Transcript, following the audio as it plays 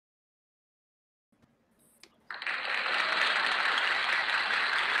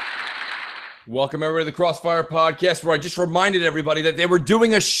Welcome everybody to the CrossFire podcast, where I just reminded everybody that they were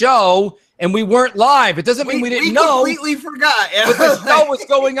doing a show and we weren't live. It doesn't mean we didn't know. We completely forgot. But the show was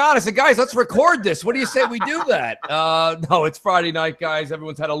going on. I said, guys, let's record this. What do you say we do that? No, it's Friday night, guys.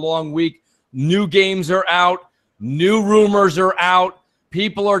 Everyone's had a long week. New games are out. New rumors are out.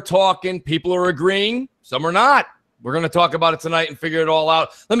 People are talking. People are agreeing. Some are not. We're going to talk about it tonight and figure it all out.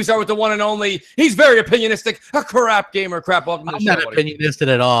 Let me start with the one and only. He's very opinionistic. A crap gamer. Crap. Welcome to the show. I'm not opinionistic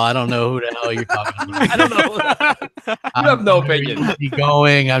at all. I don't know who the hell you're talking about. I don't know. You have no opinion. I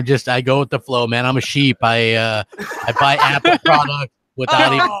go with the flow, man. I'm a sheep. I buy Apple products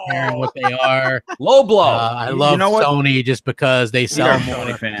without even caring what they are. Low blow. I love Sony just because they sell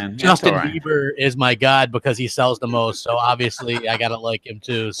more. Fan. Justin Bieber is my god because he sells the most. So obviously I gotta like him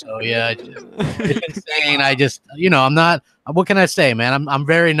too. So yeah, it's insane. I'm not. What can I say, man? I'm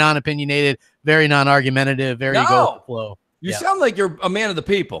very non-opinionated, very non-argumentative, very go with the flow. You sound like you're a man of the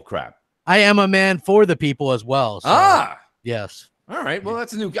people. Crap. I am a man for the people as well. So, yes. All right. Well,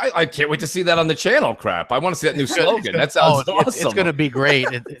 that's a new. I can't wait to see that on the channel. Crap. I want to see that new slogan. That sounds awesome. It's going to be great.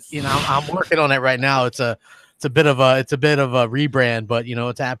 I'm working on it right now. It's a bit of a rebrand, but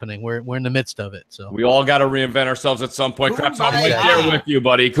it's happening. We're in the midst of it. So we all got to reinvent ourselves at some point. Crap. I'm right there with you,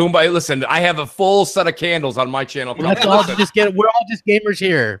 buddy. Kumbaya. Listen, I have a full set of candles on my channel. We're all just gamers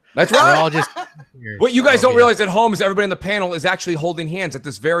here. That's right. We're all just. What you guys don't realize at home is everybody on the panel is actually holding hands at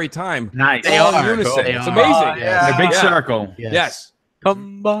this very time. Nice. They are. Unison. Cool. It's amazing. Yeah. A big circle. Yes.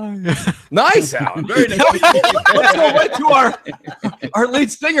 Come by. Nice, Alan. Very nice. Let's go right to our lead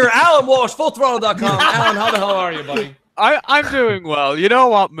singer, Alan Walsh, fullthrottle.com. Alan, how the hell are you, buddy? I'm doing well. You know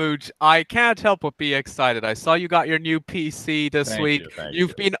what, Mooch? I can't help but be excited. I saw you got your new PC this week.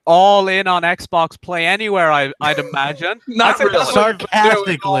 You've been all in on Xbox Play Anywhere, I'd imagine. Not really.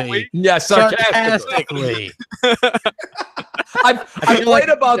 Sarcastically. Yes, sarcastically. I've played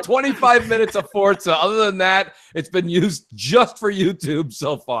about 25 minutes of Forza. Other than that, it's been used just for YouTube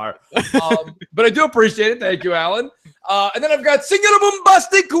so far. But I do appreciate it. Thank you, Alan. And then I've got Singer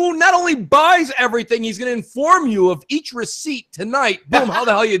Bombastic, who not only buys everything, he's going to inform you of each receipt tonight. Boom, how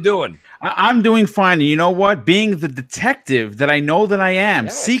the hell you doing? I'm doing fine. And you know what? Being the detective that I know that I am,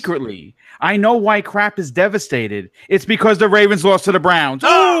 secretly, I know why crap is devastated. It's because the Ravens lost to the Browns.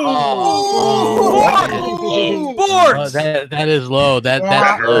 Sports! That is low. That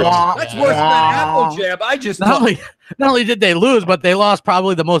hurts. That's worse than that apple jab. I just not only did they lose, but they lost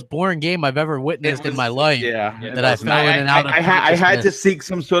probably the most boring game I've ever witnessed in my life. Yeah, that I fell in and out of. I had to seek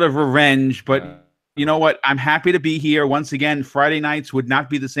some sort of revenge, but you know what? I'm happy to be here once again. Friday nights would not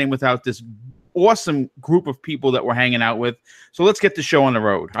be the same without this awesome group of people that we're hanging out with. So let's get the show on the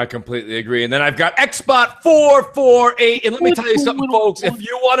road. I completely agree. And then I've got Xbot 448. And let me tell you something, folks. If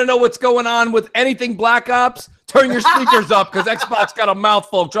you want to know what's going on with anything Black Ops, turn your speakers up because Xbox got a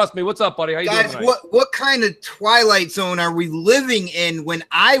mouthful. Trust me. What's up, buddy? How you doing tonight? What kind of Twilight Zone are we living in when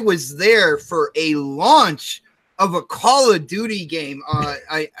I was there for a launch of a Call of Duty game?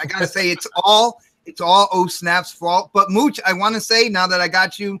 I got to say, it's all Snap's fault. But Mooch, I want to say, now that I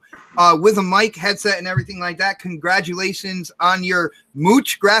got you with a mic, headset, and everything like that, congratulations on your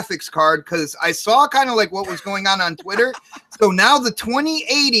Mooch graphics card, because I saw kind of like what was going on Twitter. So now the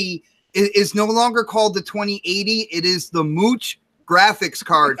 2080 is no longer called the 2080. It is the Mooch graphics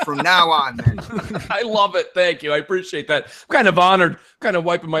card from now on, man. I love it. Thank you. I appreciate that. I'm kind of honored, kind of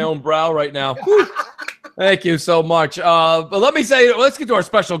wiping my own brow right now. Thank you so much. But let me say, let's get to our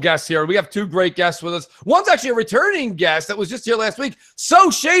special guests here. We have two great guests with us. One's actually a returning guest that was just here last week. So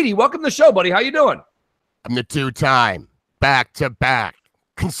Shady, welcome to the show, buddy. How you doing? I'm the two-time, back-to-back,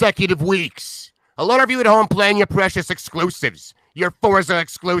 consecutive weeks. A lot of you at home playing your precious exclusives, your Forza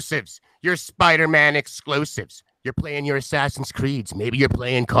exclusives, your Spider-Man exclusives. You're playing your Assassin's Creeds. Maybe you're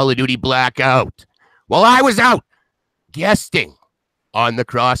playing Call of Duty Blackout. Well, I was out guesting on the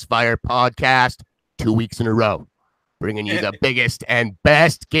CrossFire podcast 2 weeks in a row, bringing you the biggest and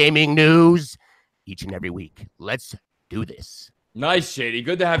best gaming news each and every week. Let's do this. Nice, Shady.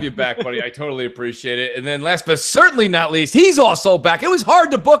 Good to have you back, buddy. I totally appreciate it. And then last but certainly not least, he's also back. It was hard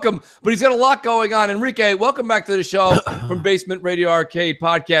to book him, but he's got a lot going on. Enrique, welcome back to the show from Basement Radio Arcade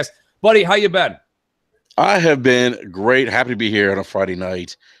Podcast. Buddy, how you been? I have been great. Happy to be here on a Friday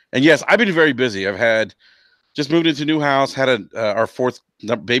night. And yes, I've been very busy. I've had just moved into a new house, had our fourth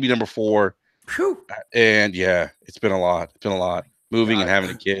baby, number 4. Whew. And yeah, it's been a lot. It's been a lot moving and having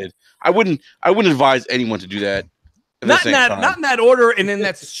a kid. I wouldn't advise anyone to do that. Not in that order and in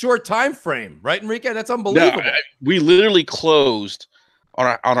that short time frame, right, Enrique? That's unbelievable. No, we literally closed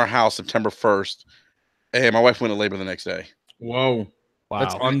on our house September 1st, and my wife went to labor the next day. Whoa. Wow.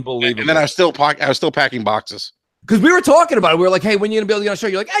 That's unbelievable. And then I was still packing boxes. Because we were talking about it. We were like, hey, when are you going to be able to get on the show?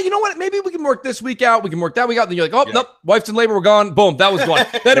 You're like, hey, you know what? Maybe we can work this week out. We can work that week out. Then you're like, oh, nope, wife's in labor. We're gone. Boom. That was one.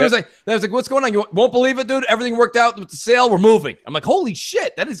 Then it was like, what's going on? You won't believe it, dude. Everything worked out with the sale. We're moving. I'm like, holy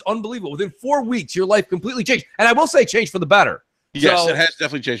shit. That is unbelievable. Within 4 weeks, your life completely changed. And I will say changed for the better. Yes, So, it has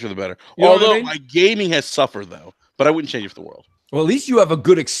definitely changed for the better. You know what I Although mean? my gaming has suffered, though, but I wouldn't change it for the world. Well, at least you have a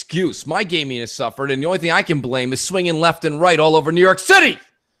good excuse. My gaming has suffered, and the only thing I can blame is swinging left and right all over New York City.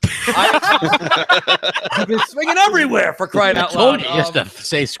 I've been swinging everywhere, for crying out loud. I told you just to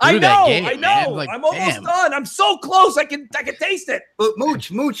say screw that game. I know. Man. Like, I'm almost damn. done. I'm so close. I can taste it. But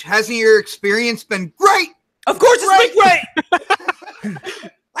Mooch, hasn't your experience been great? Of course, it's been great.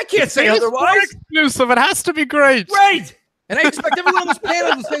 I can't say otherwise. Exclusive. It has to be great. Great. And I expect everyone on this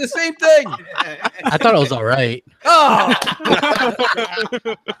panel to say the same thing. I thought it was all right. Oh,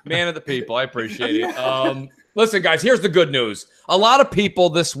 man of the people. I appreciate it. Listen, guys, here's the good news. A lot of people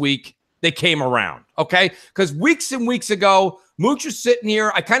this week, they came around, okay? Because weeks and weeks ago, Mooch was sitting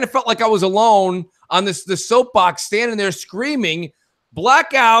here. I kind of felt like I was alone on this soapbox, standing there screaming,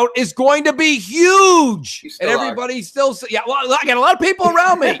 blackout is going to be huge. And everybody's still, well, I got a lot of people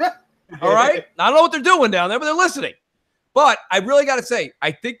around me. All right? I don't know what they're doing down there, but they're listening. But I really got to say,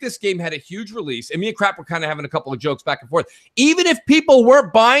 I think this game had a huge release. And me and Crap were kind of having a couple of jokes back and forth. Even if people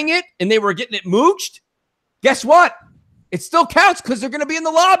weren't buying it and they were getting it mooched, guess what? It still counts because they're going to be in the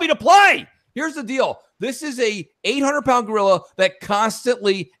lobby to play. Here's the deal. This is a 800-pound gorilla that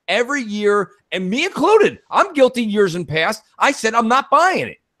constantly, every year, and me included, I'm guilty years in past, I said I'm not buying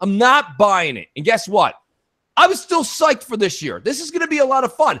it. I'm not buying it. And guess what? I was still psyched for this year. This is going to be a lot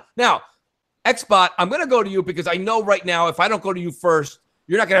of fun. Now, Xbot, I'm going to go to you because I know right now if I don't go to you first,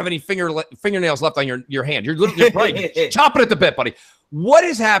 you're not going to have any fingernails left on your hand. You're literally chopping at the bit, buddy. What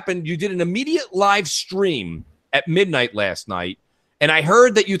has happened? You did an immediate live stream at midnight last night, and I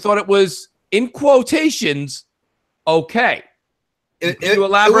heard that you thought it was, in quotations, okay. Can you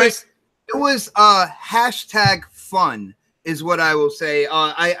elaborate? It was hashtag fun is what I will say.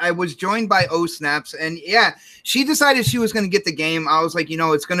 I was joined by Snaps, and yeah, she decided she was going to get the game. I was like,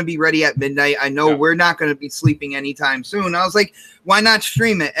 it's going to be ready at midnight. I know we're not going to be sleeping anytime soon. I was like, why not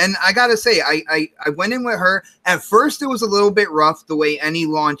stream it? And I got to say, I went in with her. At first, it was a little bit rough the way any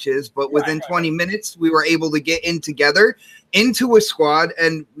launch is, but within 20 minutes, we were able to get in together into a squad,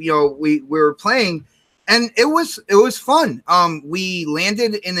 and we were playing. And it was fun. We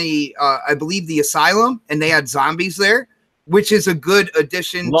landed in I believe the asylum, and they had zombies there, which is a good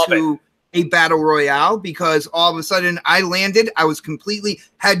addition to a battle royale, because all of a sudden I landed, I was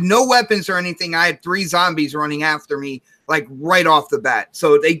had no weapons or anything. I had 3 zombies running after me, like right off the bat.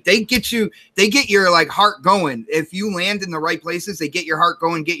 So they get your like heart going. If you land in the right places, they get your heart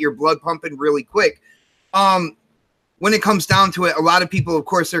going, get your blood pumping really quick. When it comes down to it, a lot of people, of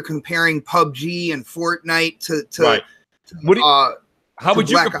course, they're comparing PUBG and Fortnite to right. How would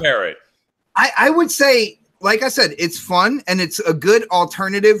you compare it? I would say, like I said, it's fun, and it's a good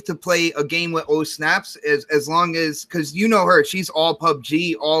alternative to play a game with Snaps, as long as, because you know her, she's all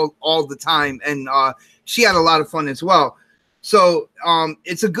PUBG all the time, and she had a lot of fun as well. So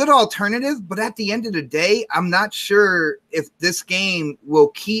it's a good alternative, but at the end of the day, I'm not sure if this game will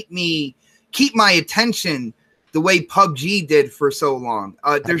keep my attention the way PUBG did for so long.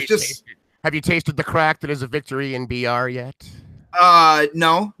 Have you tasted the crack that is a victory in BR yet?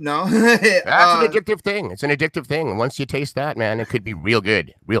 No. That's an addictive thing. It's an addictive thing. And once you taste that, man, it could be real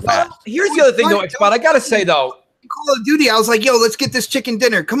good, real fast. Here's the other thing, though, Xbot. I gotta say, though, Call of Duty, I was like, yo, let's get this chicken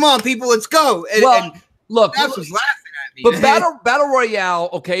dinner. Come on, people, let's go. And look, Snaps was laughing at me. but Battle Royale,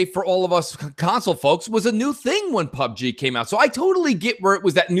 okay, for all of us console folks, was a new thing when PUBG came out. So I totally get where it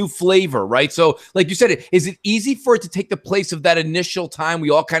was that new flavor, right? So, like you said, is it easy for it to take the place of that initial time we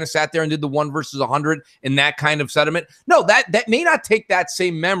all kind of sat there and did the 1 versus 100 in that kind of sentiment? No, that may not take that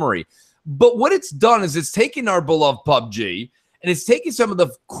same memory. But what it's done is it's taken our beloved PUBG and it's taken some of the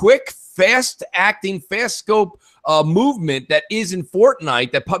quick, fast-acting, fast-scope movement that is in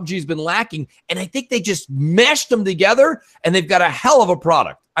Fortnite that PUBG has been lacking, and I think they just mashed them together, and they've got a hell of a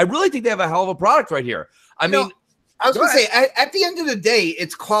product. I really think they have a hell of a product right here. I mean, I was going to say, at the end of the day,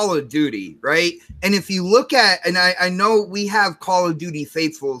 it's Call of Duty, right? And if you look at, and I know we have Call of Duty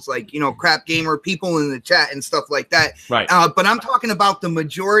faithfuls, like, Crap Gamer, people in the chat and stuff like that. Right. But I'm talking about the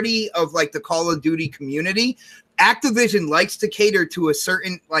majority of, like, the Call of Duty community. Activision likes to cater to a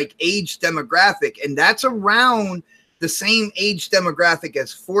certain, like, age demographic, and that's around the same age demographic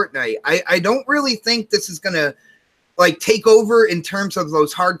as Fortnite. I don't really think this is going to, like, take over in terms of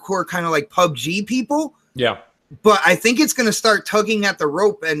those hardcore kind of, like, PUBG people. Yeah. But I think it's going to start tugging at the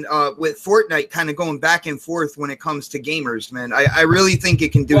rope and with Fortnite kind of going back and forth when it comes to gamers, man. I really think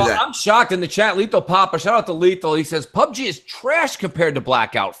it can do that. I'm shocked in the chat. Lethal Papa, shout out to Lethal. He says PUBG is trash compared to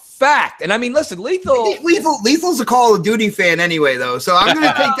Blackout. Fact. And I mean, listen, Lethal's a Call of Duty fan anyway, though. So I'm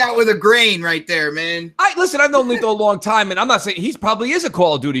going to take that with a grain right there, man. Listen, I've known Lethal a long time, and I'm not saying he probably is a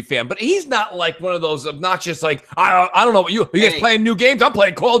Call of Duty fan, but he's not like one of those obnoxious, like, I don't know what you guys playing new games? I'm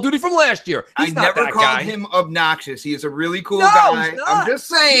playing Call of Duty from last year. He's I never called him obnoxious. He is a really cool guy. I'm just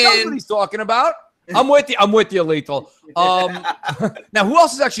saying. He knows what he's talking about. I'm with you, Lethal. Now, who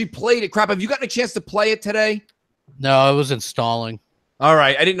else has actually played it? Crap, have you gotten a chance to play it today? No, it was installing. All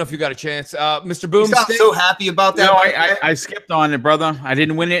right, I didn't know if you got a chance. Mr. Boom, you sound so happy about that. No, I skipped on it, brother. I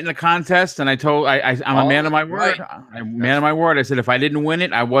didn't win it in the contest, and I'm a man of my word. I'm a man of my word. I said if I didn't win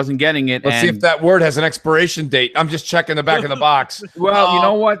it, I wasn't getting it. Let's see if that word has an expiration date. I'm just checking the back of the box. Well, you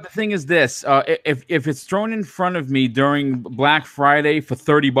know what? The thing is this: if it's thrown in front of me during Black Friday for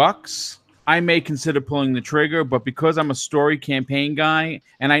 $30, I may consider pulling the trigger. But because I'm a story campaign guy,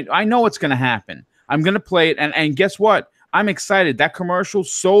 and I know what's going to happen, I'm going to play it. And guess what? I'm excited. That commercial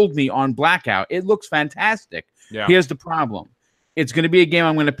sold me on Blackout. It looks fantastic. Yeah. Here's the problem. It's going to be a game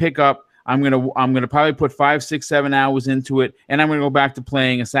I'm going to pick up. I'm going to probably put 5, 6, 7 hours into it, and I'm going to go back to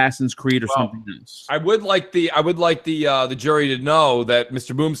playing Assassin's Creed or something else. I would like the jury to know that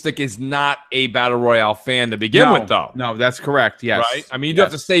Mr. Boomstick is not a Battle Royale fan to begin with, though. No, that's correct. Yes. Right? I mean, you do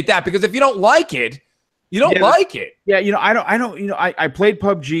have to state that, because if you don't like it, you don't like it. Yeah, I played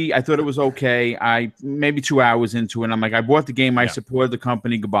PUBG. I thought it was okay. I maybe 2 hours into it. I'm like, I bought the game. I supported the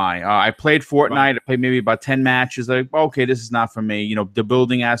company. Goodbye. I played Fortnite. I played maybe about 10 matches. Like, okay, this is not for me. The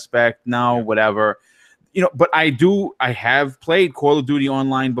building aspect, no, whatever. But I have played Call of Duty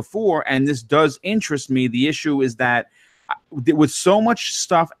Online before, and this does interest me. The issue is that with so much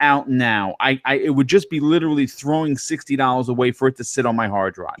stuff out now, it would just be literally throwing $60 away for it to sit on my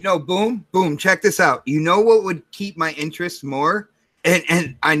hard drive. Boom, check this out. You know what would keep my interest more?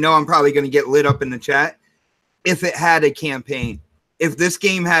 And I know I'm probably going to get lit up in the chat. If it had a campaign, if this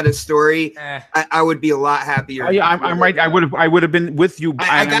game had a story, I would be a lot happier. Oh, yeah, I'm right. I would have been with you.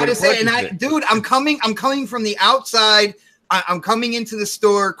 I gotta say, dude, I'm coming from the outside. I'm coming into the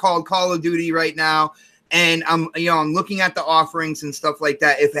store called Call of Duty right now. And I'm looking at the offerings and stuff like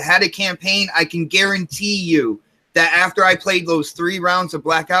that. If it had a campaign, I can guarantee you that after I played those 3 rounds of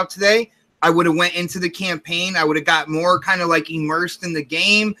Blackout today, I would have went into the campaign. I would have got more kind of like immersed in the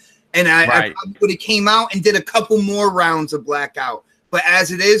game, and I would have came out and did a couple more rounds of Blackout. But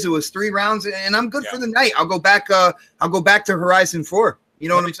as it is, it was 3 rounds, and I'm good for the night. I'll go back to Horizon 4. You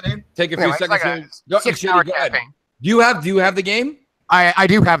know what I'm saying? Take a few seconds. Like 6-hour campaign. Do you have the game? I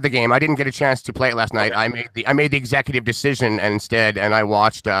do have the game. I didn't get a chance to play it last night. I made the executive decision instead, and I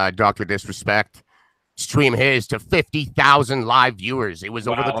watched Dr. Disrespect stream his to 50,000 live viewers. It was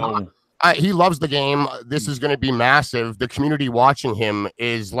over the top. He loves the game. This is going to be massive. The community watching him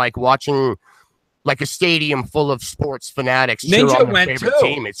is like watching like a stadium full of sports fanatics. Ninja went too.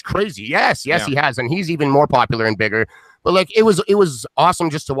 Team. It's crazy. Yes, he has, and he's even more popular and bigger. But like it was awesome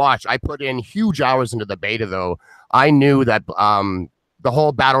just to watch. I put in huge hours into the beta though. I knew that the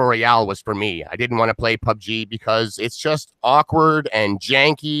whole Battle Royale was for me. I didn't want to play PUBG because it's just awkward and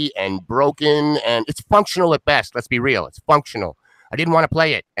janky and broken, and it's functional at best. Let's be real. It's functional. I didn't want to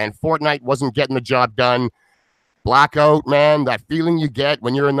play it, and Fortnite wasn't getting the job done. Blackout, man, that feeling you get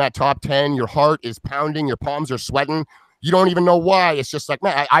when you're in that top 10, your heart is pounding, your palms are sweating. You don't even know why. It's just like,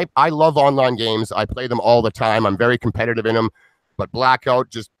 man, I love online games. I play them all the time. I'm very competitive in them, but Blackout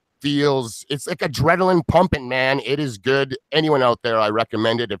just it's like adrenaline pumping, man. It is good. Anyone out there, I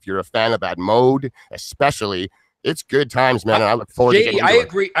recommend it if you're a fan of that mode, especially. It's good times, man. And I look forward to getting into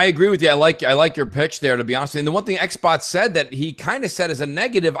it. I agree with you. I like your pitch there, to be honest. And the one thing Xbox said that he kind of said as a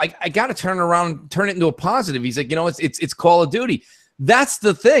negative, I got to turn it into a positive. He's like, it's Call of Duty. That's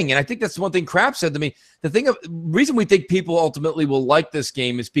the thing. And I think that's the one thing Crap said to me. The reason we think people ultimately will like this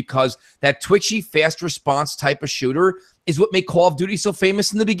game is because that twitchy, fast response type of shooter is what made Call of Duty so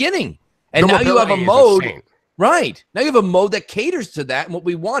famous in the beginning. And now you have a mode, right? Now you have a mode that caters to that and what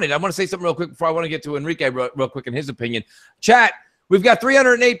we wanted. I want to say something real quick before I want to get to Enrique real quick in his opinion. Chat, we've got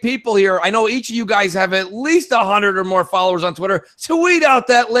 308 people here. I know each of you guys have at least 100 or more followers on Twitter. Tweet out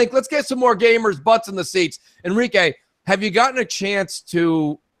that link. Let's get some more gamers' butts in the seats. Enrique, have you gotten a chance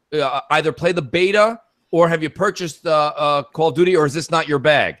to either play the beta or have you purchased Call of Duty, or is this not your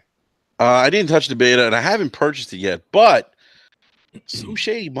bag? I didn't touch the beta, and I haven't purchased it yet, but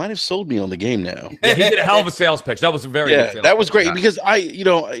Sushi might have sold me on the game now. Yeah, he did a hell of a sales pitch. That was a very good sales that was pitch. great because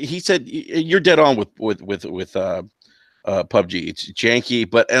he said you're dead on with PUBG. It's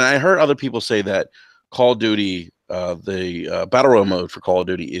janky, and I heard other people say that Call of Duty, the Battle Royale mode for Call of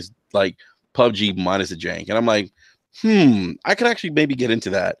Duty is like PUBG minus the jank. And I'm like, I could actually maybe get into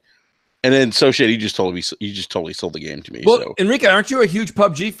that. And then you just totally sold the game to me. Well, so. Enrique, aren't you a huge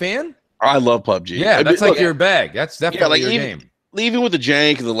PUBG fan? I love PUBG. Yeah, that's like your bag. That's definitely your game. Even with the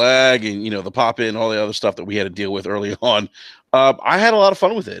jank and the lag and the pop in, all the other stuff that we had to deal with early on, I had a lot of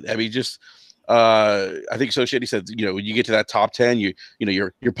fun with it. I mean, I think Society said, when you get to that top 10,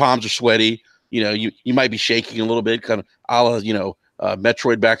 your palms are sweaty. You might be shaking a little bit, kind of a la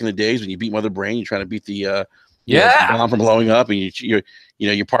Metroid back in the days when you beat Mother Brain, you're trying to beat the bomb from blowing up, and you're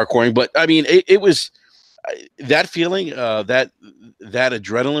parkouring. But I mean, it was that feeling, that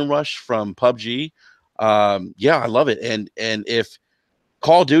adrenaline rush from PUBG. I love it. And if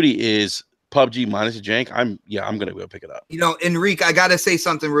Call of Duty is PUBG minus a jank, I'm gonna go pick it up. Enrique, I gotta say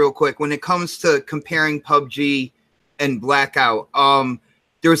something real quick. When it comes to comparing PUBG and Blackout,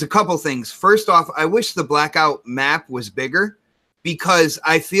 there was a couple things. First off, I wish the Blackout map was bigger, because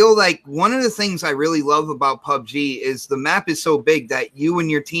I feel like one of the things I really love about PUBG is the map is so big that you and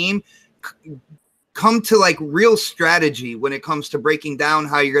your team come to like real strategy when it comes to breaking down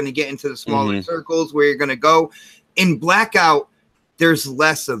how you're going to get into the smaller circles, where you're going to go. In Blackout, there's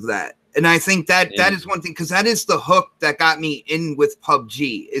less of that. And I think that is one thing, because that is the hook that got me in with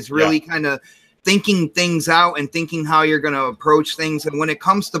PUBG, is really kind of thinking things out and thinking how you're going to approach things. And when it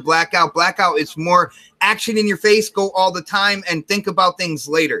comes to Blackout is more action in your face, go all the time, and think about things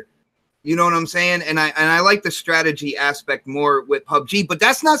later. You know what I'm saying? And I like the strategy aspect more with PUBG, but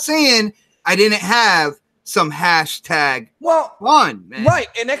that's not saying I didn't have some hashtag fun, man. Right.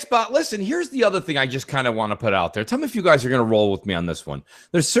 And Xbox, listen, here's the other thing I just kind of want to put out there. Tell me if you guys are going to roll with me on this one.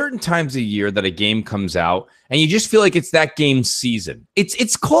 There's certain times a year that a game comes out and you just feel like it's that game's season.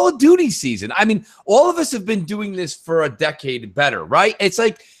 It's Call of Duty season. I mean, all of us have been doing this for a decade better, right? It's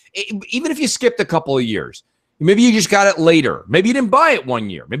like, even if you skipped a couple of years, maybe you just got it later. Maybe you didn't buy it 1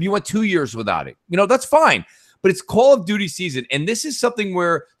 year. Maybe you went 2 years without it. That's fine. But it's Call of Duty season, and this is something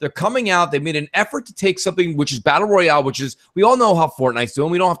where they're coming out. They made an effort to take something which is Battle Royale, which is, we all know how Fortnite's doing.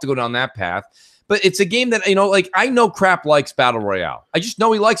 We don't have to go down that path. But it's a game that, I know Crap likes Battle Royale. I just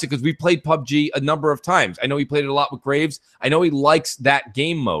know he likes it because we played PUBG a number of times. I know he played it a lot with Graves. I know he likes that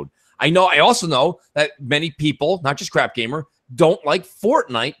game mode. I also know that many people, not just Crap Gamer, don't like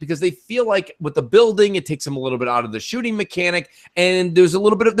Fortnite because they feel like with the building, it takes them a little bit out of the shooting mechanic. And there is a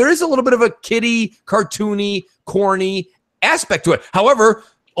little bit of a kiddie, cartoony, corny aspect to it. However,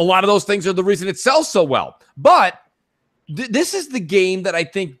 a lot of those things are the reason it sells so well. But this is the game that I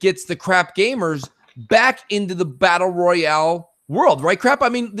think gets the Crap Gamers back into the Battle Royale world, right, Crap? I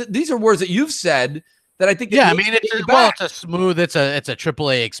mean, these are words that you've said that I think. It's a smooth. It's a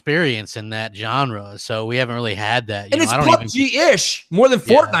AAA experience in that genre. So we haven't really had that. It's PUBG-ish more than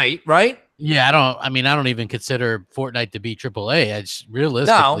Fortnite, right? Yeah, I don't even consider Fortnite to be AAA. It's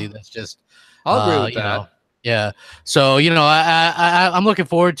realistically that's just. I'll agree with that. Yeah. So I'm looking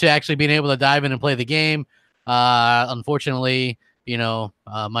forward to actually being able to dive in and play the game. Unfortunately,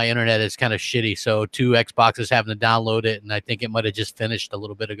 my internet is kind of shitty, so 2 Xboxes having to download it, and I think it might have just finished a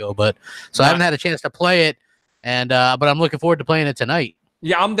little bit ago. But I haven't had a chance to play it, and but I'm looking forward to playing it tonight.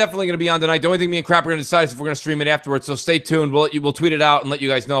 Yeah, I'm definitely going to be on tonight. The only thing me and Crap are going to decide is if we're going to stream it afterwards. So stay tuned. We'll tweet it out and let you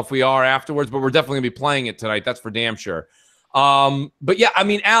guys know if we are afterwards. But we're definitely going to be playing it tonight. That's for damn sure. But yeah, I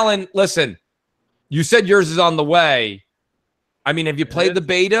mean, Alan, listen, you said yours is on the way. I mean, have you played the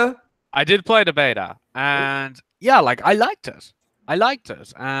beta? I did play the beta, and yeah, I liked it. I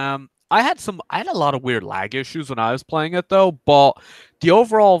had a lot of weird lag issues when I was playing it though, but the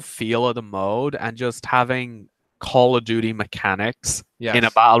overall feel of the mode and just having Call of Duty mechanics in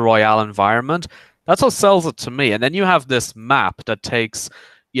a Battle Royale environment, that's what sells it to me. And then you have this map that takes,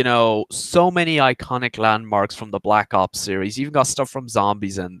 so many iconic landmarks from the Black Ops series. You've got stuff from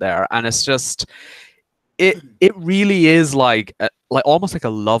Zombies in there, and it's just it really is like almost like a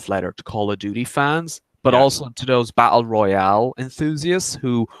love letter to Call of Duty fans, but also to those Battle Royale enthusiasts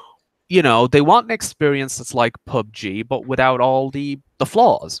who, they want an experience that's like PUBG, but without all the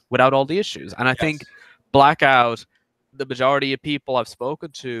flaws, without all the issues. And I think Blackout, the majority of people I've spoken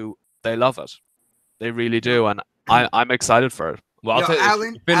to, they love it. They really do, and I'm excited for it. Well, I'll tell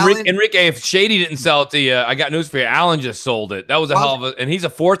you, Enrique, if Shady didn't sell it to you, I got news for you. Alan just sold it. That was a hell of a, and he's a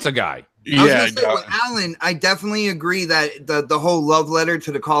Forza guy. Alan, I definitely agree that the whole love letter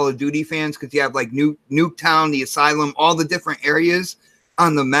to the Call of Duty fans, because you have like Nuketown, the Asylum, all the different areas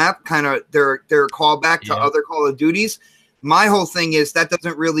on the map, kind of they're a callback to other Call of Duties. My whole thing is that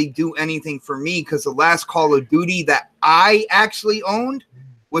doesn't really do anything for me, because the last Call of Duty that I actually owned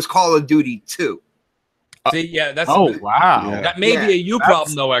was Call of Duty 2. See, yeah, that's Oh wow. Yeah. that may be a you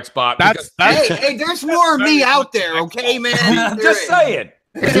problem though, Xbot. That's Hey, there's more of me out there, okay, man? because- just saying.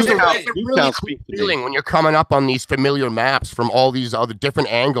 It's just Yeah. it's a really Nuketown cool speak to me. feeling when you're coming up on these familiar maps from all these other different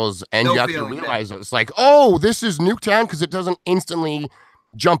angles, and No you have to feeling, realize it's like, oh, this is Nuketown, because it doesn't instantly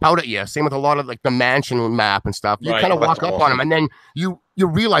jump out at you. Same with a lot of like the mansion map and stuff. You Right, kind of that's walk up on awesome. them, and then you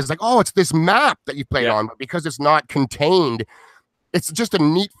realize like, oh, it's this map that you played Yeah. on, but because it's not contained, it's just a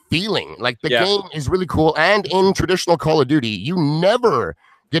neat feeling. Like the Yeah. game is really cool, and in traditional Call of Duty, you never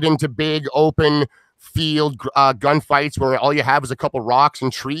get into big open field gunfights where all you have is a couple rocks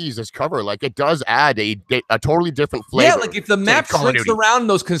and trees as cover. Like it does add a totally different flavor. Yeah, like if the map Call of shrinks Duty. around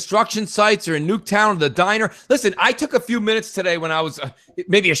those construction sites or in Nuketown or the diner. Listen, I took a few minutes today when I was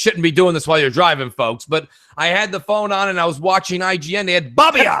maybe I shouldn't be doing this while you're driving, folks, but I had the phone on and I was watching IGN. They had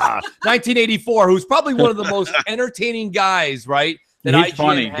Babia 1984, who's probably one of the most entertaining guys, right? That He's IGN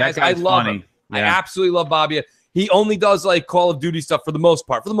funny. has. That guy's I love funny. him. I Yeah. absolutely love Babia. He only does like Call of Duty stuff for the most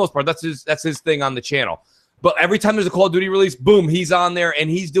part. For the most part, that's his thing on the channel. But every time there's a Call of Duty release, boom, he's on there and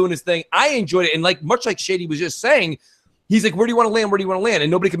he's doing his thing. I enjoyed it. And like much like Shady was just saying, he's like, where do you want to land? Where do you want to land? And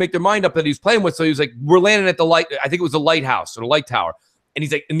nobody could make their mind up that he was playing with. So he was like, we're landing at the light. I think it was the lighthouse or the light tower. And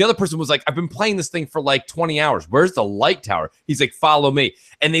he's like, and the other person was like, I've been playing this thing for like 20 hours. Where's the light tower? He's like, follow me.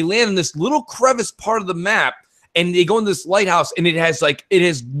 And they land in this little crevice part of the map. And they go in this lighthouse and it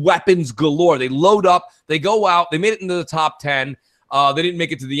has weapons galore. They load up, they go out, they made it into the top 10. They didn't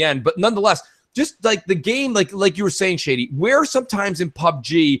make it to the end, but nonetheless, just like the game, like you were saying, Shady, where sometimes in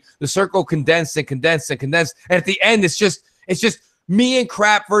PUBG the circle condensed and condensed and condensed, and at the end it's just me and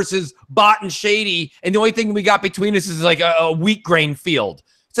Crap versus Bot and Shady, and the only thing we got between us is like a wheat grain field.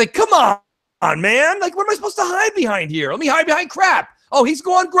 It's like, come on, man! Like, what am I supposed to hide behind here? Let me hide behind Crap. Oh, he's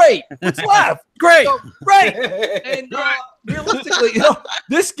going great. What's left? Great, great. And realistically,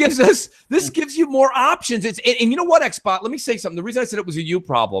 this gives you more options. And you know what, Xbot? Let me say something. The reason I said it was a you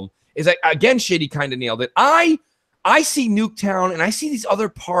problem is that, again, Shady kind of nailed it. I see Nuketown and I see these other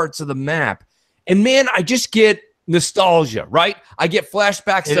parts of the map, and man, I just get nostalgia, right? I get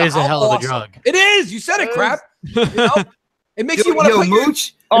flashbacks. It to is a how hell of a awesome- drug. It is. You said it, Crap. You know? It makes you want to Yo, put your,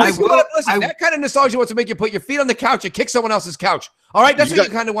 Mooch. listen, that kind of nostalgia wants to make you put your feet on the couch and kick someone else's couch. All right, that's what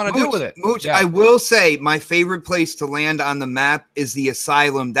you kind of want to do with it. Mooch, Yeah. I will say my favorite place to land on the map is the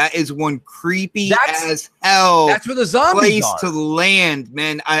asylum. That is one creepy as hell That's where the zombies place are. to land,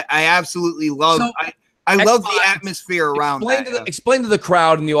 man. I absolutely love. So, I love the Xbox, atmosphere around Explain that. explain to the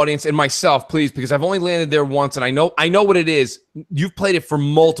crowd and the audience and myself, please, because I've only landed there once, and I know what it is. You've played it for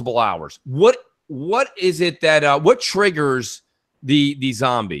multiple hours. What is it that what triggers the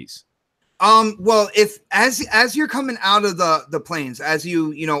zombies? Well, if as you're coming out of the planes, as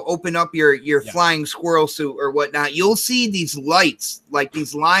you open up your flying squirrel suit or whatnot, you'll see these lights, like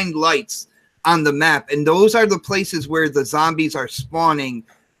these lined lights on the map, and those are the places where the zombies are spawning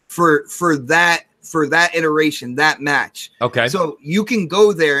for that iteration, that match. Okay. So you can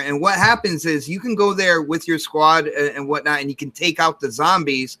go there, and what happens is you can go there with your squad and whatnot, and you can take out the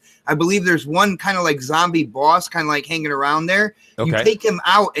zombies. I believe there's one kind of like zombie boss kind of like hanging around there. You Okay. take him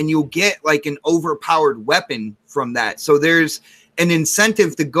out and you'll get like an overpowered weapon from that. So there's an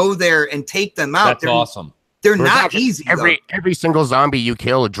incentive to go there and take them out. That's awesome. They're not easy. Every single zombie you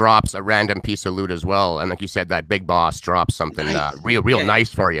kill drops a random piece of loot as well, and like you said, that big boss drops something real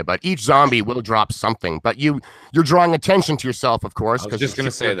nice for you. But each zombie will drop something. But you're drawing attention to yourself, of course. I was just gonna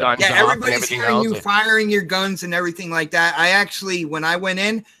say that. guns Yeah, off and everybody's everything hearing else. you firing your guns and everything like that. I actually, when I went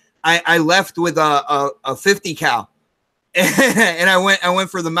in, I left with a 50 cal. And I went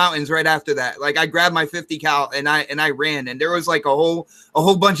for the mountains right after that. Like I grabbed my 50 cal and I ran, and there was like a whole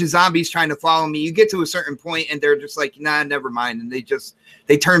bunch of zombies trying to follow me. You get to a certain point and they're just like, nah, never mind, and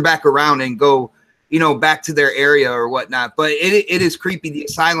they turn back around and go, back to their area or whatnot. But it is creepy. The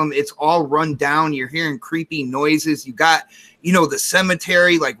asylum, it's all run down. You're hearing creepy noises. You got the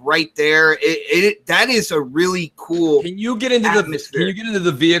cemetery like right there. That is a really cool. Can you get into atmosphere.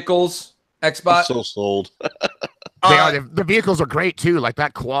 the vehicles, Xbot? I'm so sold. The vehicles are great too, like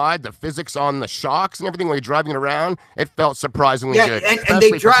that quad, the physics on the shocks and everything when you're driving it around, it felt surprisingly good. and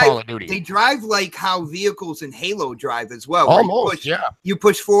especially they for Call of drive. Duty. They drive like how vehicles in Halo drive as well. Almost, You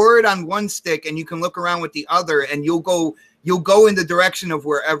push forward on one stick, and you can look around with the other, and you'll go in the direction of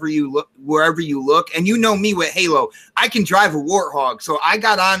wherever you look. And you know me with Halo, I can drive a Warthog. So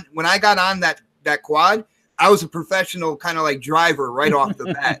when I got on that quad, I was a professional kind of like driver right off the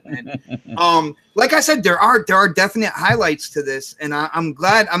bat. And like I said, there are definite highlights to this, and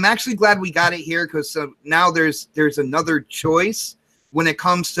I'm actually glad we got it here, because now there's another choice when it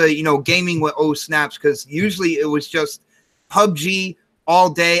comes to gaming with snaps, because usually it was just PUBG all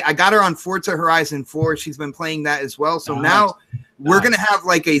day. I got her on Forza Horizon 4. She's been playing that as well. So now we're going to have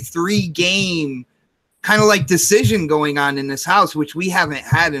like a 3-game kind of like decision going on in this house, which we haven't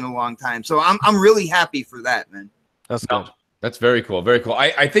had in a long time. So I'm really happy for that, man. That's good. That's very cool. Very cool.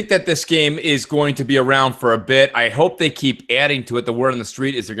 I think that this game is going to be around for a bit. I hope they keep adding to it. The word on the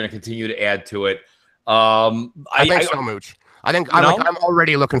street is they're going to continue to add to it. I think so, Mooch. I think I'm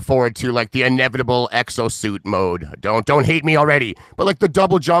already looking forward to like the inevitable exosuit mode. Don't hate me already, but like the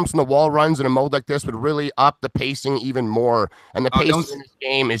double jumps and the wall runs in a mode like this would really up the pacing even more. And the pacing in this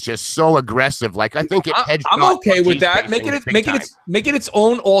game is just so aggressive. Like I think I'm okay with that. Making it its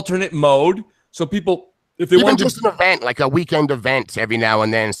own alternate mode, so people. If they want just an event, like a weekend event every now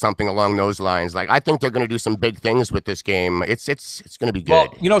and then, something along those lines. Like I think they're going to do some big things with this game. It's going to be good.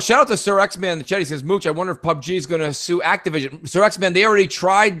 Well, shout out to Sir X-Man in the chat. He says, Mooch, I wonder if PUBG is going to sue Activision. Sir X-Man, they already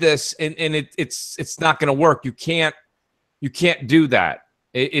tried this, and it's not going to work. You can't do that.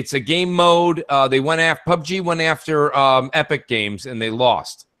 It's a game mode. PUBG went after Epic Games, and they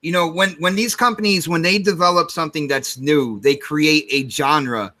lost. When these companies, when they develop something that's new, they create a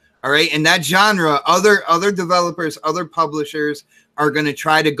genre. All right. And that genre, other developers, other publishers are going to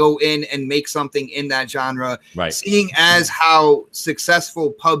try to go in and make something in that genre. Right. Seeing as how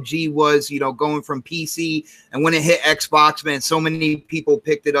successful PUBG was, going from PC, and when it hit Xbox, man, so many people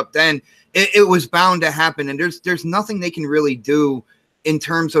picked it up then. It was bound to happen. And there's nothing they can really do in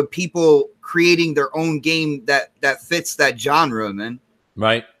terms of people creating their own game that fits that genre, man.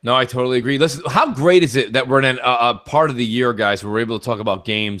 Right. No, I totally agree. Listen, how great is it that we're in a part of the year, guys, where we're able to talk about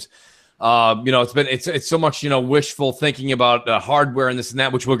games? It's so much, wishful thinking about hardware and this and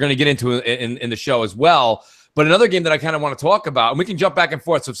that, which we're going to get into in the show as well. But another game that I kind of want to talk about, and we can jump back and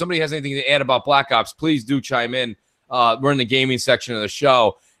forth. So if somebody has anything to add about Black Ops, please do chime in. We're in the gaming section of the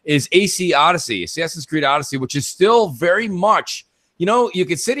show. Is Assassin's Creed Odyssey, which is still very much, you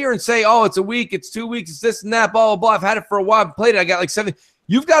could sit here and say, oh, it's a week, it's 2 weeks, it's this and that, blah, blah, blah. I've had it for a while. I've played it. I got like 7.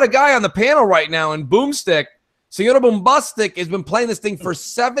 You've got a guy on the panel right now in Boomstick. Senor Bombastic has been playing this thing for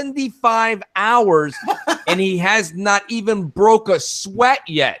 75 hours, and he has not even broke a sweat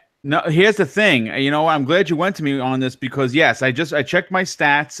yet. No, here's the thing. I'm glad you went to me on this because, yes, I checked my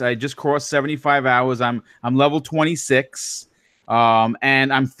stats. I just crossed 75 hours. I'm level 26, and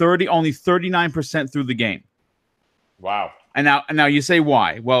I'm only 39% through the game. Wow. And now you say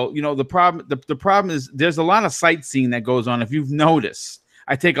why? Well, the problem is there's a lot of sightseeing that goes on. If you've noticed,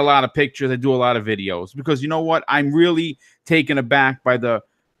 I take a lot of pictures, I do a lot of videos because you know what? I'm really taken aback by the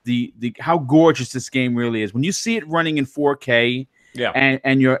how gorgeous this game really is. When you see it running in 4K, yeah,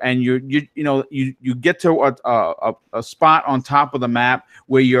 and you get to a spot on top of the map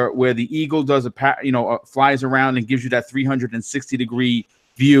where the eagle does flies around and gives you that 360-degree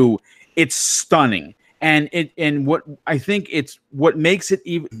view. It's stunning. And what I think what makes it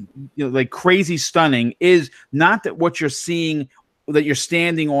even like crazy stunning is not that what you're seeing that you're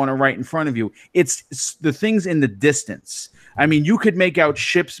standing on or right in front of you. It's the things in the distance. I mean, you could make out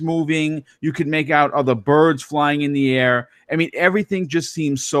ships moving. You could make out other birds flying in the air. I mean, everything just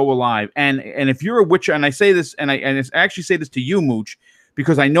seems so alive. And if you're a Witcher, and I say this, and I actually say this to you, Mooch,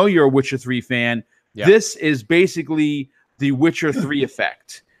 because I know you're a Witcher 3 fan. Yeah. This is basically the Witcher 3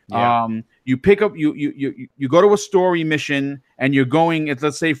 effect. Yeah. You pick up, you go to a story mission, and you're going.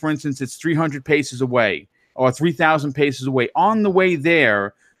 Let's say, for instance, it's 300 paces away or 3,000 paces away. On the way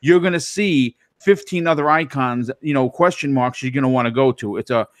there, you're going to see 15 other icons, question marks you're going to want to go to.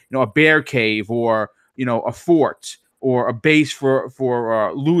 It's a bear cave or, a fort or a base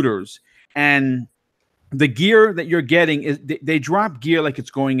for looters. And the gear that you're getting is they drop gear like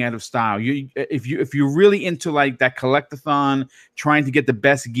it's going out of style. If you're really into like that collectathon, trying to get the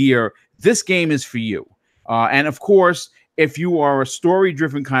best gear, this game is for you. And of course, if you are a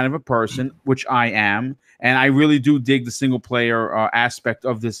story-driven kind of a person, which I am, and I really do dig the single-player aspect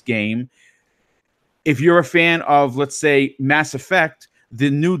of this game, if you're a fan of, let's say, Mass Effect, the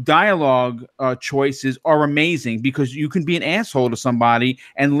new dialogue choices are amazing because you can be an asshole to somebody,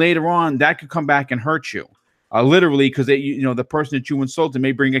 and later on that could come back and hurt you, literally, because the person that you insulted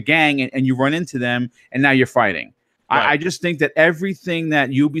may bring a gang, and you run into them, and now you're fighting. Right. I just think that everything that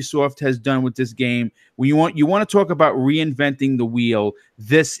Ubisoft has done with this game, when you want to talk about reinventing the wheel,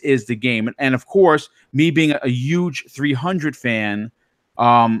 this is the game. And of course, me being a huge 300 fan,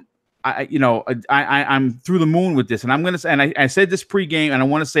 I'm through the moon with this, and I'm gonna say, and I said this pregame, and I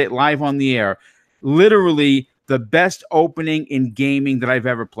want to say it live on the air. Literally, the best opening in gaming that I've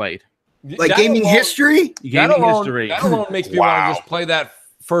ever played. Like gaming history. That alone makes me want to just play that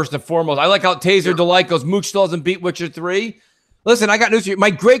first and foremost. I like how Taser Delight goes. Mooch still hasn't beat Witcher 3. Listen, I got news for you. My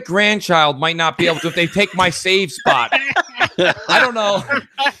great grandchild might not be able to if they take my save spot. I don't know.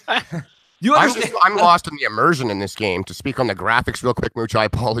 You understand? I'm lost in the immersion in this game. To speak on the graphics real quick, Mooch, I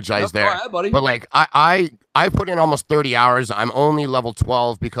apologize there. Go ahead, buddy. But like I put in almost 30 hours. I'm only level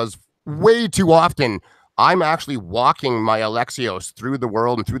 12 because way too often I'm actually walking my Alexios through the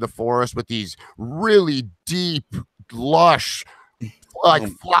world and through the forest with these really deep, lush, like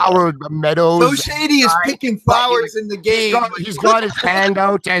flowered meadows. So Shady is picking flowers in the game. He's got his hand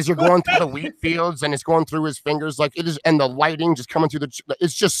out as you're going through the wheat fields, and it's going through his fingers. Like it is, and the lighting just coming through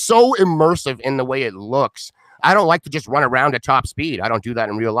it's just so immersive in the way it looks. I don't like to just run around at top speed. I don't do that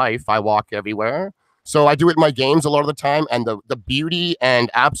in real life. I walk everywhere. So I do it in my games a lot of the time, and the beauty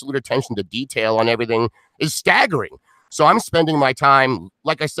and absolute attention to detail on everything is staggering. So I'm spending my time,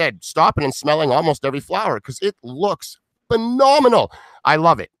 like I said, stopping and smelling almost every flower because it looks phenomenal. I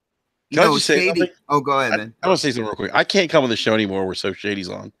love it. Can I just say Shady. something? Oh, go ahead, man. I want to say something real quick. I can't come on the show anymore where So Shady's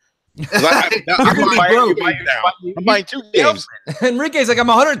on. I'm buying 2 games. Enrique's like, I'm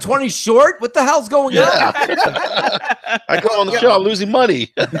 120 short. What the hell's going on? I come on the show, I'm losing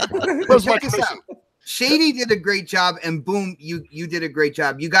money. Check this out. Shady did a great job, and Boom, you did a great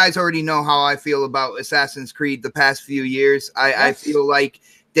job. You guys already know how I feel about Assassin's Creed the past few years. I feel like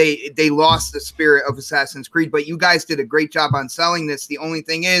they lost the spirit of Assassin's Creed, but you guys did a great job on selling this. The only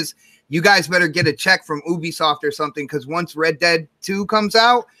thing is, you guys better get a check from Ubisoft or something, because once Red Dead 2 comes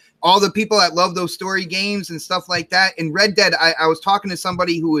out, all the people that love those story games and stuff like that, in Red Dead, I was talking to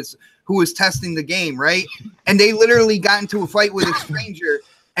somebody who was testing the game, right? And they literally got into a fight with a stranger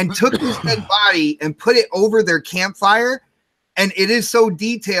and took his dead body and put it over their campfire. And it is so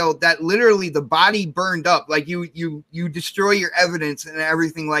detailed that literally the body burned up. Like you destroy your evidence and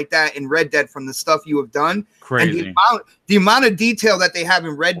everything like that in Red Dead from the stuff you have done. Crazy. And the amount of detail that they have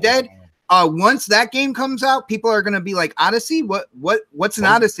in Red Dead, once that game comes out, people are gonna be like, Odyssey? What's an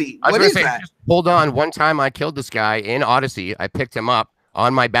Odyssey? What is that? Hold on. One time I killed this guy in Odyssey. I picked him up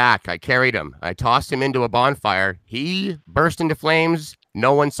on my back. I carried him. I tossed him into a bonfire. He burst into flames.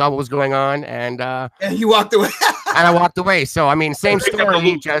 No one saw what was going on, and you walked away. And I walked away. So I mean, same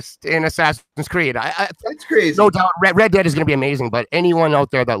story, just in Assassin's Creed. That's crazy. No doubt, Red Dead is going to be amazing. But anyone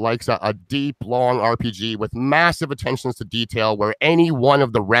out there that likes a deep, long RPG with massive attentions to detail, where any one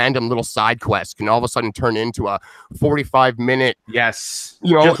of the random little side quests can all of a sudden turn into a 45-minute, yes,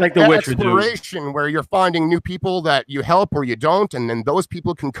 just like The Witcher, exploration, where you're finding new people that you help or you don't, and then those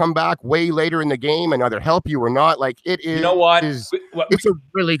people can come back way later in the game and either help you or not. Like it is. You know what? It's a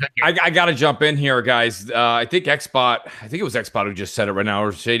really good game. I got to jump in here, guys. I think it was Xbot who just said it right now,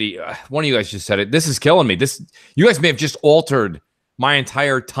 or Shady. One of you guys just said it. This is killing me. You guys may have just altered my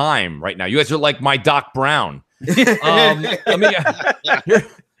entire time right now. You guys are like my Doc Brown. Let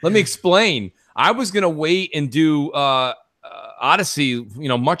me explain. I was gonna wait and do Odyssey,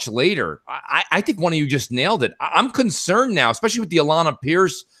 much later. I think one of you just nailed it. I'm concerned now, especially with the Alana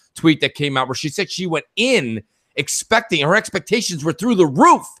Pierce tweet that came out where she said she went in expecting, her expectations were through the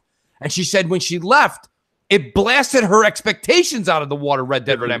roof, and she said when she left, it blasted her expectations out of the water. Red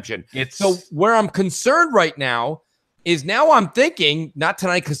Dead Redemption. So where I'm concerned right now is now I'm thinking, not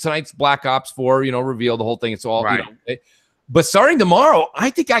tonight, because tonight's Black Ops 4, reveal the whole thing. It's all right. But starting tomorrow, I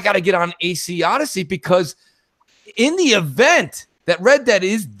think I got to get on AC Odyssey, because in the event that Red Dead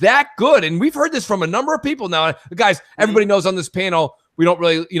is that good, and we've heard this from a number of people now, guys, everybody knows on this panel, we don't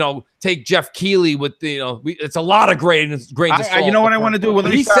really, take Jeff Keighley with it's a lot of grains of salt. You know what I want to do?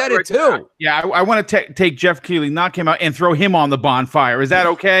 He said it too. Yeah, I want to take Jeff Keighley, knock him out, and throw him on the bonfire. Is that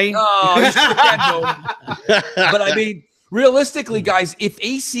okay? But I mean, realistically, guys, if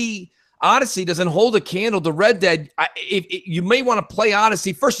AC Odyssey doesn't hold a candle to Red Dead, you may want to play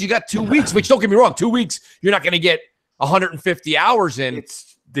Odyssey first. You got 2 weeks, which don't get me wrong, 2 weeks, you're not going to get 150 hours in.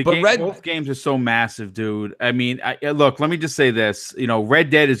 Both games are so massive, dude. I mean, look, let me just say this. Red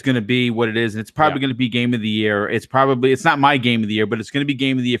Dead is going to be what it is, and it's probably going to be game of the year. It's not my game of the year, but it's going to be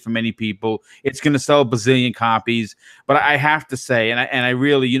game of the year for many people. It's going to sell a bazillion copies. But I have to say, and I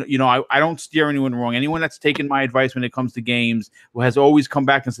really, I don't steer anyone wrong. Anyone that's taken my advice when it comes to games has always come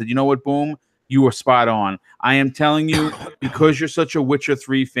back and said, you know what, Boom? You were spot on. I am telling you, because you're such a Witcher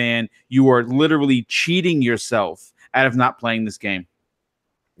 3 fan, you are literally cheating yourself out of not playing this game.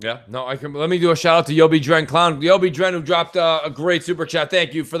 Yeah, no, I can. Let me do a shout out to Yobi Dren Clown. Yobi Dren, who dropped a great super chat.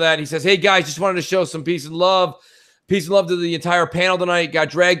 Thank you for that. He says, "Hey guys, just wanted to show some peace and love. Peace and love to the entire panel tonight. Got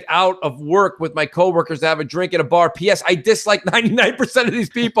dragged out of work with my coworkers to have a drink at a bar. P.S. I dislike 99% of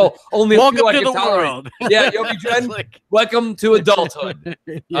these people. Only a few I can tolerate." Yeah, Yobi Dren, welcome to adulthood.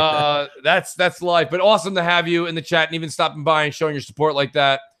 That's life. But awesome to have you in the chat and even stopping by and showing your support like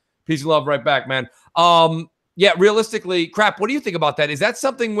that. Peace and love right back, man. Yeah, realistically, Crap, what do you think about that? Is that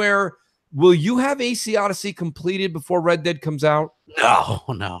something where will you have AC Odyssey completed before Red Dead comes out?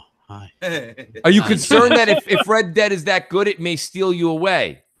 No. Are you concerned that if Red Dead is that good, it may steal you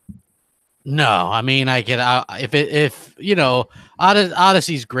away? No, I mean I can if you know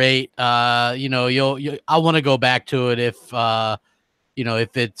Odyssey's great. You know, I want to go back to it if you know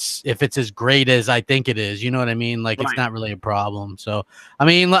if it's as great as I think it is. You know what I mean? Like it's not really a problem. So I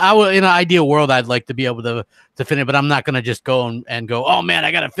mean, I would in an ideal world I'd like to be able to finish, but I'm not gonna just go and go. Oh man,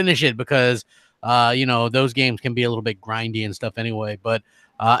 I gotta finish it because you know those games can be a little bit grindy and stuff anyway. But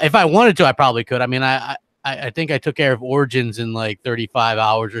if I wanted to, I probably could. I mean, I think I took care of Origins in like 35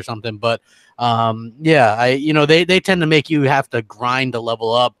 hours or something, but yeah, you know, they tend to make you have to grind to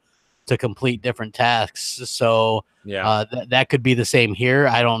level up to complete different tasks. So yeah, that could be the same here.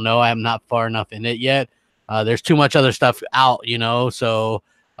 I don't know. I'm not far enough in it yet. There's too much other stuff out, you know. So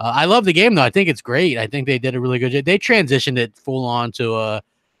I love the game though. I think it's great. I think they did a really good job. They transitioned it full on to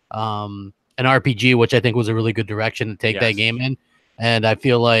an RPG, which I think was a really good direction to take that game in. And I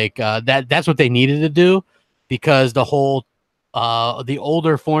feel like that's what they needed to do because the whole the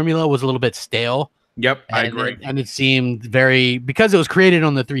older formula was a little bit stale. Yep, I agree. And it seemed because it was created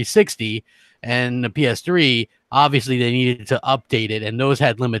on the 360 and the PS3, obviously they needed to update it, and those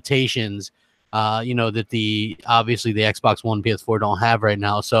had limitations, you know, that obviously the Xbox One, PS4 don't have right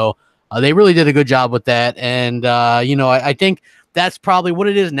now. So they really did a good job with that. And, you know, I think that's probably what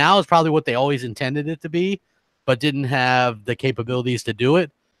it is now is probably what they always intended it to be, but didn't have the capabilities to do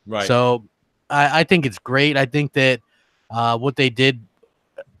it. Right. So I think it's great. I think that what they did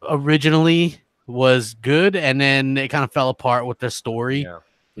originally was good, and then it kind of fell apart with the story.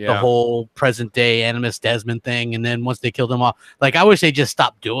 The whole present day Animus Desmond thing, and then once they killed him off, like I wish they just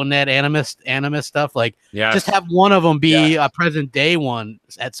stopped doing that Animus stuff. Like just have one of them be a present day one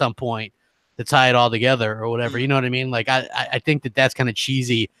at some point to tie it all together or whatever. You know what I mean? Like I think that's kind of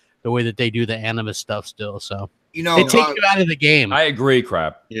cheesy the way that they do the Animus stuff still. So you know, they take you out of the game. I agree,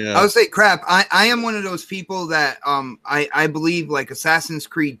 Crap. Yeah, I would say, Crap. I am one of those people that I believe like Assassin's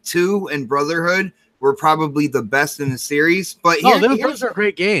Creed 2 and Brotherhood were probably the best in the series. But those are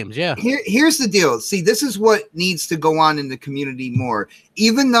great games. Yeah. Here's the deal. See, this is what needs to go on in the community more.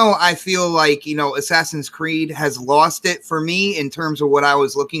 Even though I feel like, you know, Assassin's Creed has lost it for me in terms of what I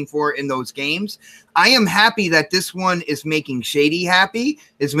was looking for in those games, I am happy that this one is making Shady happy,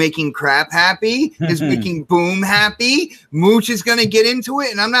 is making Crap happy, is making Boom happy. Mooch is going to get into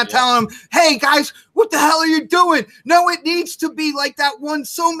it. And I'm not telling him, hey, guys, what the hell are you doing? No, it needs to be like that one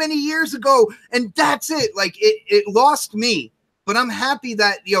so many years ago. And that's it. Like, it lost me. But I'm happy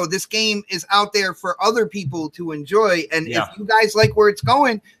that, you know, this game is out there for other people to enjoy. And if you guys like where it's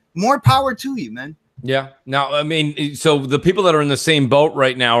going, more power to you, man. Yeah. Now, I mean, so the people that are in the same boat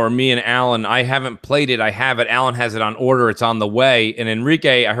right now are me and Alan. I haven't played it. I have it. Alan has it on order. It's on the way. And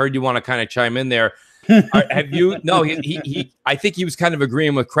Enrique, I heard you want to kind of chime in there. Have you? No, he I think he was kind of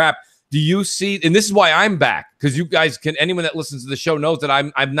agreeing with Crap. Do you see? And this is why I'm back, because you guys can. Anyone that listens to the show knows that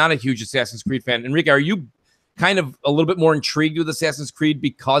I'm not a huge Assassin's Creed fan. Enrique, are you kind of a little bit more intrigued with Assassin's Creed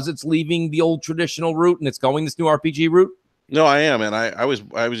because it's leaving the old traditional route and it's going this new RPG route? No, I am, and I was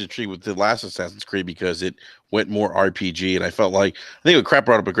intrigued with the last Assassin's Creed because it went more RPG, and I felt like I think what Crap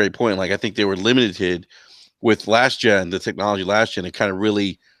brought up a great point. Like I think they were limited with last gen, the technology last gen, to kind of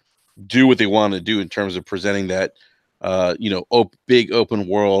really do what they wanted to do in terms of presenting that you know, big open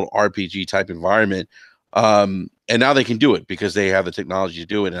world RPG type environment. And now they can do it because they have the technology to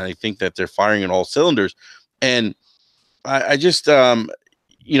do it, and I think that they're firing on all cylinders. And I just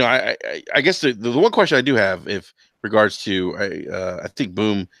you know, I guess the one question I do have, if regards to I think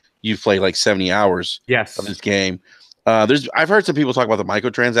Boom, you've played like 70 hours of this game. I've heard some people talk about the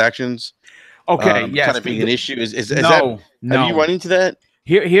microtransactions. Okay, yes, kind of being an issue. Is that have you run into that?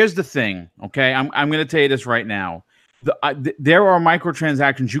 Here's the thing. Okay, I'm going to tell you this right now. There are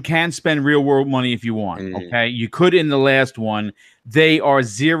microtransactions. You can spend real world money if you want. Okay, you could in the last one. They are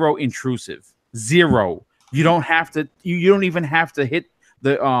zero intrusive. Zero. You don't have to. You don't even have to hit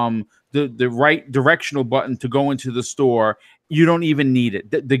the right directional button to go into the store. You don't even need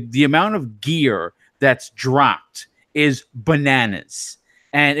it. The amount of gear that's dropped is bananas.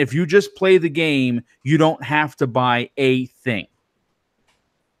 And if you just play the game, you don't have to buy a thing.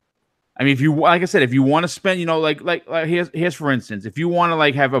 I mean, if you, like I said, if you want to spend, you know, like here's for instance, if you want to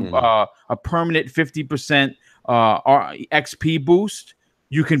like have a permanent 50% XP boost,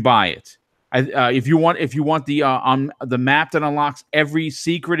 you can buy it. If you want the map that unlocks every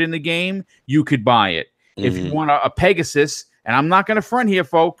secret in the game, you could buy it. If you want a Pegasus, and I'm not going to front here,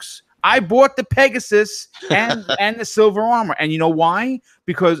 folks, I bought the Pegasus and the silver armor, and you know why?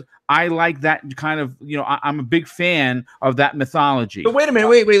 Because I like that kind of, I'm a big fan of that mythology. But wait a minute,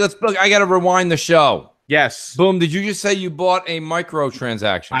 wait. Let's look. I got to rewind the show. Yes. Boom. Did you just say you bought a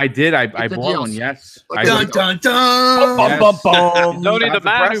microtransaction? I did. I bought one. Yes. Dun, dun, dun. Don't need a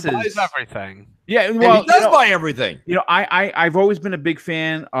man who buys everything. Yeah, And well, he does buy everything. I've always been a big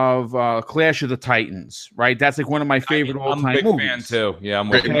fan of Clash of the Titans, right? That's like one of my favorite all-time I'm a big movies. fan too. Yeah, I'm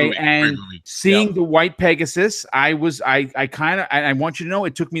Great with movie. you. And seeing the white Pegasus, I want you to know,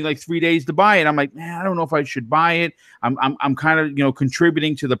 it took me like 3 days to buy it. I'm like, man, I don't know if I should buy it. I'm kind of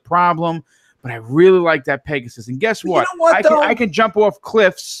contributing to the problem, but I really like that Pegasus. And guess what? You know what, I can jump off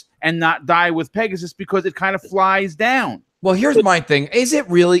cliffs and not die with Pegasus because it kind of flies down. Well, here's my thing. Is it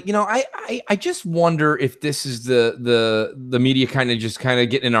really, I just wonder if this is the media kind of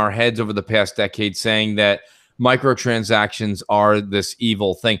getting in our heads over the past decade saying that microtransactions are this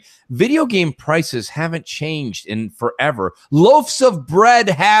evil thing. Video game prices haven't changed in forever. Loaves of bread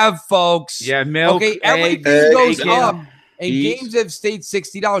have, folks. Yeah, milk, okay, eggs, everything goes bacon, up, and cheese. games have stayed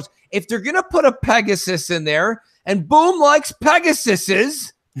 $60. If they're gonna put a Pegasus in there, and Boom likes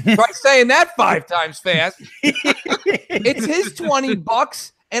Pegasuses, try saying that 5 times fast. It's his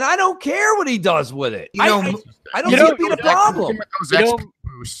 $20, and I don't care what he does with it. I don't see it being a problem. Those XP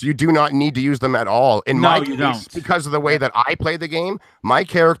boosts, you do not need to use them at all. In my you case, don't. because of the way that I play the game, my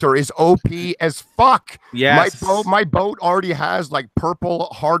character is OP as fuck. Yes. My boat already has like purple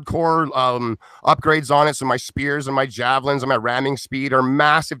hardcore upgrades on it, so my spears and my javelins and my ramming speed are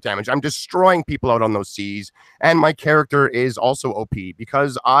massive damage. I'm destroying people out on those seas, and my character is also OP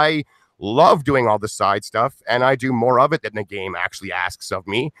because I love doing all the side stuff, and I do more of it than the game actually asks of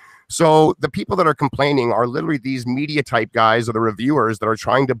me. So the people that are complaining are literally these media type guys or the reviewers that are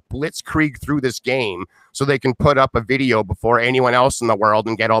trying to blitzkrieg through this game so they can put up a video before anyone else in the world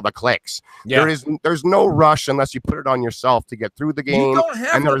and get all the clicks. Yeah. There's no rush unless you put it on yourself to get through the game, You don't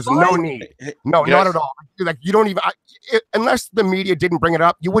have and to there's buy no it. need. No, not at all. Like you don't even unless the media didn't bring it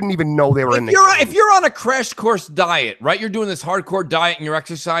up, you wouldn't even know they were in the game. If you're on a crash course diet, right? You're doing this hardcore diet and you're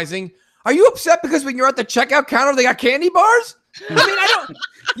exercising. Are you upset because when you're at the checkout counter they got candy bars? I mean,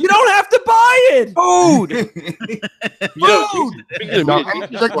 you don't have to buy it. Food.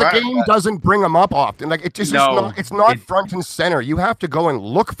 The game doesn't bring them up often. Like it's not front and center. You have to go and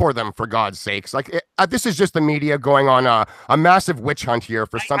look for them, for God's sakes. Like this is just the media going on a massive witch hunt here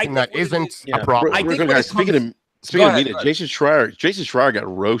for something that isn't a problem. Speaking of media, Jason Schreier got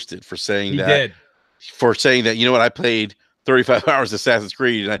roasted for saying that. For saying that, you know what, I played 35 hours of Assassin's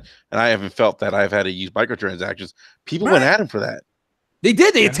Creed, and I haven't felt that I've had to use microtransactions. People went at him for that. They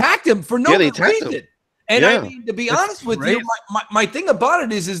did. They attacked him for no good reason. Him. And I mean, to be honest with you, my thing about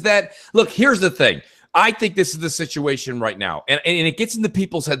it is that, look, here's the thing. I think this is the situation right now. And it gets into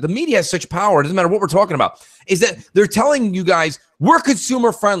people's head. The media has such power. It doesn't matter what we're talking about. Is that they're telling you guys, we're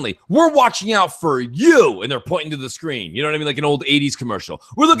consumer friendly. We're watching out for you. And they're pointing to the screen. You know what I mean? Like an old 80s commercial.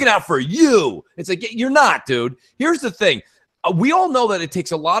 We're looking out for you. It's like, you're not, dude. Here's the thing. We all know that it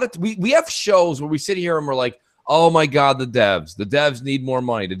takes a lot of we have shows where we sit here and we're like, oh my God, the devs need more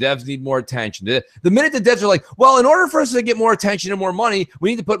money. The devs need more attention. The minute the devs are like, well, in order for us to get more attention and more money,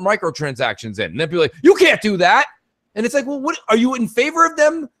 we need to put microtransactions in. And then people are like, you can't do that. And it's like, well, what are you in favor of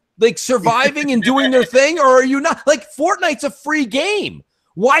them like surviving and doing their thing? Or are you not? Like, Fortnite's a free game.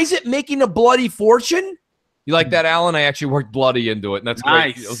 Why is it making a bloody fortune? You like that, Alan? I actually worked bloody into it, and that's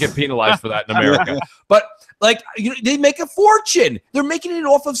great. You'll get penalized for that in America. But like, they make a fortune. They're making it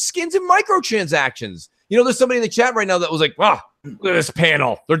off of skins and microtransactions. There's somebody in the chat right now that was like, look at this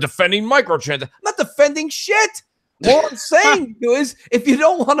panel. They're defending microtransactions. I'm not defending shit. All I'm saying is, if you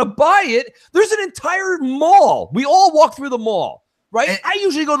don't want to buy it, there's an entire mall. We all walk through the mall, right? I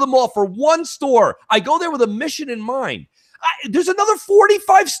usually go to the mall for one store. I go there with a mission in mind. There's another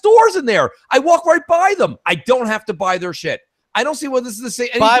 45 stores in there. I walk right by them. I don't have to buy their shit. I don't see what this is the same.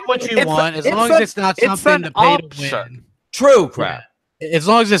 Buy what you want, as long as it's not something to pay to win. True, crap. As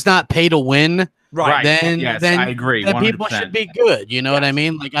long as it's not pay to win, right? Then I agree. Then people should be good. You know what I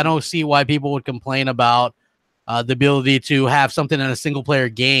mean? Like, I don't see why people would complain about the ability to have something in a single player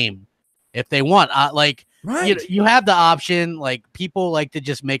game if they want. You have the option. Like, people like to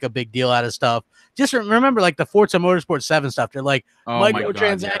just make a big deal out of stuff. Just remember, like the Forza Motorsport 7 stuff. They're like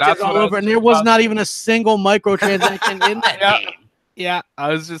microtransactions all over, and there was not even a single microtransaction in that game. Yeah, I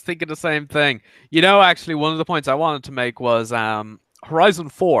was just thinking the same thing. Actually, one of the points I wanted to make was Horizon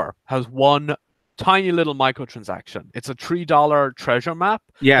 4 has 1 tiny little microtransaction. It's a $3 treasure map.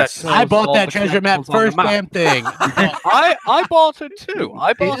 Yes. I bought that treasure map first damn thing. I bought it too.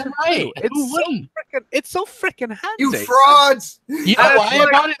 I bought it too. Who It's so freaking handy. You frauds! You know why I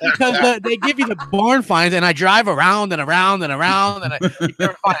bought it? Because they give you the barn finds, and I drive around and around and around, and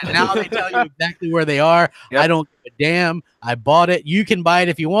now they tell you exactly where they are. Yep. I don't give a damn. I bought it. You can buy it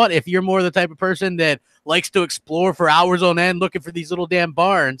if you want. If you're more the type of person that likes to explore for hours on end looking for these little damn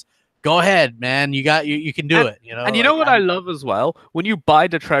barns, go ahead, man. You can do it. You know. And you know what I love as well? When you buy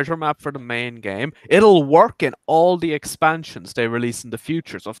the treasure map for the main game, it'll work in all the expansions they release in the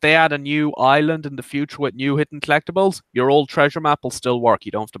future. So if they add a new island in the future with new hidden collectibles, your old treasure map will still work.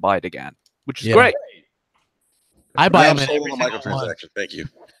 You don't have to buy it again, which is great. I buy Now them I'm in sold every on a single one. microtransaction. Thank you.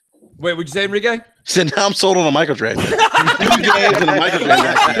 Wait, what'd you say, Enrique? So now I'm sold on a microtransaction. 2 games and a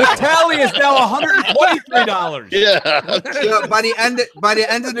microtransaction. The tally is now $123. Yeah. Yeah, by the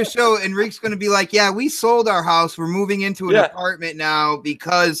end of the show, Enrique's going to be like, "Yeah, we sold our house. We're moving into an apartment now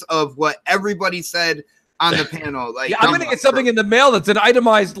because of what everybody said on the panel." Like, Yeah, I'm gonna get something in the mail that's an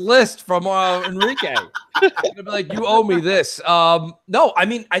itemized list from Enrique. I'm gonna be like, "You owe me this." No, I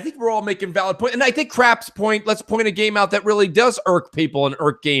mean, I think we're all making valid point, and I think Crap's point. Let's point a game out that really does irk people and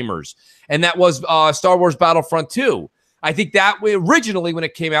irk gamers, and that was Star Wars Battlefront 2. I think that way originally when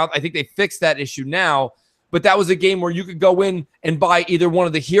it came out, I think they fixed that issue now. But that was a game where you could go in and buy either one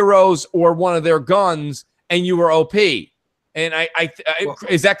of the heroes or one of their guns, and you were OP. And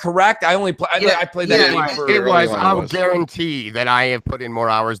is that correct? I only I played that game for It was. I'll guarantee that I have put in more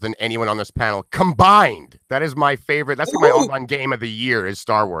hours than anyone on this panel combined. That is my favorite. That's my own game of the year is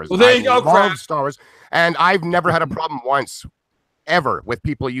Star Wars. Well, there you go, I love Crap. Star Wars, and I've never had a problem once, ever, with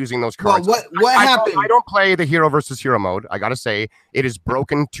people using those cards. Well, what happened? I don't play the hero versus hero mode. I gotta say, it is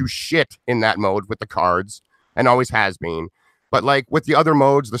broken to shit in that mode with the cards, and always has been. But like with the other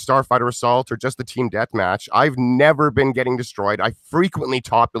modes, the Starfighter Assault or just the Team Deathmatch, I've never been getting destroyed. I frequently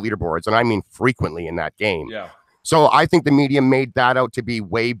top the leaderboards, and I mean frequently in that game. Yeah. So I think the media made that out to be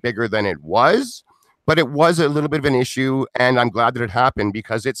way bigger than it was, but it was a little bit of an issue, and I'm glad that it happened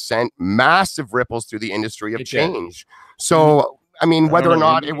because it sent massive ripples through the industry of change. So, I mean, whether or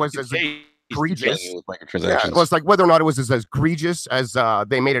not it was as egregious, it was like whether or not it was as egregious as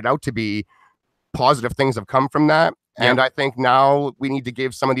they made it out to be, positive things have come from that. And I think now we need to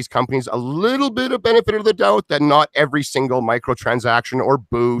give some of these companies a little bit of benefit of the doubt that not every single microtransaction or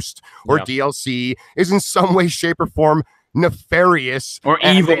boost or DLC is in some way, shape, or form nefarious or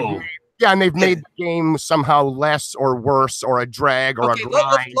evil. And they've made the game somehow less or worse or a drag or a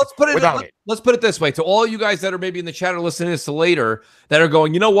grind. Let's put it. Let's put it this way: to all you guys that are maybe in the chat or listening to this later, that are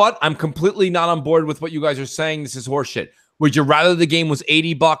going, you know what? I'm completely not on board with what you guys are saying. This is horseshit. Would you rather the game was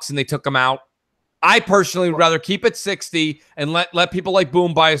 $80 and they took them out? I personally would rather keep it 60 and let people like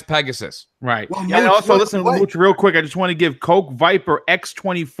Boom buy his Pegasus. Right. Well, and Mooch, also, listen, Mooch, real quick, I just want to give Coke Viper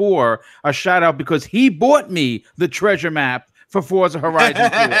X24 a shout out because he bought me the treasure map for Forza Horizon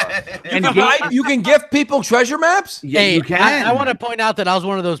 4. You can gift people treasure maps? Yeah, Hey, you can. I want to point out that I was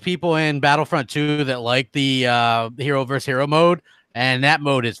one of those people in Battlefront 2 that liked the hero versus hero mode, and that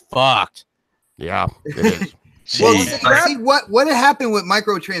mode is fucked. Yeah, it is. Well, see what had happened with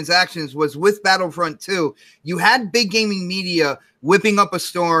microtransactions was with Battlefront 2, you had big gaming media whipping up a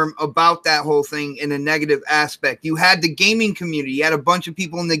storm about that whole thing in a negative aspect. You had the gaming community, you had a bunch of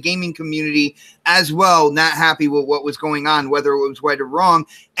people in the gaming community as well not happy with what was going on, whether it was right or wrong,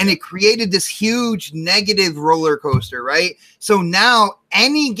 and it created this huge negative roller coaster, right? So now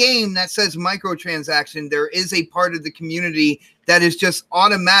any game that says microtransaction, there is a part of the community that is just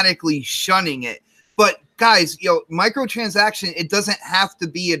automatically shunning it. But guys, microtransaction, it doesn't have to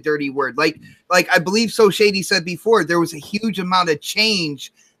be a dirty word. Like I believe So Shady said before, there was a huge amount of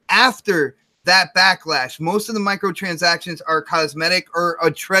change after that backlash. Most of the microtransactions are cosmetic or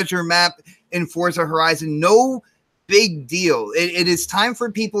a treasure map in Forza Horizon. No big deal. It is time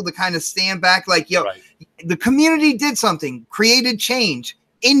for people to kind of stand back like, the community did something, created change.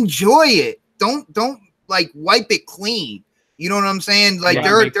 Enjoy it. Don't like wipe it clean. You know what I'm saying? Like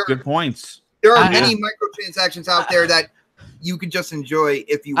there are good points. There are many microtransactions out there that you can just enjoy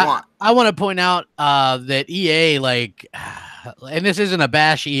if you want. I want to point out that EA, and this isn't a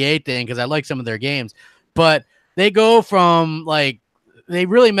bash EA thing because I like some of their games, but they go from they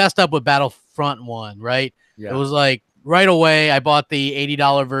really messed up with Battlefront 1, right? Yeah. It was like right away I bought the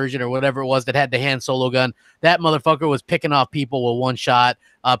 $80 version or whatever it was that had the hand solo gun. That motherfucker was picking off people with one shot.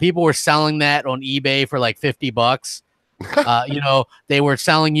 People were selling that on eBay for like $50. They were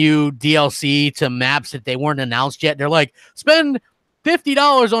selling you DLC to maps that they weren't announced yet. They're like, spend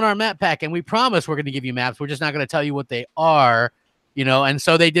 $50 on our map pack, and we promise we're going to give you maps. We're just not going to tell you what they are. you know, and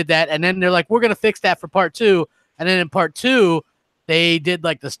so they did that, and then they're like, we're gonna fix that for part 2, and then in part 2 they did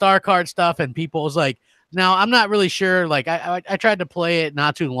like the star card stuff, and people was like, now I'm not really sure, like I tried to play it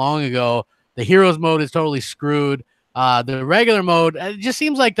not too long ago. The heroes mode is totally screwed. The regular mode, it just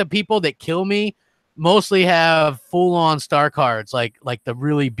seems like the people that kill me mostly have full-on star cards, like the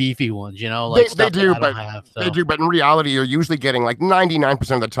really beefy ones, you know, like They do, but so. they do, but in reality, you're usually getting like 99%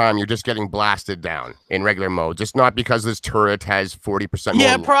 of the time, you're just getting blasted down in regular mode. Just not because this turret has 40% more.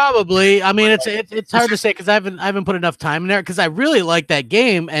 Yeah, probably. I mean, it's hard to say because I haven't put enough time in there because I really like that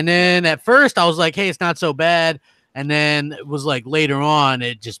game. And then at first I was like, hey, it's not so bad. And then it was like later on,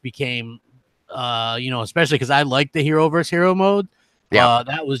 it just became, you know, especially because I like the hero versus hero mode. Yeah,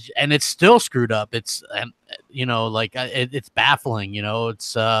 that was, and it's still screwed up. It's, you know, like it's baffling. You know,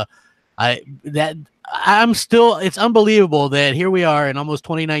 it's it's unbelievable that here we are in almost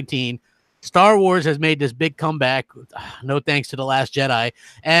 2019. Star Wars has made this big comeback. No thanks to The Last Jedi,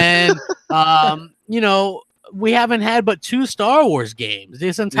 and you know, we haven't had but 2 Star Wars games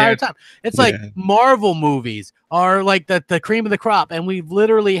this entire time. It's like Marvel movies are like the cream of the crop, and we've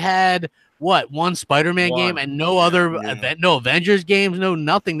literally had. What, 1 Spider-Man game and no other no Avengers games, no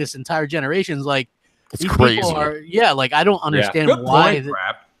nothing this entire generation's like it's these crazy. people are, like I don't understand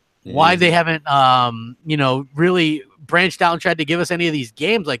why they haven't you know, really branched out and tried to give us any of these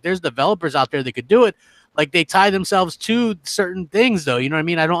games. Like there's developers out there that could do it. Like they tie themselves to certain things though, you know what I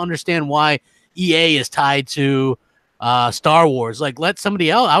mean? I don't understand why EA is tied to Star Wars. Like let somebody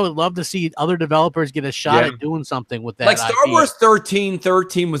else. I would love to see other developers get a shot at doing something with that. Like Star Wars 13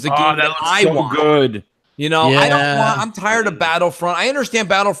 was a game that I want. Good. You know, I don't want. I'm tired of Battlefront. I understand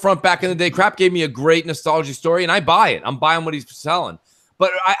Battlefront back in the day. Crap gave me a great nostalgia story, and I buy it. I'm buying what he's selling. But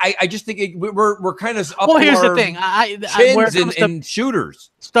I just think we're kind of up. Well, here's the thing. Chins in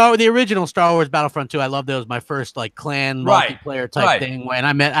shooters. The original Star Wars Battlefront 2. I love that. It was my first like clan multiplayer type thing. When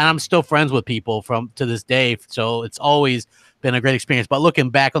and I'm still friends with people to this day. So it's always been a great experience. But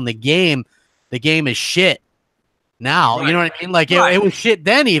looking back on the game is shit. Now you know what I mean. Like it was shit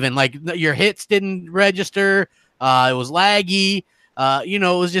then. Even like your hits didn't register. It was laggy. You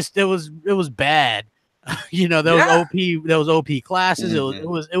know, it was bad. You know, there was OP classes.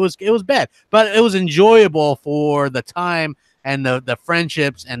 It was bad, but it was enjoyable for the time and the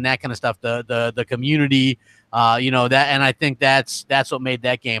friendships and that kind of stuff. The community, you know, that, and I think that's what made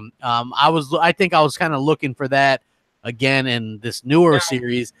that game. I think I was kind of looking for that again in this newer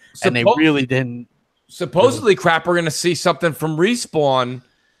series, and they really didn't. Supposedly, crap, we're gonna see something from Respawn.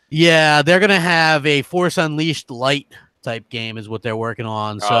 Yeah, they're gonna have a Force Unleashed light type game, is what they're working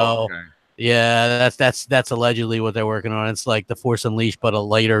on. So. Okay. Yeah, that's allegedly what they're working on. It's like the Force Unleashed, but a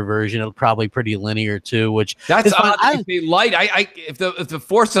lighter version. It'll probably pretty linear too. Which that's light. If the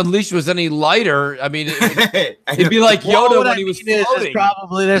Force Unleashed was any lighter, I mean, it'd be like Yoda when he was floating.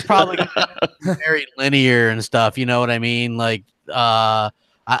 There's probably very linear and stuff. You know what I mean? Like, and I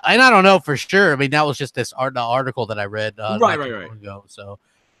don't know for sure. I mean, that was just the article that I read right ago. So,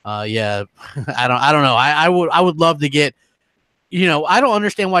 yeah, I don't know. I would love to get. You know, I don't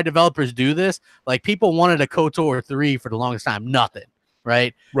understand why developers do this. Like, people wanted a KOTOR 3 for the longest time. Nothing.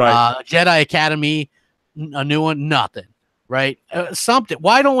 Right? Jedi Academy, a new one, nothing. Right? Something.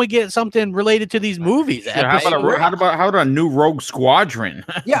 Why don't we get something related to these movies? Yeah, how about a new Rogue Squadron?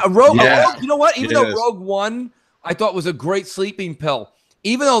 Yeah, a Rogue. You know what? Even though Rogue One, I thought was a great sleeping pill.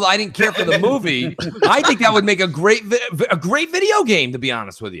 Even though I didn't care for the movie, I think that would make a great video game, to be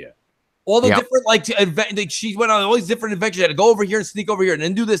honest with you. All the different, like, she went on all these different adventures. She had to go over here and sneak over here and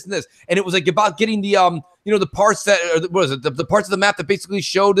then do this and this. And it was like about getting the, you know, the parts that, what was it, the parts of the map that basically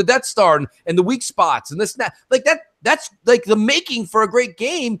showed the Death Star and the weak spots and this and that. Like that's like the making for a great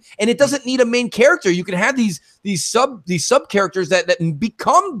game. And it doesn't need a main character. You can have these sub characters that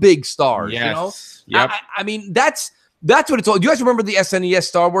become big stars. Yes. You know? Yep. I mean, that's what it's all. Do you guys remember the SNES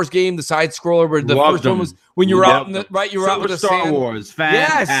Star Wars game, the side scroller, where the first one was when you were out in the right? You were out with the Star Wars,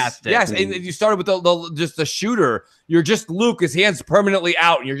 fantastic. Yes, and you started with just the shooter. You're just Luke, his hands permanently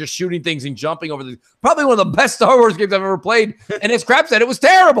out, and you're just shooting things and jumping over the. Probably one of the best Star Wars games I've ever played. And as Crap said, it was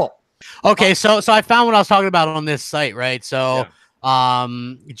terrible. Okay, so I found what I was talking about on this site, right? So,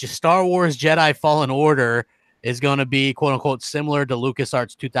 just Star Wars Jedi Fallen Order is going to be, quote unquote, similar to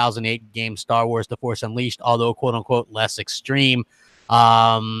LucasArts' 2008 game Star Wars The Force Unleashed, although, quote unquote, less extreme.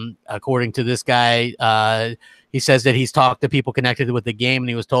 According to this guy, he says that he's talked to people connected with the game, and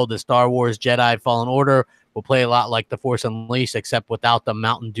he was told that Star Wars Jedi Fallen Order will play a lot like The Force Unleashed, except without the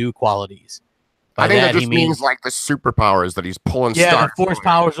Mountain Dew qualities. I think that just means like the superpowers that he's pulling. Yeah, the Force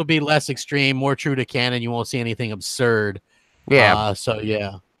powers will be less extreme, more true to canon. You won't see anything absurd. Yeah. So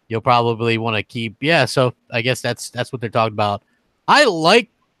yeah. You'll probably want to keep, so I guess that's what they're talking about. I like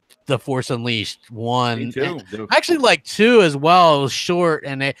the Force Unleashed 1. Me too. I actually like 2 as well. It was short,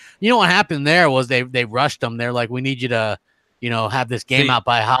 and you know what happened there was they rushed them. They're like, we need you to, have this game out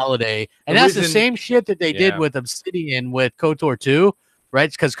by holiday, and that's the same shit that they did with Obsidian with KOTOR 2,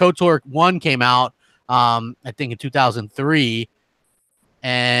 right? Because KOTOR 1 came out, I think in 2003.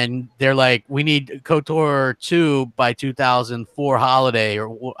 And they're like, we need KOTOR 2 by 2004 holiday,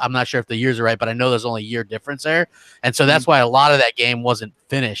 or I'm not sure if the years are right, but I know there's only a year difference there. And so that's why a lot of that game wasn't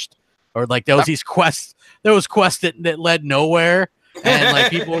finished, or like there was these quests, that led nowhere. And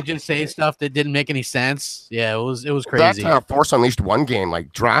like people would just say stuff that didn't make any sense. Yeah, it was crazy. That Force Unleashed 1 game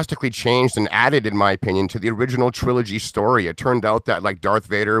like drastically changed and added, in my opinion, to the original trilogy story. It turned out that like Darth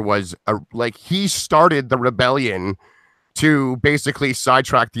Vader was he started the rebellion to basically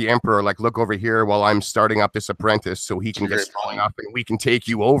sidetrack the Emperor, like, look over here while I'm starting up this apprentice so he can get strong enough and we can take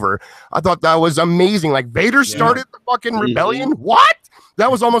you over. I thought that was amazing. Like, Vader started the fucking rebellion? What? That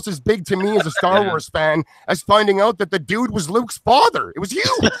was almost as big to me as a Star Wars fan as finding out that the dude was Luke's father. It was huge.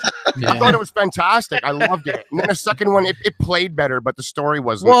 I thought it was fantastic. I loved it. And then the second one, it played better, but the story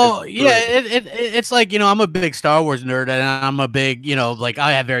wasn't. Well, it's like, I'm a big Star Wars nerd, and I'm a big,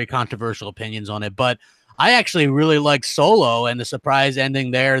 I have very controversial opinions on it, but I actually really like Solo and the surprise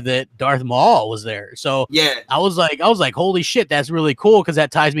ending there that Darth Maul was there. So yeah, I was like, holy shit, that's really cool, because that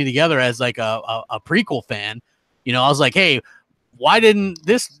ties me together as like a prequel fan. I was like, hey, why didn't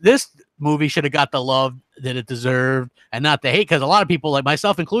this movie should have got the love that it deserved and not the hate? Because a lot of people, like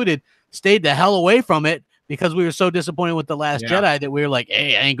myself included, stayed the hell away from it because we were so disappointed with The Last Jedi that we were like,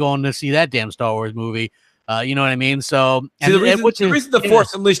 hey, I ain't going to see that damn Star Wars movie. You know what I mean? So, the reason the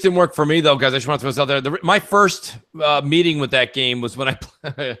Force Unleashed didn't work for me, though, guys, I just want to throw this out there. My first meeting with that game was when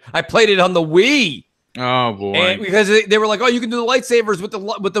I played it on the Wii. Oh boy! And because they were like, "Oh, you can do the lightsabers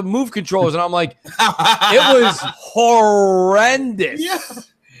with the move controllers," and I'm like, "It was horrendous." Yeah.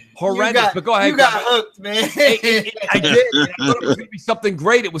 Horrendous, but go ahead. You got hooked, man. I did. I thought it was going to be something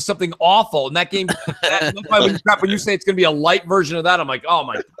great. It was something awful. And that game, that's why when you say it's going to be a light version of that, I'm like, oh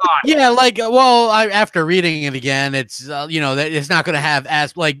my god. Yeah, after reading it again, it's that it's not going to have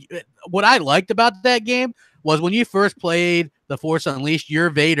as like what I liked about that game was when you first played The Force Unleashed,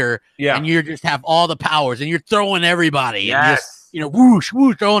 you're Vader, and you just have all the powers, and you're throwing everybody, yes, and just, whoosh,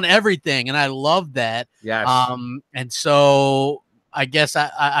 whoosh, throwing everything, and I love that. Yes. And so I guess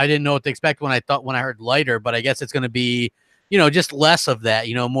I didn't know what to expect when I heard lighter, but I guess it's going to be, just less of that,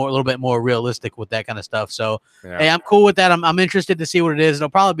 a little bit more realistic with that kind of stuff. So, hey, I'm cool with that. I'm interested to see what it is. It'll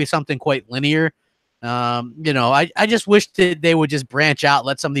probably be something quite linear. I just wish that they would just branch out,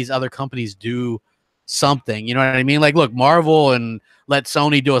 let some of these other companies do something. You know what I mean? Like, look, Marvel, and let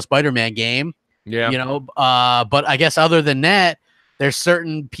Sony do a Spider-Man game. Yeah. But I guess other than that, there's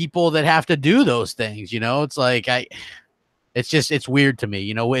certain people that have to do those things. It's like it's weird to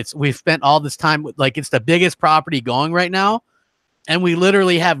me. We've spent all this time like it's the biggest property going right now, and we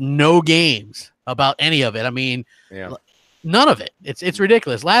literally have no games about any of it. I mean, none of it. It's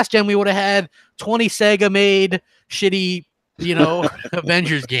ridiculous. Last gen we would have had 20 Sega made shitty,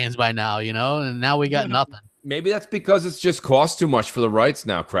 Avengers games by now, and now we got nothing. Maybe that's because it's just cost too much for the rights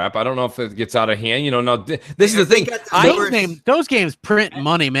now. Crap. I don't know if it gets out of hand. No, this is the thing. Those games print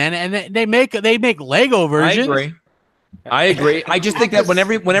money, man, and they make Lego versions. I agree. I just think that when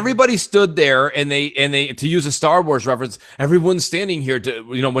everybody stood there and they to use a Star Wars reference, everyone's standing here to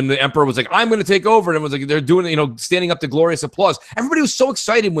when the Emperor was like, I'm going to take over, and it was like they're doing standing up to glorious applause. Everybody was so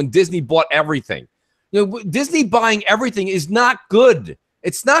excited when Disney bought everything. Disney buying everything is not good.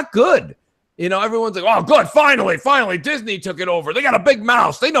 It's not good. Everyone's like, oh, good, finally, Disney took it over. They got a big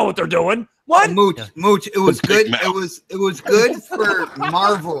mouse. They know what they're doing. What? Mooch, it was good. It was good for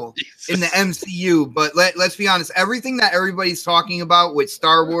Marvel in the MCU, but let's be honest. Everything that everybody's talking about with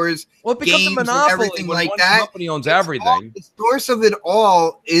Star Wars, it becomes a monopoly, everything like that. Company owns everything. The source of it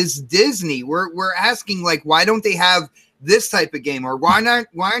all is Disney. We're asking, like, why don't they have this type of game, or why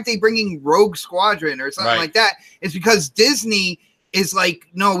aren't they bringing Rogue Squadron or something like that? It's because Disney is like,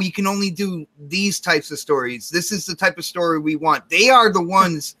 no, we can only do these types of stories. This is the type of story we want. They are the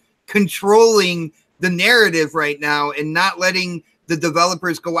ones controlling the narrative right now and not letting the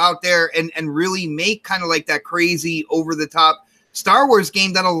developers go out there and really make kind of like that crazy over the top Star Wars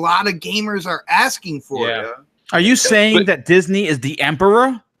game that a lot of gamers are asking for. Yeah. Are you saying that Disney is the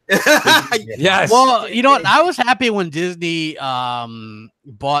emperor? Yes. Well, you know what? I was happy when Disney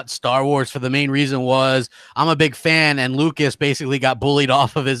bought Star Wars for the main reason was I'm a big fan, and Lucas basically got bullied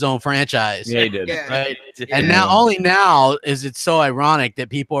off of his own franchise. Yeah, he did. Right? And now is it's so ironic that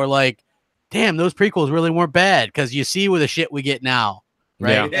people are like, damn, those prequels really weren't bad, because you see with the shit we get now.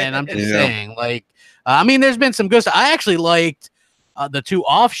 Right. And I'm just saying, like, I mean, there's been some good stuff. I actually liked the two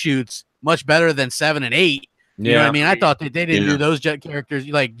offshoots much better than 7 and 8. You know what I mean? I thought that they didn't do those characters.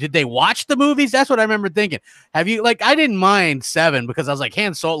 Like, did they watch the movies? That's what I remember thinking. Have you, like, I didn't mind 7 because I was like,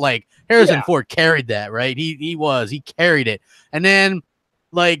 Han Solo, like, Harrison Ford carried that, right? He carried it. And then,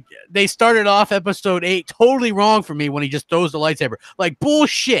 like, they started off episode 8 totally wrong for me when he just throws the lightsaber. Like,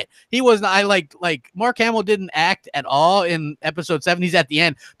 bullshit. He was not, I like Mark Hamill didn't act at all in episode 7. He's at the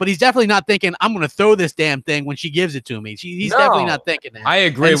end, but he's definitely not thinking, I'm going to throw this damn thing when she gives it to me. He's definitely not thinking that. I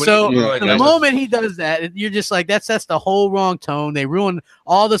agree. So the moment he does that, you're just like, that sets the whole wrong tone. They ruin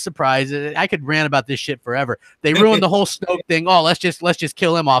all the surprises. I could rant about this shit forever. They ruined the whole Snoke thing. Oh, let's just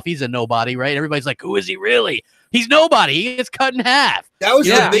kill him off. He's a nobody, right? Everybody's like, who is he really? He's nobody. He gets cut in half. That was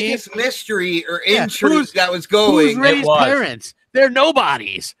the biggest mystery or intrigue that was going. Who's Rey's parents? They're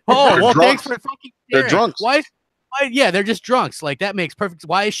nobodies. Oh, well, thanks for fucking sharing. They're drunks. Why, they're just drunks. Like, that makes perfect.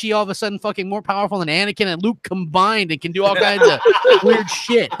 Why is she all of a sudden fucking more powerful than Anakin and Luke combined and can do all kinds of weird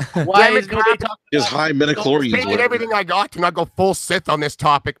shit? Why is nobody talking his high midichlorians? Taking everything I got to not go full Sith on this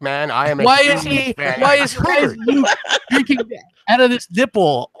topic, man. I am. Why is Luke drinking out of this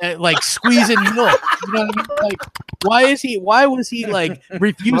nipple, like squeezing milk? You know what I mean? Like, why was he like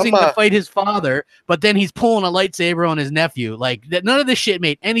refusing to fight his father, but then he's pulling a lightsaber on his nephew? Like, none of this shit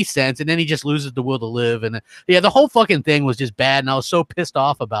made any sense, and then he just loses the will to live. And the whole fucking thing was just bad, and I was so pissed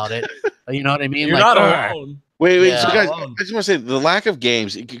off about it. You know what I mean? You're like, not alone. Wait. So guys, I just want to say the lack of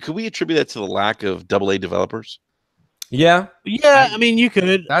games. Could we attribute that to the lack of AA developers? Yeah. I mean, you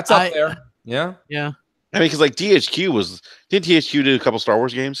could. That's up there. Yeah. Yeah. I mean, because like didn't THQ do a couple Star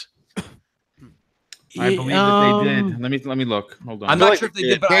Wars games? I believe that they did. Let me look. Hold on. I'm not sure if they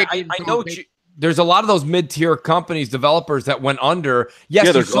did, but I know there's a lot of those mid-tier companies, developers that went under.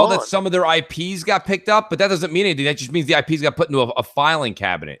 Yes, you saw that some of their IPs got picked up, but that doesn't mean anything. That just means the IPs got put into a filing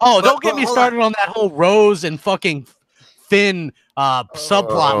cabinet. Oh, don't get me started on that whole Rose and fucking Finn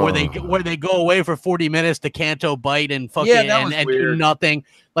subplot where they go away for 40 minutes to Canto bite and fucking and do nothing.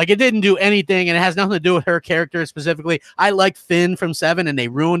 Like, it didn't do anything, and it has nothing to do with her character specifically. I like Finn from 7, and they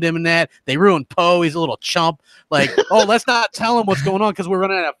ruined him in that. They ruined Poe. He's a little chump. Like, oh, let's not tell him what's going on because we're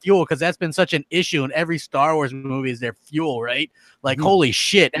running out of fuel, because that's been such an issue in every Star Wars movie is their fuel, right? Like, holy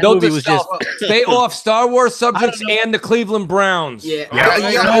shit. That movie was just... Stay off Star Wars subjects and the Cleveland Browns. I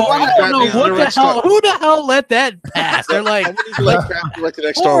don't know what the hell. Who the hell let that pass? They're like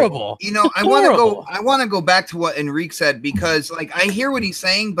horrible. You know, I want to go back to what Enrique said, because like I hear what he's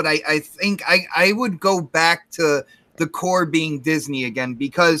saying, but I think I would go back to the core being Disney again,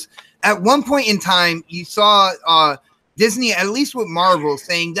 because at one point in time you saw Disney, at least with Marvel,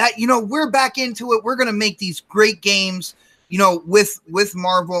 saying that, you know, we're back into it. We're going to make these great games, you know, with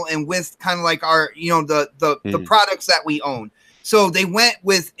Marvel and with kind of like our, you know, the products that we own. So they went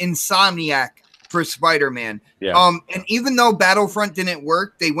with Insomniac for Spider-Man. Yeah. And even though Battlefront didn't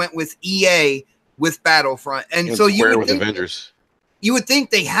work, they went with EA with Battlefront. And so you would think, Avengers. You would think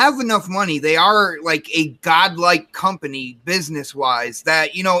they have enough money. They are like a godlike company business-wise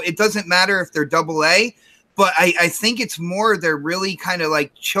that, you know, it doesn't matter if they're AA, but I think it's more they're really kind of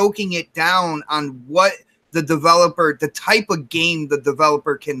like choking it down on what the developer, the type of game the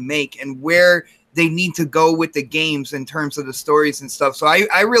developer can make and where they need to go with the games in terms of the stories and stuff. So I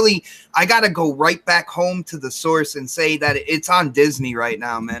got to go right back home to the source and say that it's on Disney right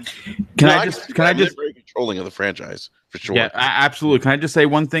now, man. Can I just very controlling of the franchise for sure. Yeah, absolutely. Can I just say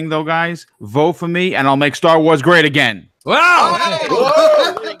one thing though, guys? Vote for me and I'll make Star Wars great again. Wow.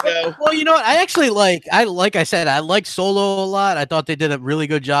 Well, you know what? I actually like I said, I like Solo a lot. I thought they did a really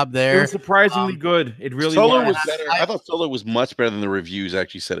good job there. It was surprisingly good. It really Solo was better. I thought Solo was much better than the reviews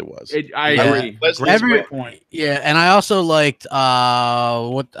actually said it was. I agree. Great point. Yeah, and I also liked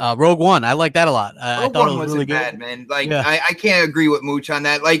Rogue One. I liked that a lot. I thought it was really bad, good, man. Like I can't agree with Mooch on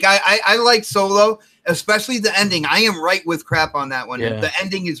that. Like I like Solo, especially the ending. I am right with crap on that one. Yeah. The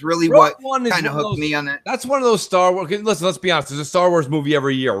ending is really what kind of hooked me on that. That's one of those Star Wars. Listen, let's be honest. There's a Star Wars movie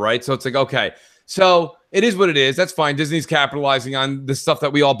every year, right? So it's like, okay, so it is what it is. That's fine. Disney's capitalizing on the stuff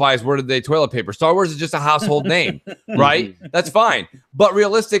that we all buy as word of the day toilet paper. Star Wars is just a household name, right? That's fine. But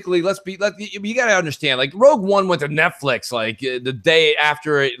realistically, you got to understand, like Rogue One went to Netflix like the day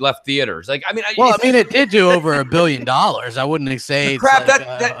after it left theaters. Like, I mean, it did do over $1 billion. I wouldn't say crap.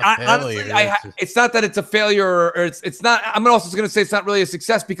 Honestly, it's not that it's a failure, or it's not. I'm also going to say it's not really a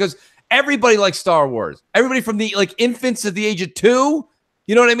success because everybody likes Star Wars. Everybody from the like infants at the age of 2.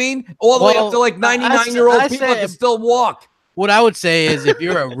 You know what I mean? All the way up to like 99-year-old people that can still walk. What I would say is if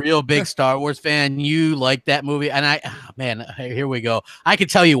you're a real big Star Wars fan, you like that movie. And here we go. I can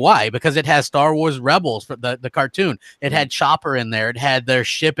tell you why, because it has Star Wars Rebels for the cartoon. It had Chopper in there. It had their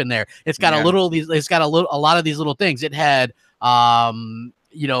ship in there. It's got a lot of these little things. It had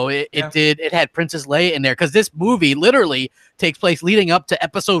It had Princess Leia in there because this movie literally takes place leading up to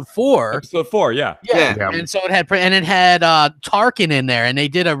episode 4. Episode 4, yeah. And so it had Tarkin in there, and they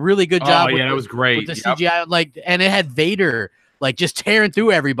did a really good job. Oh, yeah, that was great. With the CGI, and it had Vader just tearing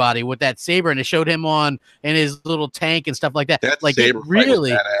through everybody with that saber, and it showed him in his little tank and stuff like that. That like saber it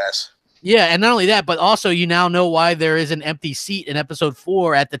really badass. Yeah, and not only that, but also you now know why there is an empty seat in episode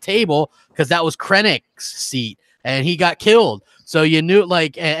 4 at the table, because that was Krennic's seat, and he got killed. So you knew,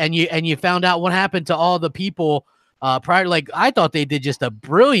 and you found out what happened to all the people prior. I thought they did just a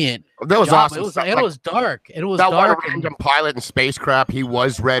brilliant. That was job. awesome. It was dark. It was that dark. one random pilot in spacecraft. He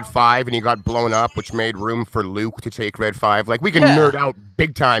was Red 5, and he got blown up, which made room for Luke to take Red 5. We can nerd out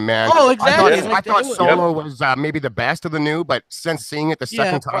big time, man. Oh, exactly. I thought Solo was maybe the best of the new, but since seeing it the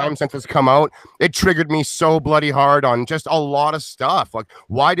second time since it's come out, it triggered me so bloody hard on just a lot of stuff.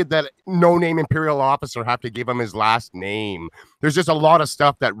 Why did that no-name Imperial officer have to give him his last name? There's just a lot of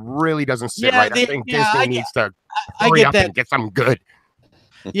stuff that really doesn't sit right. I think Disney needs to hurry up and get something good.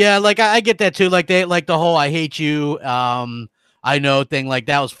 Yeah, I get that too. The whole "I hate you, I know" thing.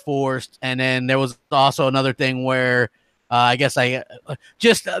 That was forced. And then there was also another thing where I guess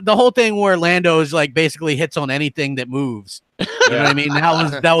just the whole thing where Lando is basically hits on anything that moves. You know what I mean?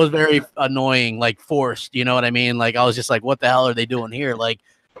 That was very annoying, forced. You know what I mean? I was just what the hell are they doing here?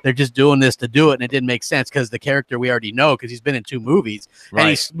 They're just doing this to do it, and it didn't make sense because the character we already know, because he's been in 2 movies, and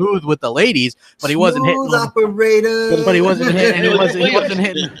he's smooth with the ladies, but he wasn't hitting operator. But he wasn't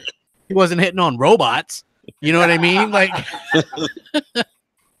hitting. He wasn't hitting on robots. You know what I mean?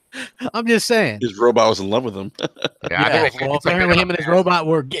 I'm just saying. His robot was in love with him. Apparently him and his robot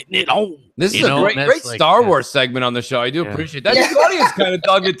were getting it on. This is a great Star Wars segment on the show. I do appreciate that. The audience kind of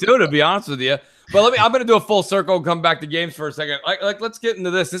dug it too, to be honest with you. But I'm going to do a full circle and come back to games for a second. Let's get into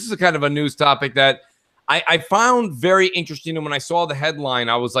this. This is a kind of a news topic that I found very interesting. And when I saw the headline,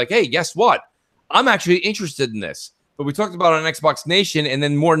 I was like, hey, guess what? I'm actually interested in this. But we talked about it on Xbox Nation, and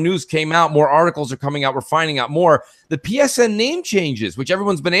then more news came out. More articles are coming out. We're finding out more. The PSN name changes, which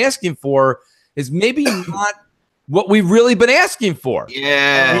everyone's been asking for, is maybe not what we've really been asking for.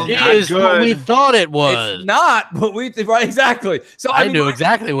 Yeah, it is what we thought it was. It's not what we right exactly. So I knew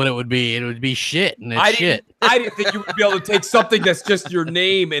exactly what it would be. It would be shit, and it's shit. I didn't think you would be able to take something that's just your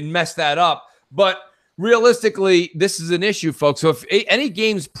name and mess that up. But realistically, this is an issue, folks. So if any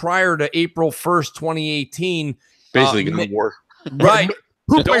games prior to April 1st, 2018, basically no more. Right?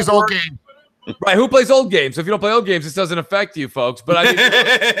 Who plays old games? Right? Who plays old games? So if you don't play old games, this doesn't affect you, folks. But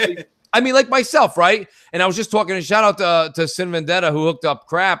I mean, like myself, right? And I was just talking, and shout out to Sin Vendetta, who hooked up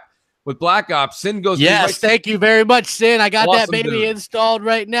crap with Black Ops. Sin goes, yes, thank you very much, Sin. I got that baby installed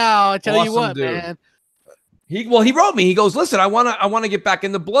right now. I tell you what, man. He wrote me. He goes, listen, I wanna get back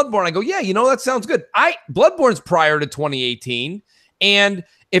into Bloodborne. I go, yeah, that sounds good. Bloodborne's prior to 2018, and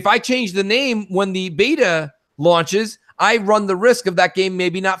if I change the name when the beta launches, I run the risk of that game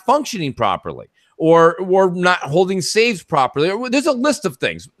maybe not functioning properly. Or not holding saves properly. There's a list of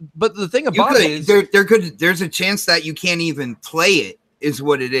things. But the thing about it is there's a chance that you can't even play it, is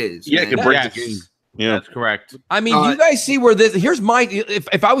what it is. Yeah, it can break the game. Yeah, that's correct. I mean, you guys see where this? Here's my.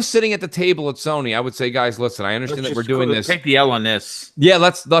 If I was sitting at the table at Sony, I would say, guys, listen. I understand that we're doing this. Take the L on this. Yeah,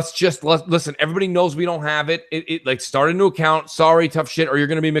 let's listen. Everybody knows we don't have it. It start a new account. Sorry, tough shit, or you're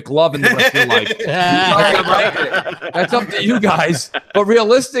gonna be McLovin the rest of your life. That's up to you guys. But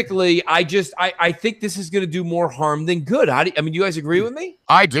realistically, I think this is gonna do more harm than good. Do you guys agree with me?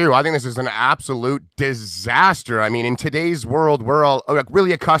 I do. I think this is an absolute disaster. I mean, in today's world, we're all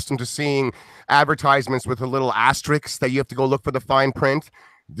really accustomed to seeing advertisements with a little asterisk that you have to go look for the fine print.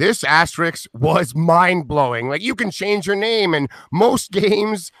 This asterisk was mind-blowing. You can change your name, and most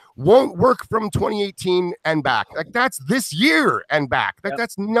games won't work from 2018 and back. That's this year and back.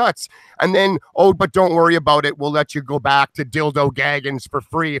 That's nuts. And then, but don't worry about it. We'll let you go back to Dildo Gaggins for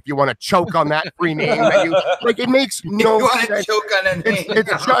free if you want to choke on that free name. It makes no sense. Choke on a name.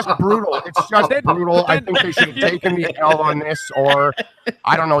 It's just brutal. It's just brutal. I think they should have taken the L on this, or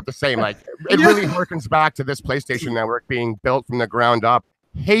I don't know what to say. It really harkens back to this PlayStation Network being built from the ground up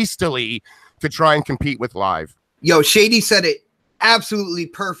hastily to try and compete with Live. Yo, Shady said it absolutely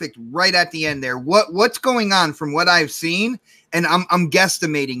perfect right at the end there. What's going on from what I've seen, and I'm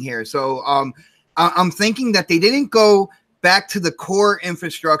guesstimating here. So I'm thinking that they didn't go back to the core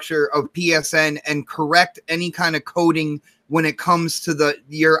infrastructure of PSN and correct any kind of coding when it comes to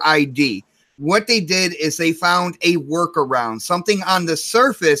your ID. What they did is they found a workaround, something on the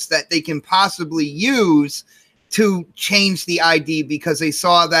surface that they can possibly use to change the ID, because they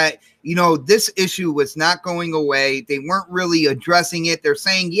saw that, this issue was not going away. They weren't really addressing it. They're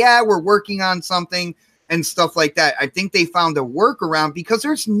saying, yeah, we're working on something. and stuff like that. I think they found a workaround because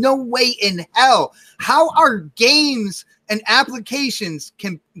there's no way in hell how our games and applications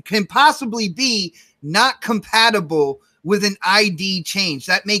can possibly be not compatible with an ID change.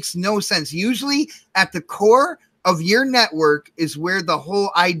 That makes no sense. Usually at the core of your network is where the whole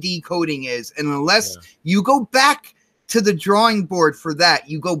ID coding is. And unless you go back to the drawing board for that,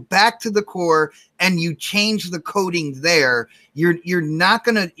 you go back to the core and you change the coding there, you're not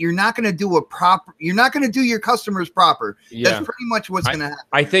gonna do your customers proper. That's pretty much what's gonna happen.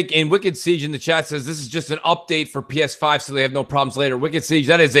 I think in Wicked Siege in the chat says this is just an update for PS5 so they have no problems later. Wicked Siege,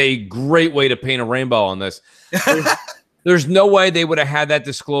 that is a great way to paint a rainbow on this. There's no way they would have had that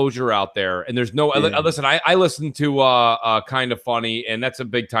disclosure out there. And there's no listen, I listened to Kind of Funny, and that's a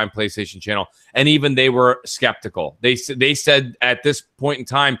big time PlayStation channel. And even they were skeptical. They said at this point in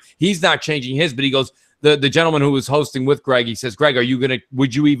time, he's not changing his, but he goes, the gentleman who was hosting with Greg, he says, Greg,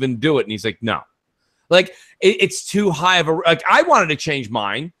 would you even do it? And he's like, no. Like it's too high of a, like I wanted to change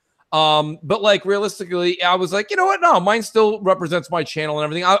mine. But like realistically, I was like, you know what? No, mine still represents my channel and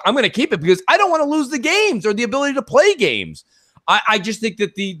everything. I'm going to keep it because I don't want to lose the games or the ability to play games. I just think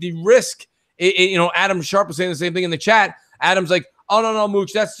that the risk, you know, Adam Sharp was saying the same thing in the chat. Adam's like, oh no,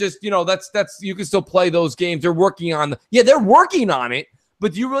 Mooch, that's just, you know, that's you can still play those games. They're working on they're working on it.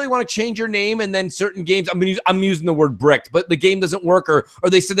 But do you really want to change your name and then certain games? I mean, I'm using the word bricked, but the game doesn't work, or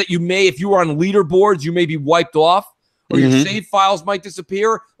they said that you may, if you were on leaderboards, you may be wiped off. Or your save files might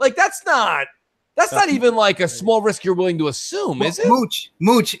disappear. Like that's not even like a small risk you're willing to assume, is it?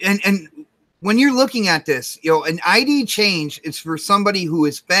 Mooch, and when you're looking at this, you know, an ID change is for somebody who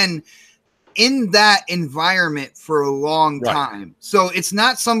has been in that environment for a long time. So it's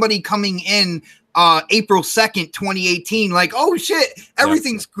not somebody coming in April 2nd, 2018, like, oh shit,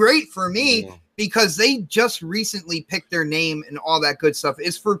 everything's great for me. Because they just recently picked their name and all that good stuff.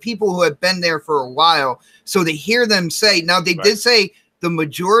 Is for people who have been there for a while. So to hear them say, now they did say the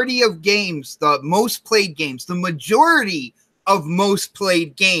majority of games, the most played games, the majority of most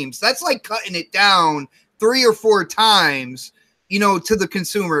played games, that's like cutting it down 3 or 4 times, you know, to the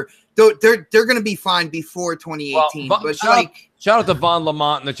consumer. They're going to be fine before 2018. Well, but shout out to Von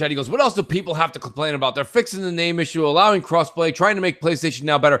Lamont in the chat. He goes, what else do people have to complain about? They're fixing the name issue, allowing crossplay, trying to make PlayStation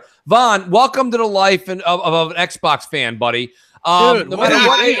Now better. Von, welcome to the life of an Xbox fan, buddy. Dude, no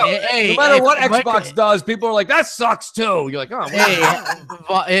matter what Xbox does, people are like, that sucks too. You're like, oh,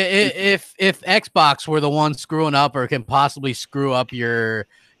 if Xbox were the one screwing up or can possibly screw up your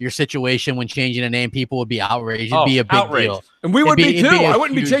situation when changing a name, people would be outraged. It'd be a big deal. And we would be too. I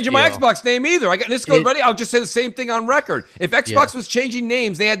wouldn't be changing my Xbox name either. I got this goes ready. I'll just say the same thing on record. If Xbox was changing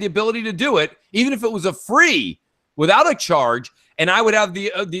names, they had the ability to do it, even if it was a free without a charge, and I would have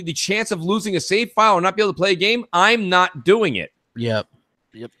the chance of losing a save file or not be able to play a game. I'm not doing it. Yep.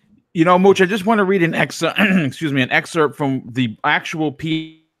 You know, Mooch, I just want to read an excerpt from the actual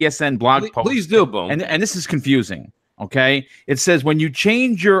PSN blog post. Please do, Boom. And this is confusing. Okay, it says when you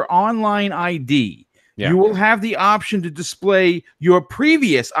change your online ID, you will have the option to display your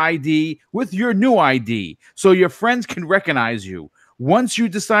previous ID with your new ID, so your friends can recognize you. Once you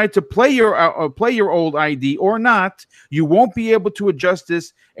decide to play your old ID or not, you won't be able to adjust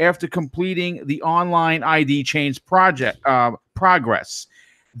this after completing the online ID change progress.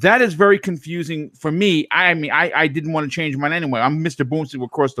 That is very confusing for me. I mean, I didn't want to change mine anyway. I'm Mr. Boomstick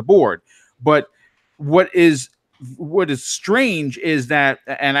across the board, but what is strange is that,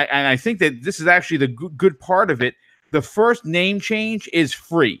 and I think that this is actually the good part of it. The first name change is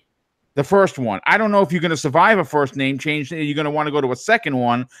free. The first one. I don't know if you're going to survive a first name change. You're going to want to go to a second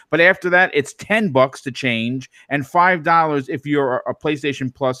one. But after that, it's $10 to change and $5 if you're a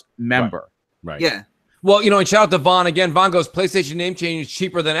PlayStation Plus member. Right. Yeah. Well, you know, and shout out to Vaughn again. Vaughn goes, PlayStation name change is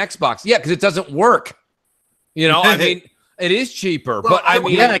cheaper than Xbox. Yeah, because it doesn't work. You know, I mean, it is cheaper. Well, but I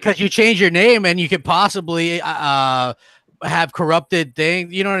mean, yeah, because you change your name and you could possibly have corrupted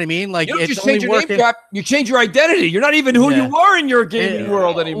things. You know what I mean? Like, you don't it's just change only your name, Cap. You change your identity. You're not even who you are in your gaming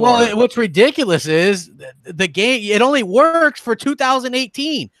world anymore. Well, what's ridiculous is the game. It only works for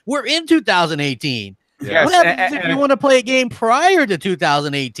 2018. We're in 2018. Yes, what happens if you want to play a game prior to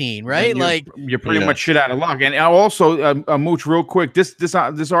 2018, right? Like you're pretty much shit out of luck. And also, Mooch, real quick, this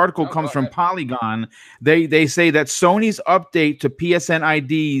article comes from Polygon. They say that Sony's update to PSN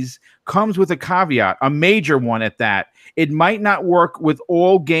IDs comes with a caveat, a major one at that. It might not work with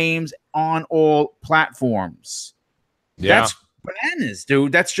all games on all platforms. Yeah. That's bananas,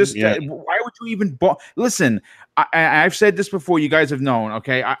 dude. That's just why would you even listen? I've said this before. You guys have known.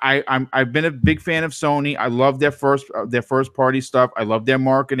 Okay, I've been a big fan of Sony. I love their first party stuff. I love their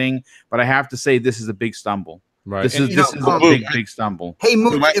marketing, but I have to say this is a big stumble. Right. This is You this know, is a big stumble. Hey,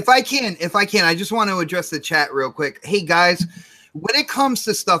 Mooch, Right. if I can, I just want to address the chat real quick. Hey, guys, when it comes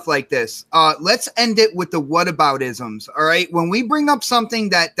to stuff like this, let's end it with the whataboutisms. All right. When we bring up something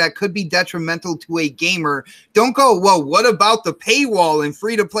that could be detrimental to a gamer, don't go, well, what about the paywall and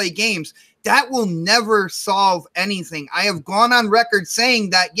free to play games? That will never solve anything. I have gone on record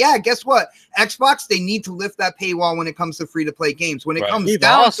saying that, yeah, guess what? Xbox, they need to lift that paywall when it comes to free to play games. When it comes We've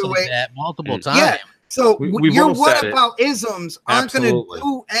down all to said it, that multiple times. yeah. So We've your all said it. whataboutisms aren't going Absolutely. to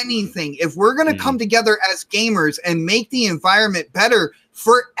do anything. If we're going to come together as gamers and make the environment better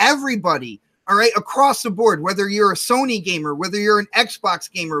for everybody, all right, across the board, whether you're a Sony gamer, whether you're an Xbox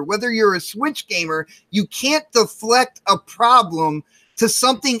gamer, whether you're a Switch gamer, you can't deflect a problem to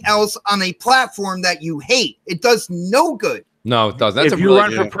something else on a platform that you hate. It does no good. No, it doesn't. That's If a you really run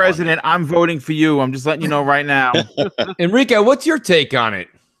good for point. president, I'm voting for you. I'm just letting you know right now. Enrique, what's your take on it?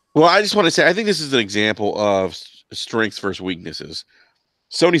 Well, I just want to say, I think this is an example of strengths versus weaknesses.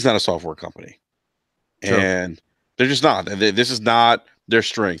 Sony's not a software company, Sure. and they're just not. This is not their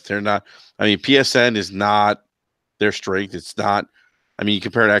strength. They're not. I mean, PSN is not their strength. It's not. I mean, you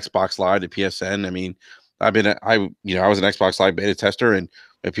compare Xbox Live to PSN. I mean, I was an Xbox Live beta tester, and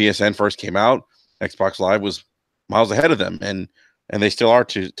when PSN first came out, Xbox Live was miles ahead of them, and they still are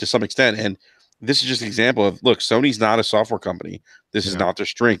to some extent. And this is just an example of, look, Sony's not a software company. This is not their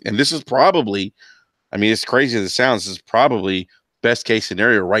strength. And this is probably, I mean, it's crazy as it sounds, this is probably best case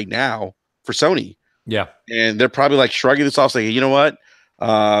scenario right now for Sony. Yeah. And they're probably like shrugging this off, saying, you know what?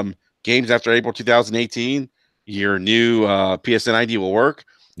 Games after April 2018, your new PSN ID will work.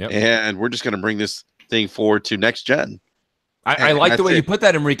 Yep. And we're just going to bring this thing forward to next gen. I like the way you put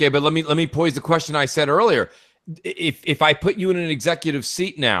that, Enrique, but let me pose the question I said earlier. If I put you in an executive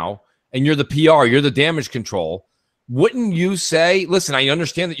seat now and you're the PR, you're the damage control, wouldn't you say, listen, I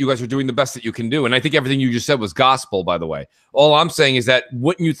understand that you guys are doing the best that you can do. And I think everything you just said was gospel, by the way. All I'm saying is that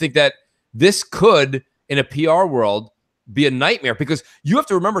wouldn't you think that this could, in a PR world, be a nightmare? Because you have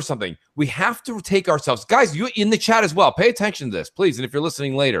to remember something. We have to take ourselves, guys, you in the chat as well, pay attention to this, please. And if you're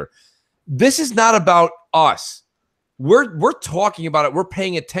listening later, this is not about us. We're talking about it. We're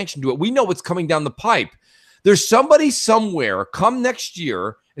paying attention to it. We know what's coming down the pipe. There's somebody somewhere come next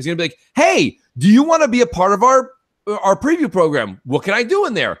year is going to be like, hey, do you want to be a part of our preview program? What can I do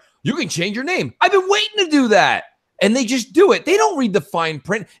in there? You can change your name. I've been waiting to do that. And they just do it. They don't read the fine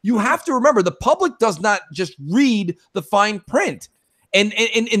print. You have to remember, the public does not just read the fine print. And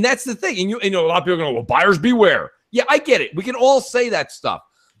that's the thing. And you know, a lot of people are going, well, buyers beware. Yeah, I get it. We can all say that stuff.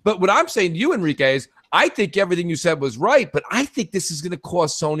 But what I'm saying to you, Enrique, is I think everything you said was right, but I think this is going to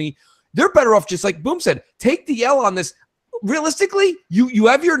cause Sony. They're better off, just like Boom said, take the L on this. Realistically, you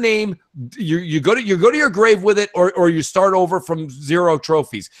have your name, you go to your grave with it, or you start over from 0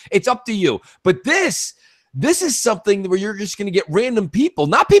 trophies. It's up to you. But this is something where you're just going to get random people,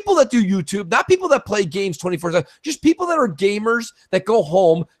 not people that do YouTube, not people that play games 24/7, just people that are gamers that go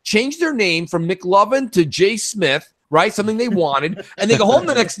home, change their name from McLovin to Jay Smith, right? Something they wanted, and they go home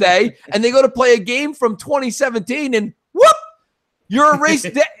the next day and they go to play a game from 2017, and whoop, you're erased.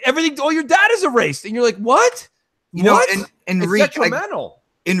 Everything, all your data's erased, and you're like, what? You know, What? and It's Enrique, detrimental.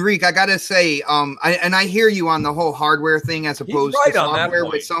 Enrique, I gotta say, I hear you on the whole hardware thing as opposed right to on that software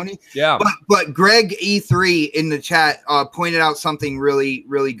point. with Sony. Yeah. But Greg E3 in the chat pointed out something really,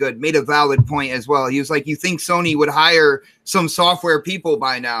 really good, made a valid point as well. He was like, you think Sony would hire some software people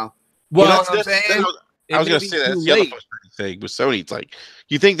by now? Well, you know what I'm saying? I was going to It may say be that's too the other late. frustrating thing with Sony. It's like,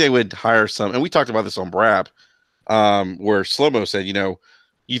 you think they would hire some, and we talked about this on Brap, where Slow-Mo said, you know,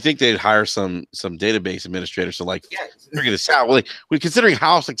 you think they'd hire some database administrators to like figure this out. Well, considering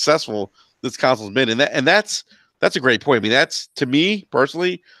how successful this console's been, and that's a great point. I mean, that's, to me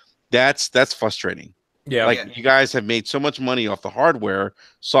personally, that's frustrating. Yeah. Like, you guys have made so much money off the hardware,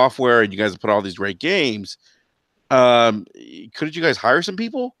 software, and you guys have put all these great games. Couldn't you guys hire some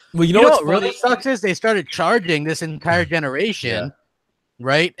people? Well, you You know know what's what really funny? sucks is they started charging this entire generation,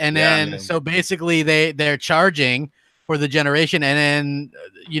 right? And then so basically they're charging for the generation, and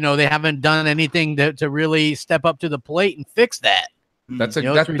then they haven't done anything to really step up to the plate and fix that. That's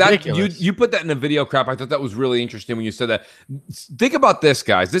it's ridiculous. you put that in a video crap. I thought that was really interesting when you said that. Think about this,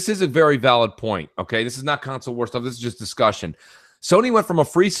 guys. This is a very valid point. Okay, this is not console war stuff. This is just discussion. Sony went from a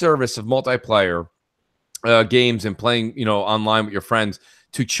free service of multiplayer games and playing, online with your friends,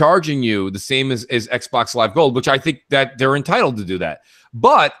 to charging you the same as Xbox Live Gold, which I think that they're entitled to do that.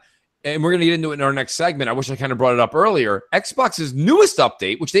 But and we're going to get into it in our next segment. I wish I kind of brought it up earlier. Xbox's newest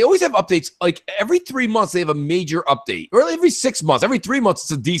update, which they always have updates, like every 3 months, they have a major update, or every 6 months. Every 3 months,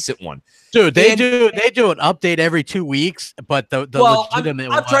 it's a decent one. Dude, they do an update every 2 weeks, but the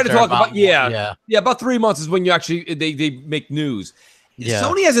legitimate I'm trying to talk about yeah, about 3 months is when you actually they make news. Yeah.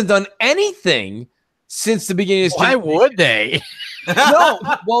 Sony hasn't done anything since the beginning of this. Why would they? No,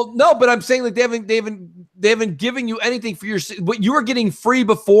 but I'm saying like they haven't given you anything for what you were getting free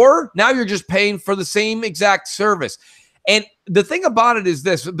before. Now you're just paying for the same exact service. And the thing about it is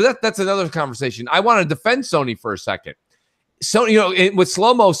this, but that's another conversation. I want to defend Sony for a second. Sony, what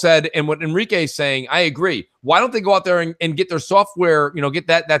Slow-Mo said and what Enrique is saying, I agree. Why don't they go out there and get their software, get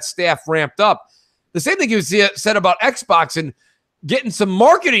that staff ramped up? The same thing you said about Xbox and getting some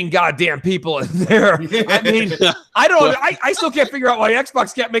marketing goddamn people in there. I mean, I still can't figure out why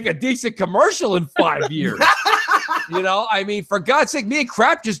Xbox can't make a decent commercial in 5 years. I mean, for God's sake, me and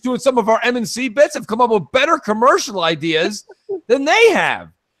Crap just doing some of our MNC bits have come up with better commercial ideas than they have.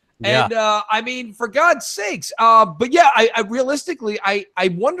 Yeah. And I mean, for God's sakes. But yeah, I realistically, I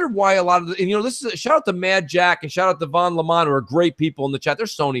wonder why a lot of this is a shout out to Mad Jack and shout out to Von Lamont, who are great people in the chat. They're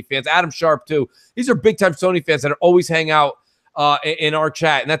Sony fans. Adam Sharp too. These are big time Sony fans that always hang out in our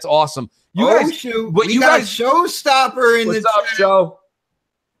chat, and that's awesome. We got a showstopper in the chat. Show?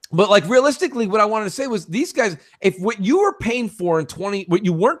 But like realistically, what I wanted to say was these guys, if what you were paying for what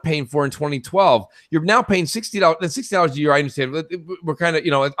you weren't paying for in 2012, you're now paying $60. That's $60 a year. I understand. We're kind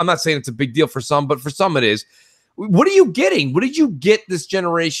of, I'm not saying it's a big deal for some, but for some it is. What are you getting? What did you get this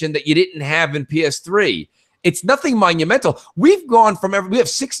generation that you didn't have in PS3? It's nothing monumental. We've gone from we have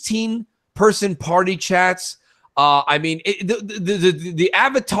 16-person party chats. I mean, the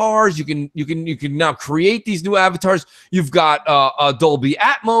avatars, you can now create these new avatars. You've got Dolby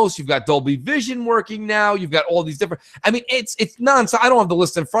Atmos, you've got Dolby Vision working now. You've got all these different. I mean, it's nonsense. I don't have the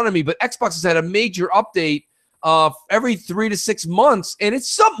list in front of me, but Xbox has had a major update every 3 to 6 months, and it's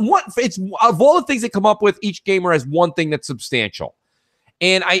somewhat. It's of all the things they come up with, each gamer has one thing that's substantial.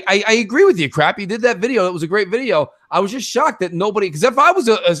 And I agree with you, Crap. You did that video. It was a great video. I was just shocked that nobody, because if I was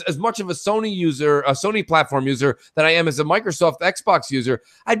as much of a Sony user, a Sony platform user that I am as a Microsoft Xbox user,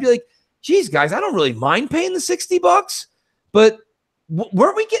 I'd be like, geez, guys, I don't really mind paying the $60, but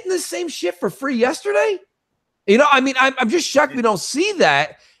weren't we getting the same shit for free yesterday? I mean, I'm just shocked we don't see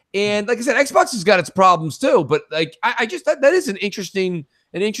that. And like I said, Xbox has got its problems too, but like I just that is an interesting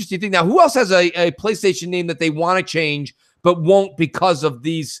thing. Now, who else has a PlayStation name that they want to change but won't because of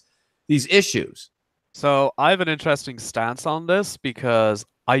these issues? So I have an interesting stance on this because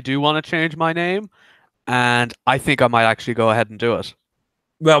I do want to change my name, and I think I might actually go ahead and do it.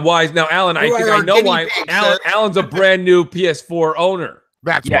 Well, why now, Alan? I think I know why. Alan's a brand new PS4 owner.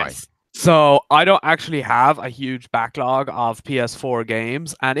 That's why. So I don't actually have a huge backlog of PS4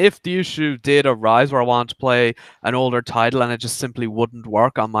 games, and if the issue did arise where I want to play an older title and it just simply wouldn't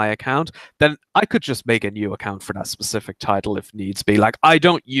work on my account, then I could just make a new account for that specific title if needs be. Like, I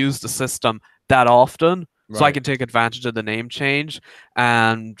don't use the system that often, so I can take advantage of the name change.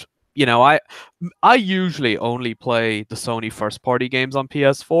 And I usually only play the Sony first party games on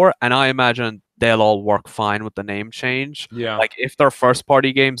PS4, and I imagine they'll all work fine with the name change. Yeah. Like, if their first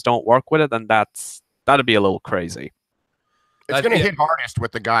party games don't work with it, then that'd be a little crazy. It's going to hit hardest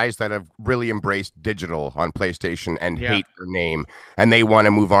with the guys that have really embraced digital on PlayStation and hate their name, and they want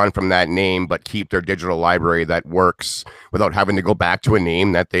to move on from that name but keep their digital library that works without having to go back to a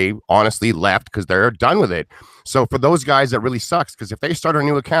name that they honestly left because they're done with it. So for those guys, that really sucks, because if they start a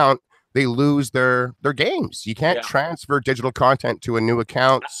new account, they lose their games. You can't transfer digital content to a new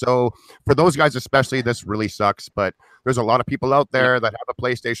account. So for those guys especially, this really sucks. But there's a lot of people out there that have a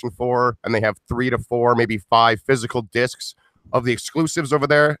PlayStation 4 and they have 3 to 4, maybe 5 physical discs of the exclusives over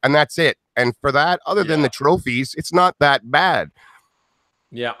there, and that's it. And for that, other than the trophies, it's not that bad.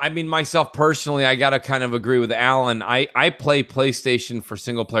 Yeah, I mean, myself personally, I gotta kind of agree with Alan. I play PlayStation for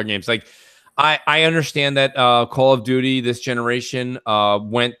single player games. Like, I understand that Call of Duty this generation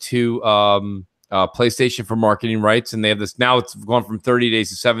went to PlayStation for marketing rights, and they have this now. It's gone from 30 days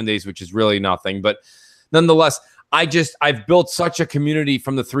to 7 days, which is really nothing. But nonetheless, I've built such a community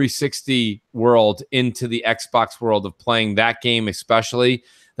from the 360 world into the Xbox world of playing that game, especially,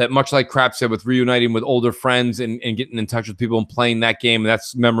 that much like Crap said, with reuniting with older friends and getting in touch with people and playing that game,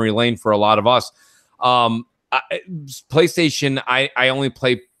 that's memory lane for a lot of us. PlayStation, I only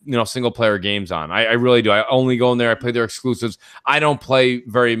play single player games on. I really do. I only go in there. I play their exclusives. I don't play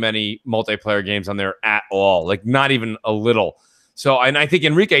very many multiplayer games on there at all, like not even a little. So, and I think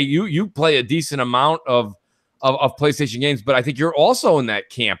Enrique, you play a decent amount of PlayStation games, but I think you're also in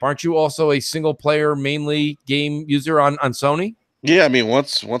that camp. Aren't you also a single player mainly game user on Sony? Yeah, I mean,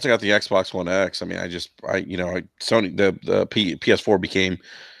 once I got the Xbox One X, I mean, Sony PS4 became,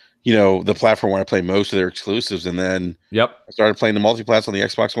 the platform where I play most of their exclusives, and then Yep. I started playing the multi-plats on the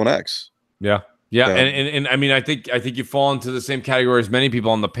Xbox One X. Yeah. Yeah. So- And I mean, I think you fall into the same category as many people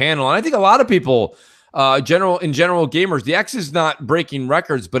on the panel. And I think a lot of people, general gamers, the X is not breaking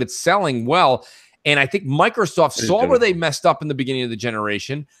records, but it's selling well. And I think Microsoft saw where they messed up in the beginning of the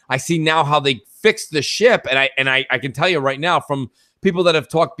generation. I see now how they fixed the ship. And I can tell you right now, from people that have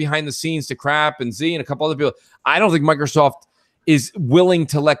talked behind the scenes to Crap and Z and a couple other people, I don't think Microsoft is willing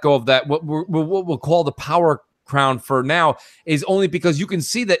to let go of that. What we'll call the power crown for now is only because you can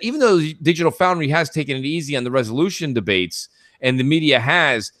see that even though Digital Foundry has taken it easy on the resolution debates and the media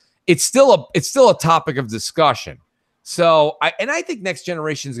has, it's still a topic of discussion. So I think next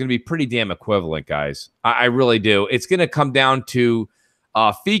generation is going to be pretty damn equivalent, guys. I really do. It's going to come down to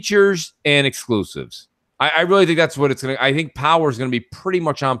features and exclusives. I really think that's what it's going to. I think power is going to be pretty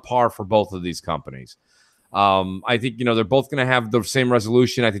much on par for both of these companies. I think they're both going to have the same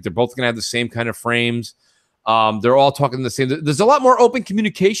resolution. I think they're both going to have the same kind of frames. They're all talking the same. There's a lot more open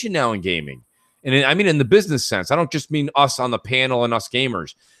communication now in gaming. And I mean, in the business sense, I don't just mean us on the panel and us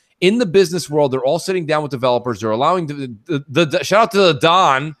gamers. In the business world, they're all sitting down with developers. They're allowing the shout out to the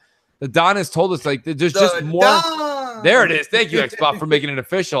Don. The Don has told us like there's just more. Don. There it is. Thank you, Xbox, for making it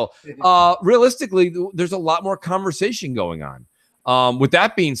official. Realistically, there's a lot more conversation going on. With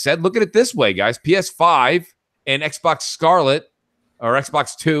that being said, look at it this way, guys. PS5 and Xbox Scarlett or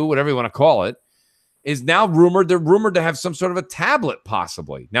Xbox 2, whatever you want to call it, is now rumored. They're rumored to have some sort of a tablet,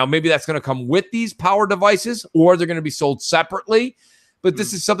 possibly. Now, maybe that's going to come with these power devices, or they're going to be sold separately. But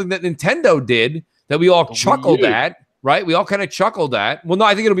this is something that Nintendo did that we all chuckled at, right? We all kind of chuckled at. Well, no,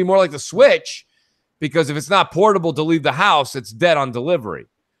 I think it'll be more like the Switch, because if it's not portable to leave the house, it's dead on delivery.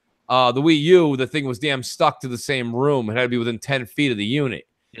 The Wii U, the thing was damn stuck to the same room. It had to be within 10 feet of the unit.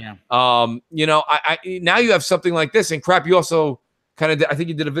 Yeah. I now you have something like this. And Crap, you also kind of, I think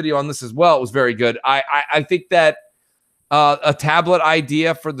you did a video on this as well. It was very good. I think that a tablet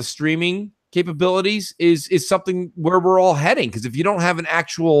idea for the streaming capabilities is something where we're all heading, because if you don't have an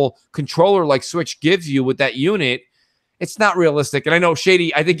actual controller like Switch gives you with that unit, it's not realistic. And I know,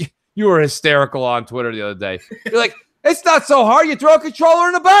 Shady, I think you were hysterical on Twitter the other day. You're like, it's not so hard. You throw a controller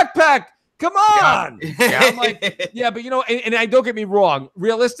in a backpack. Come on. Yeah. I'm like, yeah, but and I don't get me wrong.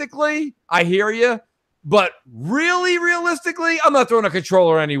 Realistically, I hear you. But really, realistically, I'm not throwing a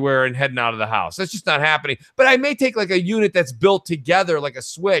controller anywhere and heading out of the house. That's just not happening. But I may take like a unit that's built together like a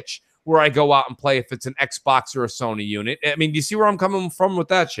Switch, where I go out and play if it's an Xbox or a Sony unit. I mean, do you see where I'm coming from with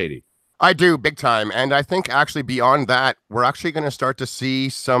that, Shady? I do, big time. And I think actually beyond that, we're actually going to start to see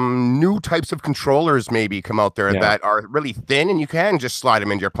some new types of controllers maybe come out there that are really thin, and you can just slide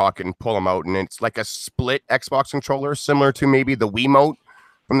them into your pocket and pull them out. And it's like a split Xbox controller, similar to maybe the Wiimote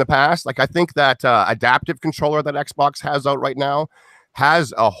from the past. Like, I think that adaptive controller that Xbox has out right now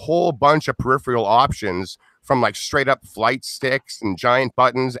has a whole bunch of peripheral options, from like straight up flight sticks and giant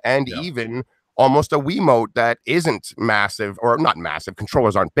buttons, and even almost a Wiimote that isn't massive, or not massive.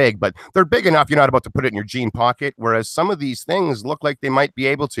 Controllers aren't big, but they're big enough you're not about to put it in your jean pocket, whereas some of these things look like they might be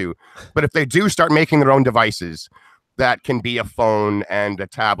able to. But if they do start making their own devices that can be a phone and a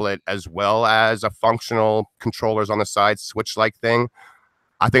tablet, as well as a functional controllers on the side, Switch-like thing,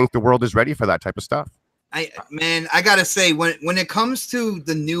 I think the world is ready for that type of stuff. I gotta say, when it comes to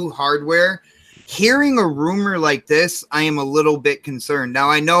the new hardware, hearing a rumor like this, I am a little bit concerned. Now,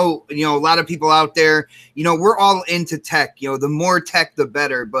 I know, a lot of people out there, we're all into tech. The more tech, the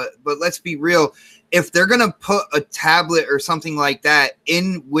better. But let's be real. If they're going to put a tablet or something like that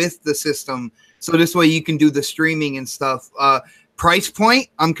in with the system, so this way you can do the streaming and stuff, price point,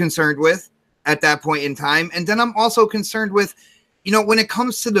 I'm concerned with at that point in time. And then I'm also concerned with, when it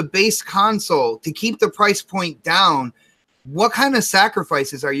comes to the base console, to keep the price point down, what kind of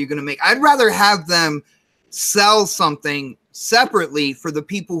sacrifices are you going to make? I'd rather have them sell something separately for the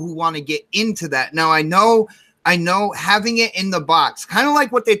people who want to get into that. Now, I know having it in the box, kind of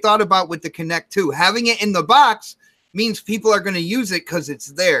like what they thought about with the Kinect 2, having it in the box means people are going to use it because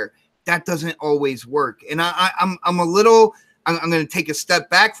it's there. That doesn't always work. And I'm going to take a step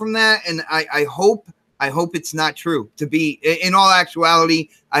back from that. And I hope it's not true. To be in all actuality,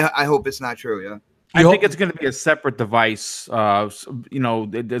 I hope it's not true. Yeah. I think it's going to be a separate device. There's going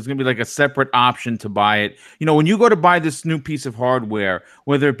to be like a separate option to buy it. When you go to buy this new piece of hardware,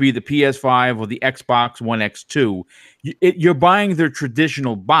 whether it be the PS5 or the Xbox One X2, you're buying their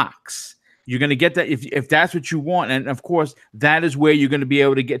traditional box. You're going to get that if that's what you want, and of course that is where you're going to be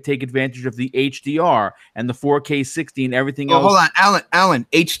able to take advantage of the HDR and the 4K 60 and everything else. Hold on, Alan,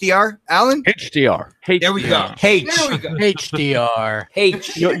 HDR, Alan. HDR. There we go. H. There we go. HDR.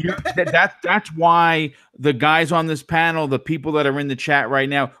 H. That's why the guys on this panel, the people that are in the chat right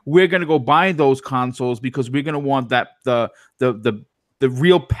now, we're going to go buy those consoles because we're going to want that the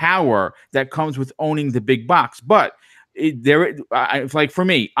real power that comes with owning the big box. But like for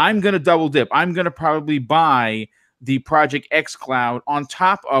me, I'm going to double dip. I'm going to probably buy the Project X Cloud on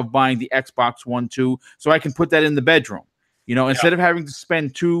top of buying the Xbox One 2, so I can put that in the bedroom. You know, instead of having to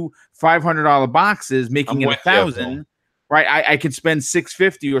spend two $500 boxes, making it $1,000, right? I could spend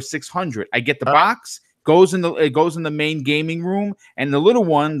 $650 or $600. I get the box, it goes in the main gaming room, and the little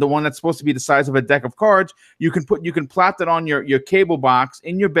one, the one that's supposed to be the size of a deck of cards, you can plot that on your cable box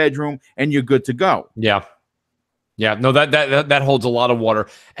in your bedroom, and you're good to go. Yeah. Yeah, no, that holds a lot of water.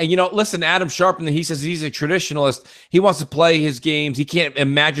 And, listen, Adam Sharpton, he says he's a traditionalist. He wants to play his games. He can't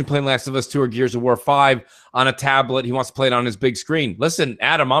imagine playing Last of Us 2 or Gears of War 5 on a tablet. He wants to play it on his big screen. Listen,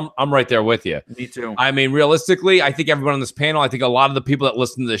 Adam, I'm right there with you. Me too. I mean, realistically, I think everyone on this panel, I think a lot of the people that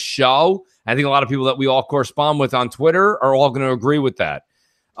listen to the show, I think a lot of people that we all correspond with on Twitter are all going to agree with that.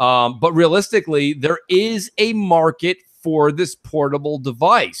 But realistically, there is a market for this portable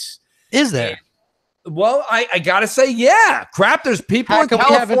device. Is there? Well, I gotta say, yeah. Crap, there's people How in come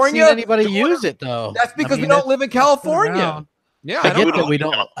we haven't California. seen anybody use it though? That's because we don't live in California. Yeah, I get that we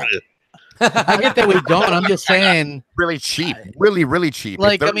don't. I get that we don't. I'm just saying, Really cheap, really cheap.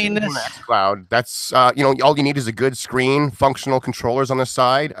 Like, If I mean, they're this- doing xCloud, that's all you need is a good screen, functional controllers on the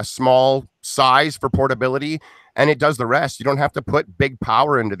side, a small size for portability, and it does the rest. You don't have to put big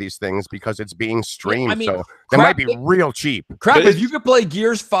power into these things because it's being streamed. I mean, so they might be real cheap. Crap, if you could play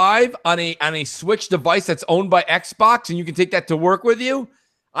Gears 5 on a Switch device that's owned by Xbox and you can take that to work with you,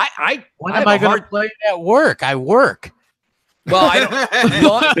 when am I going to play it at work? I work. Well, I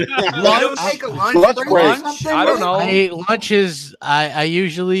don't take a lunch break or something? I don't know. Lunch is I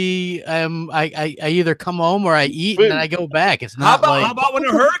usually I either come home or I eat and then I go back. It's not how about when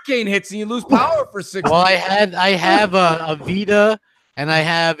a hurricane hits and you lose power for 6 Well, weeks? I have a Vita and I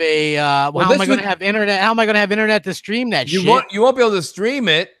have a how am I going to have internet? How am I going to have internet to stream that shit? You won't be able to stream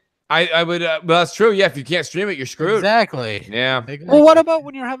it. I would well, that's true. Yeah, if you can't stream it, you're screwed. Exactly. Yeah. Well, what about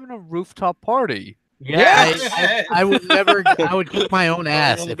when you're having a rooftop party? Yeah. I would never. I would kick my own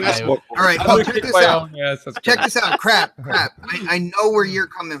ass if I. All right, Paul, check this out. Check this out. Crap. I know where you're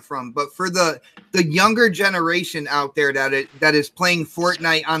coming from, but for the younger generation out there that is playing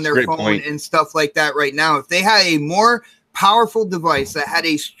Fortnite on their phone and stuff like that right now, if they had a more powerful device that had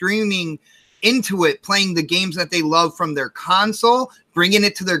a streaming into it, playing the games that they love from their console, bringing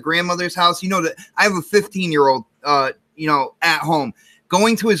it to their grandmother's house. I have a 15-year-old, at home.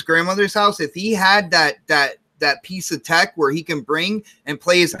 Going to his grandmother's house, if he had that piece of tech where he can bring and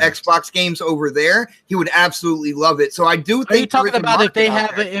play his Xbox games over there, he would absolutely love it. So I do think. Are you talking about if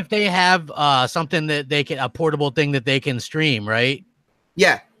they have something that they can, a portable thing that they can stream, right?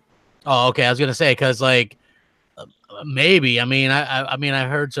 Yeah. Oh, okay. I was gonna say because maybe. I mean, I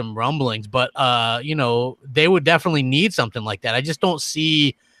heard some rumblings, but they would definitely need something like that. I just don't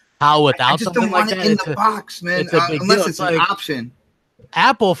see how without something like that. I just don't want it in the box, man. Unless it's an option.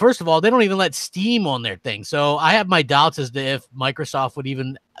 Apple, first of all, they don't even let Steam on their thing. So I have my doubts as to if Microsoft would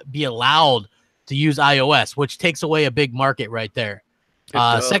even be allowed to use iOS, which takes away a big market right there.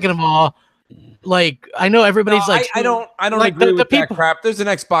 Second of all, I know everybody's I don't agree with that crap. There's an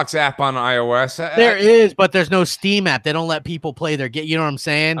Xbox app on iOS. There is, but there's no Steam app. They don't let people play their game. You know what I'm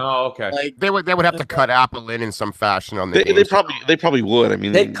saying? Oh, okay. They would have to cut Apple in some fashion on the. They probably would. I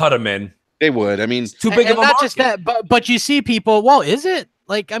mean, they'd cut them in. They would. I mean, too big of a not market. Just that, but you see people. Well, is it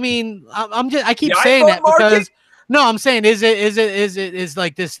I mean, I keep saying that market? because no, I'm saying is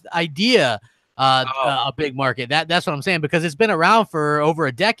like this idea a big market. That's what I'm saying because it's been around for over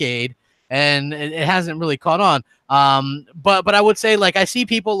a decade and it hasn't really caught on. But I would say I see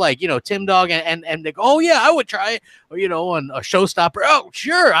people Tim Dog and they go, oh yeah, I would try it, or on a Showstopper. Oh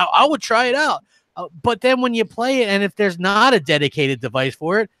sure, I would try it out. But then when you play it, and if there's not a dedicated device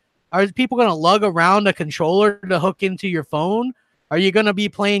for it. Are people going to lug around a controller to hook into your phone? Are you going to be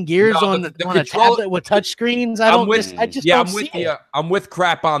playing Gears on a tablet with touch screens? I just don't see it. I'm with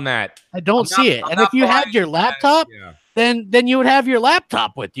crap on that. I don't see it. And if you had your laptop, then you would have your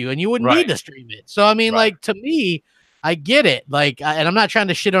laptop with you, and you wouldn't need to stream it. So I mean, to me, I get it. And I'm not trying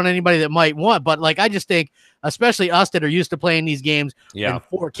to shit on anybody that might want, but I just think, especially us that are used to playing these games in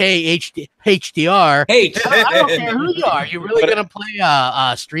 4K HDR. I don't care who you are. You're really gonna play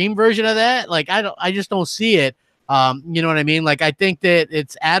a stream version of that? I just don't see it. You know what I mean? I think that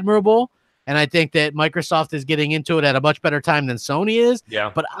it's admirable, And I think that Microsoft is getting into it at a much better time than Sony is.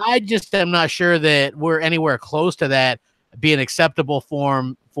 Yeah. But I just am not sure that we're anywhere close to that being acceptable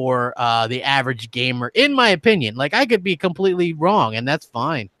form for the average gamer, in my opinion. Like, I could be completely wrong, and that's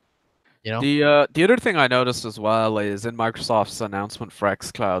fine. You know? The other thing I noticed as well is in Microsoft's announcement for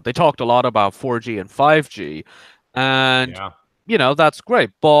xCloud, they talked a lot about 4G and 5G, and you know, that's great.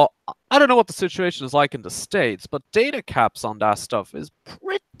 But I don't know what the situation is like in the States, but data caps on that stuff is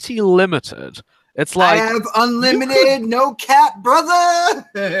pretty limited. It's like I have unlimited, no cap, brother.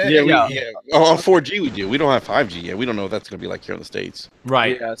 Yeah. On 4G we do. We don't have 5G yet. We don't know what that's going to be like here in the States.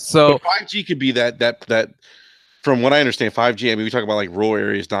 Right. Yeah, so But 5G could be that. From what I understand, 5G. I mean, we talk about like rural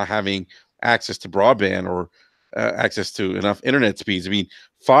areas not having access to broadband or access to enough internet speeds. I mean,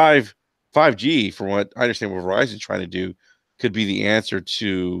 5G, from what I understand, what Verizon's trying to do, could be the answer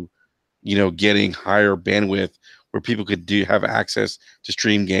to, you know, getting higher bandwidth where people could have access to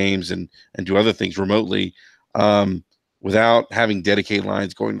stream games and do other things remotely without having dedicated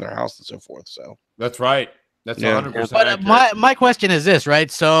lines going to their house and so forth. So That's right. That's Yeah. 100%. But my question is this,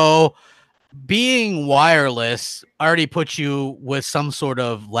 right? So being wireless already puts you with some sort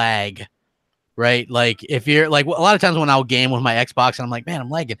of lag, right? Like if you're like, a lot of times when I'll game with my Xbox and I'm like, man, I'm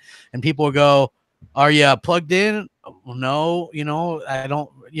lagging, and people will go, are you plugged in? No, you know, I don't,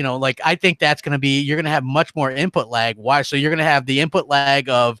 you know, like I think that's going to be, you're going to have much more input lag. Why? So you're going to have the input lag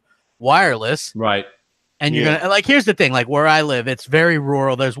of wireless, Right. and you're going to, like, here's the thing, like where I live, it's very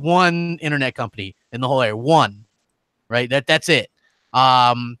rural. There's one internet company in the whole area, one, right? That's it.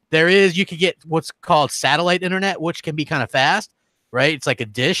 There is, you could get what's called satellite internet, which can be kind of fast, right? It's like a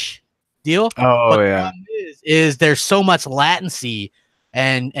dish deal. oh But the yeah, problem is there's so much latency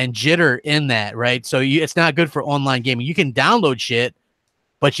and jitter in that, right? So it's not good for online gaming. You can download shit,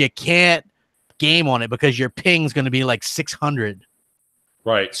 but you can't game on it because your ping's going to be like 600.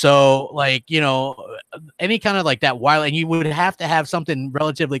 Right. So, like, you know, any kind of like that wireless, and you would have to have something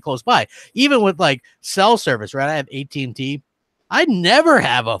relatively close by. Even with like cell service, right? I have AT&T. I never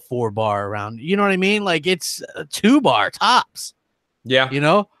have a 4-bar around. You know what I mean? Like, it's a 2-bar tops. Yeah. You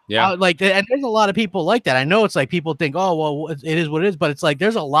know? Yeah. Like, and there's a lot of people like that. I know it's like people think, oh, well, it is what it is, but it's like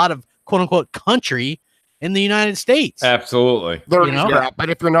there's a lot of quote unquote country in the United States. Absolutely. There You is know? that, but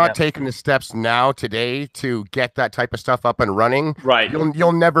if you're not taking the steps now today to get that type of stuff up and running, Right.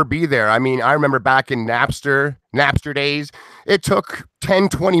 you'll never be there. I mean, I remember back in Napster days, it took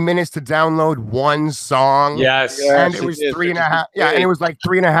 10-20 minutes to download one song. Yes. And it was 3.5. Yeah, and it was like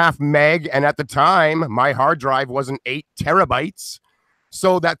 3.5 meg. And at the time, my hard drive wasn't 8 terabytes.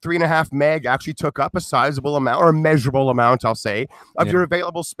 So that 3.5 meg actually took up a sizable amount, or a measurable amount, I'll say, of your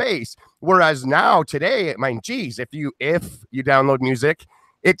available space. Whereas now, today, I mean, geez, if you download music,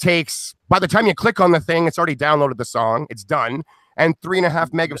 it takes, by the time you click on the thing, it's already downloaded the song, it's done, and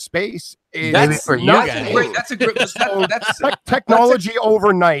 3.5 meg of space is That's for you nothing. guys. Great. That's a great. That's technology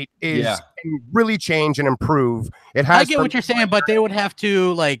overnight can really change and improve. It has. I get what you're saying, but they would have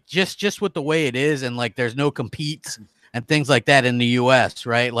to, like, just with the way it is, and like there's no competes and things like that in the US,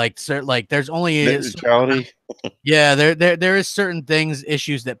 right? Like, there's only neutrality. yeah, there is certain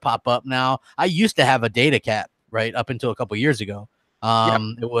issues that pop up now. I used to have a data cap, right, up until a couple years ago.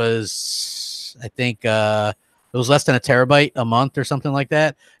 It was, I think, it was less than a terabyte a month or something like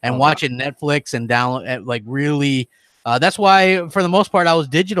that. And watching Netflix and download, like, really, that's why for the most part I was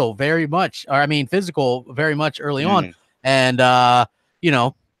digital very much, or I mean physical very much early on, and you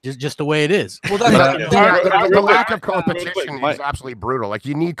know. Just the way it is. well. The lack of competition is absolutely brutal. Like,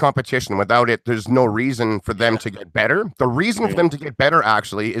 you need competition. Without it, there's no reason for them to get better. The reason for them to get better,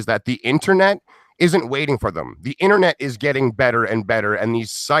 actually, is that the internet isn't waiting for them. The internet is getting better and better, and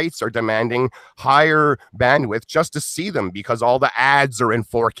these sites are demanding higher bandwidth just to see them, because all the ads are in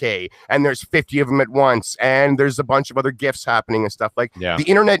 4K, and there's 50 of them at once, and there's a bunch of other GIFs happening and stuff. Like, the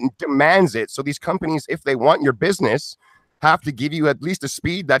internet demands it. So these companies, if they want your business, have to give you at least a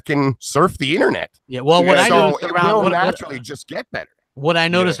speed that can surf the internet. Yeah, well, what I noticed around naturally just get better. What I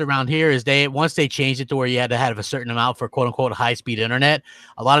noticed around here is once they changed it to where you had to have a certain amount for quote unquote high speed internet,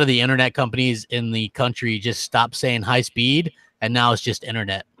 a lot of the internet companies in the country just stopped saying high speed, and now it's just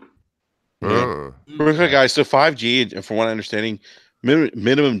internet. Real quick, guys. So 5G, from what I'm understanding,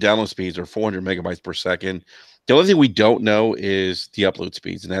 minimum download speeds are 400 megabytes per second. The only thing we don't know is the upload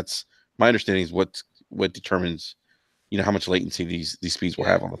speeds, and that's my understanding is what determines, you know, how much latency these speeds will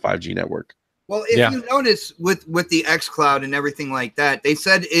have on the 5G network. Well, if you notice with the xCloud and everything like that, they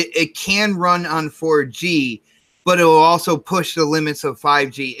said it can run on 4G, but it will also push the limits of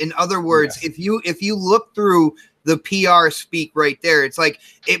 5G. In other words, if you look through the PR speak right there, it's like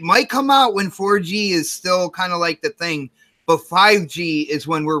it might come out when 4G is still kind of like the thing, but 5G is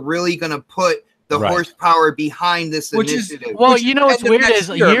when we're really going to put the horsepower behind this initiative. Well, you know what's weird is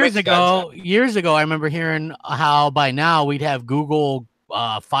years ago, I remember hearing how by now we'd have Google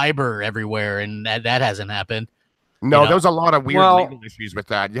fiber everywhere, and that hasn't happened. No, there was a lot of weird legal issues with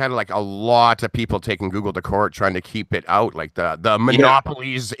that. You had like a lot of people taking Google to court trying to keep it out, like the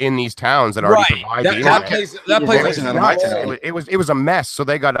monopolies in these towns that already provide the internet. It was a mess, so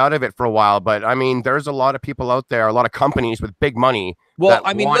they got out of it for a while. But I mean, there's a lot of people out there, a lot of companies with big money that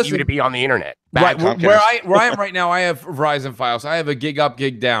want you to be on the internet. Right, where I am right now, I have Verizon Files. I have a gig up,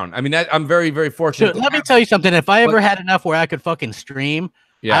 gig down. I mean, I'm very, very fortunate. Dude, let me tell you something. If I ever had enough where I could fucking stream,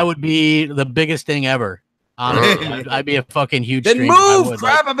 I would be the biggest thing ever. Honestly, I'd be a fucking huge streamer. Move,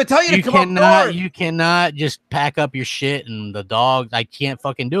 crap! I've been telling you to come up north. You cannot just pack up your shit and the dog. I can't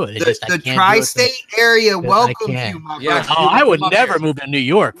fucking do it. The tri-state area welcomes you, my brother. I would never move to New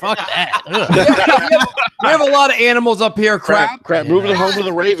York. Fuck that. We have a lot of animals up here, crap. Moving to home to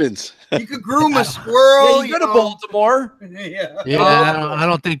the Ravens. You could groom a squirrel. You go to Baltimore. I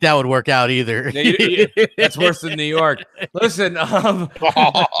don't think that would work out either. That's worse than New York. Listen,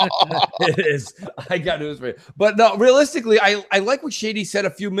 it is. I got news for you. But no, realistically, I like what Shady said a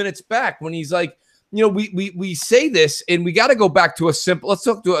few minutes back when he's like, you know, we say this and we got to go back to let's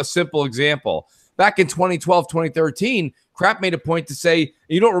talk to a simple example. Back in 2012, 2013, Crap made a point to say,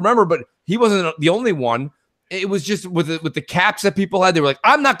 you don't remember, but he wasn't the only one. It was just with the caps that people had. They were like,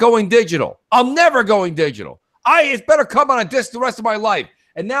 I'm not going digital. I'm never going digital. It's better come on a disc the rest of my life.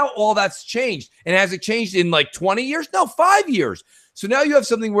 And now all that's changed. And has it changed in like 20 years? No, 5 years. So now you have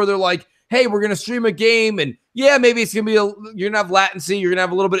something where they're like, hey, we're going to stream a game. And yeah, maybe it's going to be, you're going to have latency. You're going to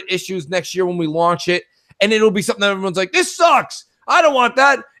have a little bit of issues next year when we launch it. And it'll be something that everyone's like, this sucks. I don't want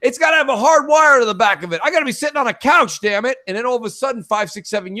that. It's got to have a hard wire to the back of it. I got to be sitting on a couch, damn it. And then all of a sudden, 5, 6,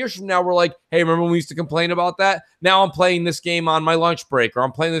 7 years from now, we're like, hey, remember when we used to complain about that? Now I'm playing this game on my lunch break, or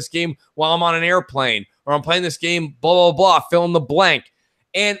I'm playing this game while I'm on an airplane, or I'm playing this game, blah, blah, blah, fill in the blank.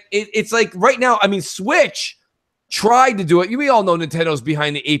 And it's like right now, I mean, Switch tried to do it. We all know Nintendo's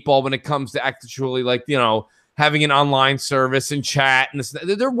behind the 8 ball when it comes to actually, like, you know, having an online service and chat. And this,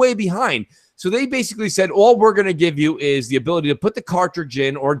 they're way behind. So they basically said, all we're going to give you is the ability to put the cartridge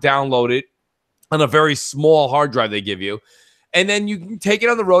in or download it on a very small hard drive they give you. And then you can take it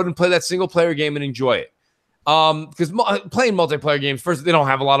on the road and play that single player game and enjoy it. Because playing multiplayer games, first, they don't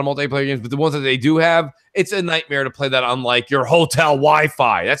have a lot of multiplayer games, but the ones that they do have, it's a nightmare to play that on like your hotel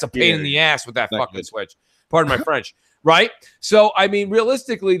Wi-Fi. That's a pain in the ass with that fucking Switch. Pardon my French. Right? So, I mean,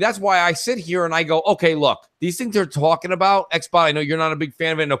 realistically, that's why I sit here and I go, okay, look, these things they're talking about, Xbox, I know you're not a big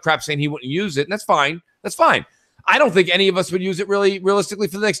fan of it. No Crap saying he wouldn't use it, and that's fine. That's fine. I don't think any of us would use it realistically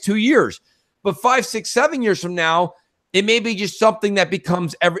for the next 2 years. But 5, 6, 7 years from now, it may be just something that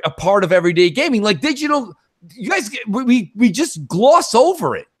becomes a part of everyday gaming. Like digital, you guys, we just gloss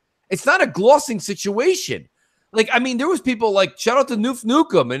over it. It's not a glossing situation. Like, I mean, there was people like, shout out to Noof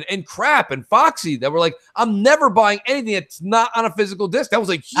Nukem and Crap and Foxy that were like, I'm never buying anything that's not on a physical disc. That was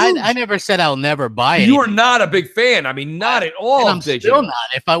like huge. I never said I'll never buy it. You are not a big fan. I mean, not at all. I'm still not.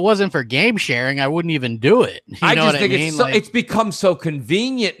 If I wasn't for game sharing, I wouldn't even do it. I just think it's become so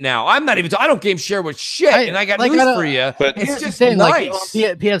convenient now. I'm not even, I don't game share with shit. And I got news for you. But it's just nice.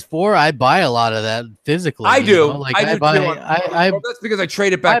 Like, PS4, I buy a lot of that physically. I do. You know? Like, I buy, that's because I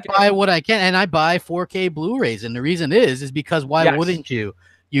trade it back. I buy what I can, and I buy 4K Blu-rays. And the reason is because why wouldn't you?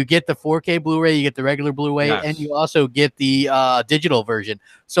 You get the 4K Blu-ray, you get the regular Blu-ray, and you also get the digital version.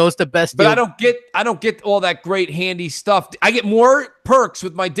 So it's the best deal. But I don't get all that great handy stuff. I get more perks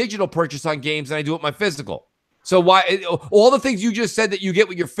with my digital purchase on games than I do with my physical. So why all the things you just said that you get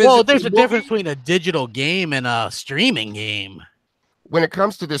with your physical? Well, there's a difference between a digital game and a streaming game. When it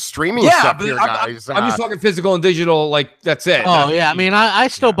comes to the streaming stuff here, guys, I'm just talking physical and digital. Like that's it. Oh yeah, I mean, I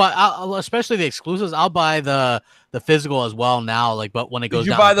still buy, especially the exclusives. I'll buy the physical as well now. Like, but when it goes,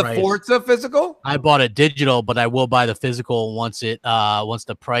 did you buy the Forza physical? I bought it digital, but I will buy the physical once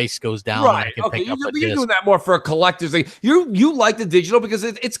the price goes down. Right. Okay. You're doing that more for a collector's. Like you like the digital because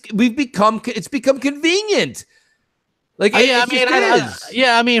it's become convenient. Like,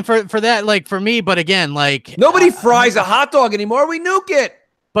 I mean, for that, like for me, but again, like nobody fries a hot dog anymore. We nuke it.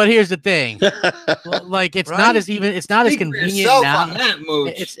 But here's the thing, like it's not as convenient now.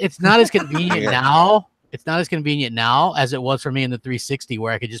 It's not as convenient now. It's not as convenient now as it was for me in the 360,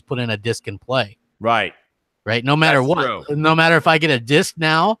 where I could just put in a disc and play. Right. No matter what. True. No matter if I get a disc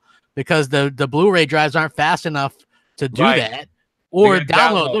now, because the Blu-ray drives aren't fast enough to do that, or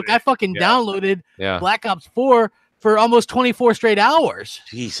download. Look, I fucking downloaded Black Ops 4 for almost 24 straight hours.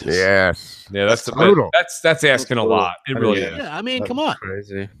 Jesus. Yes. Yeah, that's brutal. That's asking a lot. It really is. Yeah, I mean, come on.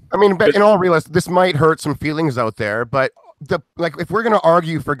 Crazy. I mean, but in all realism, this might hurt some feelings out there, but if we're going to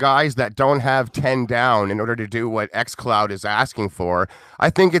argue for guys that don't have 10 down in order to do what xCloud is asking for, I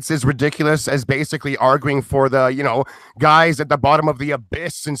think it's as ridiculous as basically arguing for the, guys at the bottom of the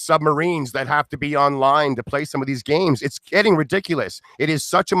abyss and submarines that have to be online to play some of these games. It's getting ridiculous. It is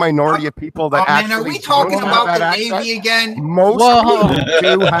such a minority of people that actually are we talking about the Navy again? Most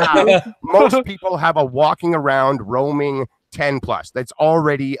people have a walking around roaming 10 plus that's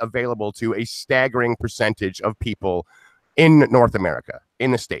already available to a staggering percentage of people in North America,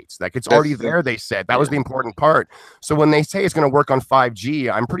 in the States. Like, it's already there, they said. That was the important part. So when they say it's going to work on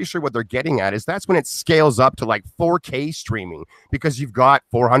 5G, I'm pretty sure what they're getting at is that's when it scales up to like 4K streaming, because you've got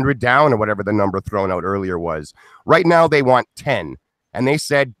 400 down or whatever the number thrown out earlier was. Right now they want 10. And they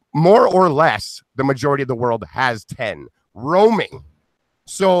said more or less the majority of the world has 10 roaming.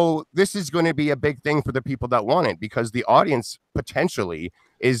 So this is going to be a big thing for the people that want it, because the audience potentially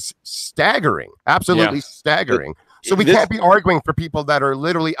is staggering, absolutely staggering. So we can't be arguing for people that are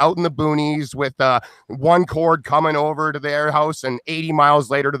literally out in the boonies with one cord coming over to their house and 80 miles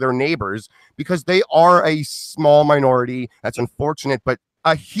later to their neighbors, because they are a small minority. That's unfortunate, but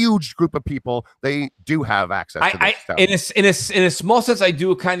a huge group of people, they do have access to this stuff. In a small sense, I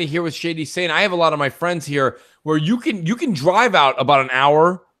do kind of hear what Shady's saying. I have a lot of my friends here where you can drive out about an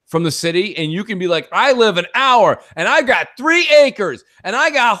hour from the city, and you can be like, I live an hour, and I got 3 acres, and I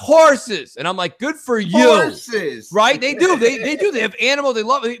got horses, and I'm like, good for you. Horses, right? They do. They do. They have animals. They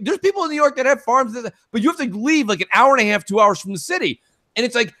love it. There's people in New York that have farms, but you have to leave like an hour and a half, 2 hours from the city, and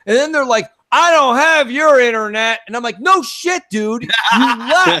it's like, and then they're like, I don't have your internet, and I'm like, no shit, dude, you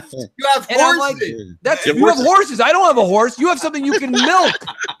left. You have and horses. I'm like, you have horses. I don't have a horse. You have something you can milk,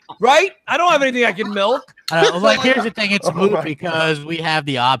 right? I don't have anything I can milk. Here's the thing, it's moot because we have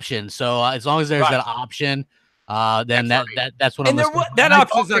the option. So as long as there's that option, then that's what that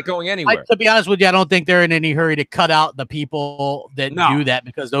option's not going anywhere. To be honest with you, I don't think they're in any hurry to cut out the people that do that,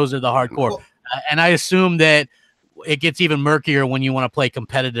 because those are the hardcore. And I assume that it gets even murkier when you want to play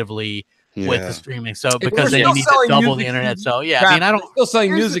competitively with the streaming. So because then you need to double the internet. So I mean, I don't still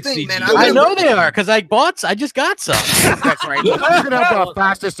selling music CDs. I know they are, because I just got some. That's right. You can have the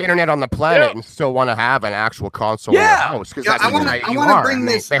fastest internet on the planet and still want to have an actual console in your house, because that's I want to bring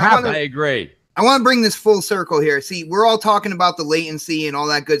this. I agree. I want to bring this full circle here. See, we're all talking about the latency and all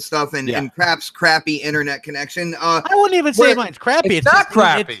that good stuff, and perhaps crappy internet connection. I wouldn't even say mine's crappy. It's not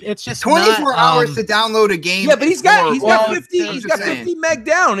crappy. It's just 24 hours to download a game. Yeah, but he's got 50 meg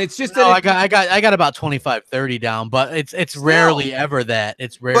down. It's just I got about 25, 30 down, but it's rarely ever that.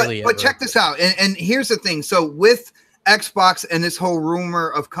 It's rarely. But check this out, and here's the thing. So with Xbox and this whole rumor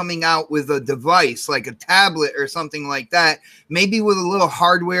of coming out with a device like a tablet or something like that, maybe with a little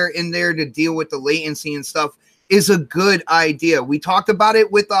hardware in there to deal with the latency and stuff, is a good idea. We talked about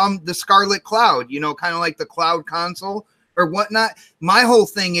it with the Scarlett Cloud, kind of like the cloud console or whatnot. My whole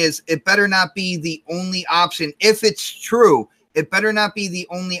thing is, it better not be the only option. If it's true, it better not be the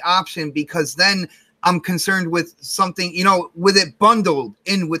only option, because then I'm concerned with something, with it bundled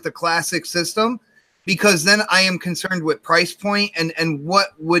in with the classic system. Because then I am concerned with price point and what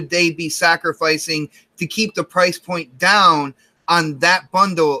would they be sacrificing to keep the price point down on that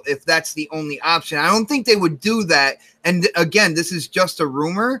bundle if that's the only option. I don't think they would do that. And again, this is just a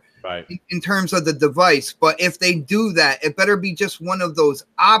rumor in terms of the device. But if they do that, it better be just one of those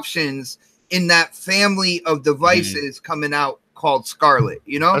options in that family of devices coming out called Scarlett,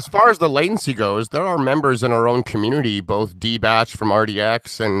 As far as the latency goes, there are members in our own community, both D-Batch from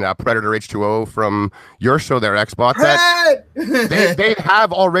RDX and Predator H2O from your show there, Xbox, that they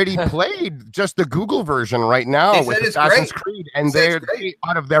have already played just the Google version right now with Assassin's Creed, and they're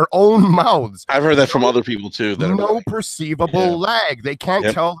out of their own mouths. I've heard that from other people too. No perceivable lag. They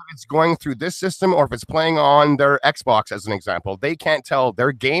can't tell if it's going through this system or if it's playing on their Xbox, as an example. They can't tell.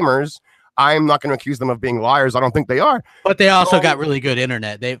 They're gamers. I'm not going to accuse them of being liars. I don't think they are. But they also got really good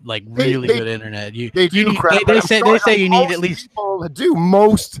internet. They really good internet. They say you need at least.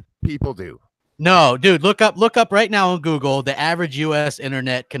 Most people do. No, dude, look up right now on Google the average U.S.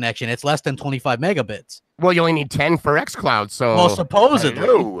 internet connection. It's less than 25 megabits. Well, you only need 10 for xCloud. So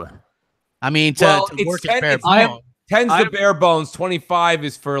supposedly. I mean, to work at bare bones. 10's the bare bones. 25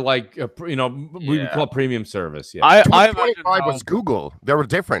 is for like we call premium service. Yeah, 25 was Google. They were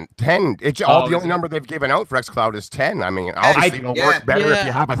different. 10. The only number they've given out for xCloud is 10. I mean, obviously it'll work better if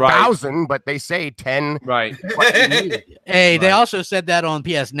you have 1,000, but they say 10. Right. Hey, they also said that on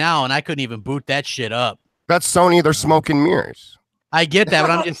PS Now, and I couldn't even boot that shit up. That's Sony. They're smoking mirrors. I get that, but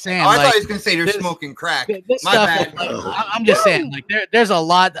I'm just saying. I thought he was going to say they're smoking crack. My bad. I'm just saying, there's a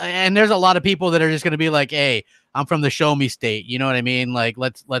lot, and there's a lot of people that are just going to be like, hey, I'm from the show me state. You know what I mean? Like,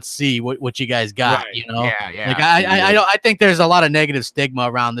 let's see what you guys got. Right. You know? Yeah. Like I think there's a lot of negative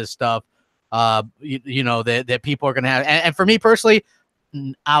stigma around this stuff. You know that people are gonna have, and for me personally,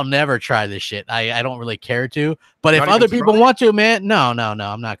 I'll never try this shit. I don't really care to. But if other people want to, man, no,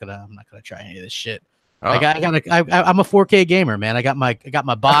 I'm not gonna try any of this shit. Like I'm a 4K gamer, man. I got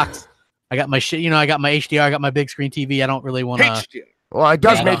my box. I got my shit. You know, I got my HDR. I got my big screen TV. I don't really want to. Well, it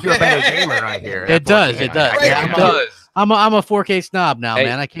does make you a better gamer, I hear. It does. It does. It does. I'm a 4K snob now,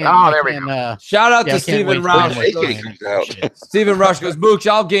 man. I can't. Oh, there we go. Shout out to I can't Steven wait Rush. for it. Steven Rush goes, Mooch,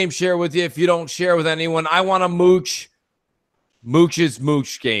 I'll game share with you if you don't share with anyone. I want a Mooch. Mooch's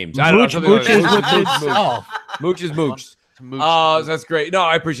Mooch games. Mooch is with Mooch. Mooch is Mooch. Mooch. That's great. No,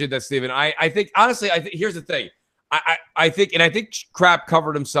 I appreciate that, Steven. I think, honestly, here's the thing. I think Crap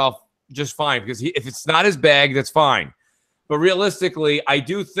covered himself just fine because if it's not his bag, that's fine. But realistically, I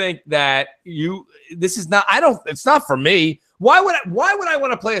do think that it's not for me. Why would I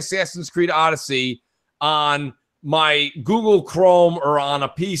want to play Assassin's Creed Odyssey on my Google Chrome or on a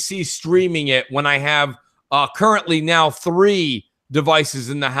PC streaming it when I have currently now 3 devices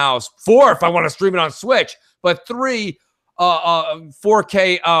in the house, 4 if I want to stream it on Switch, but 3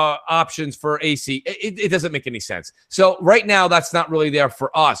 4K options for AC. It doesn't make any sense. So right now, that's not really there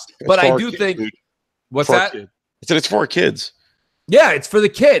for us. But I do think, dude. What's that? I said it's for kids. Yeah, it's for the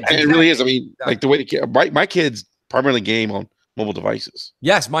kids. And it really is. I mean, like the way my kids primarily game on mobile devices.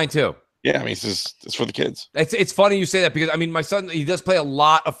 Yes, mine too. Yeah, I mean, it's for the kids. It's funny you say that because, I mean, my son, he does play a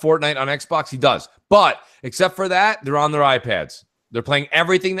lot of Fortnite on Xbox. He does. But except for that, they're on their iPads. They're playing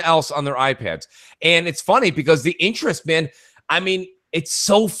everything else on their iPads. And it's funny because the interest, man, I mean, it's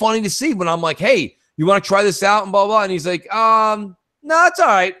so funny to see when I'm like, hey, you want to try this out and blah, blah. And he's like, no, it's all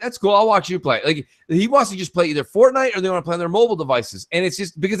right. That's cool. I'll watch you play. Like, he wants to just play either Fortnite or they want to play on their mobile devices. And it's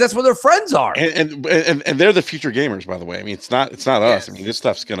just because that's where their friends are. And they're the future gamers, by the way. I mean, it's not us. I mean, this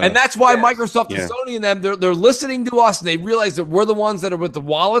stuff's gonna. And that's why Microsoft and Sony and them, they're listening to us and they realize that we're the ones that are with the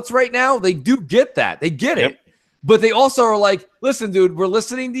wallets right now. They do get that. They get it. But they also are like, listen, dude, we're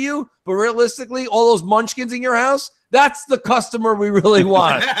listening to you. But realistically, all those munchkins in your house, that's the customer we really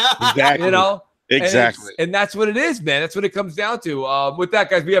want. Exactly. You know? Exactly. And that's what it is, man. That's what it comes down to. With that,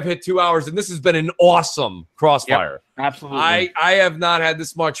 guys, we have hit 2 hours, and this has been an awesome Crossfire. Yep, absolutely. I have not had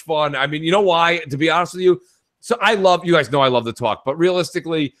this much fun. I mean, you know why? To be honest with you, so you guys know I love to talk, but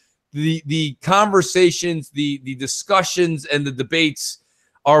realistically, the conversations, the discussions, and the debates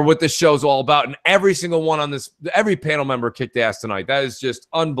are what this show's all about. And every single one on this, every panel member kicked ass tonight. That is just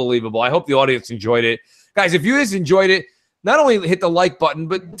unbelievable. I hope the audience enjoyed it. Guys, if you guys enjoyed it, not only hit the like button,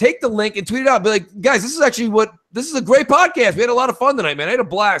 but take the link and tweet it out. Be like, guys, this is a great podcast. We had a lot of fun tonight, man. I had a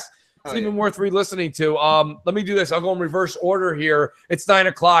blast. It's even worth re-listening to. Let me do this. I'll go in reverse order here. It's 9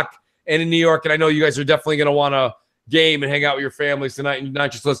 o'clock and in New York, and I know you guys are definitely going to want to game and hang out with your families tonight and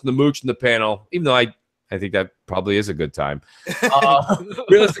not just listen to Mooch in the panel, even though I think that probably is a good time.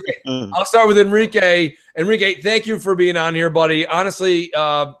 Realistically, I'll start with Enrique. Enrique, thank you for being on here, buddy. Honestly,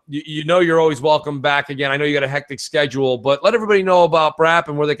 you know you're always welcome back again. I know you got a hectic schedule, but let everybody know about BRAP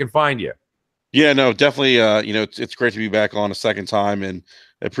and where they can find you. Yeah, no, definitely. It's great to be back on a second time, and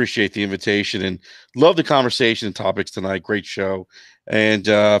I appreciate the invitation and love the conversation and topics tonight. Great show. And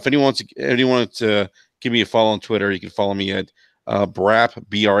if anyone wants to give me a follow on Twitter, you can follow me at BRAP,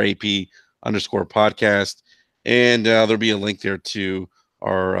 BRAP _podcast. And there'll be a link there to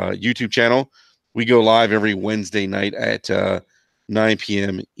our YouTube channel. We go live every Wednesday night at 9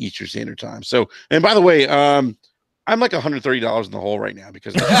 p.m. Eastern Standard Time. So, and by the way, I'm like $130 in the hole right now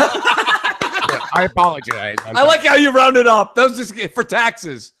because I apologize. I like how you rounded up. That was just for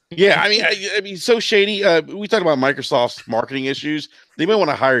taxes. Yeah, I mean, so shady. We talk about Microsoft's marketing issues. They may want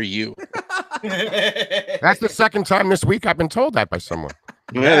to hire you. That's the second time this week I've been told that by someone.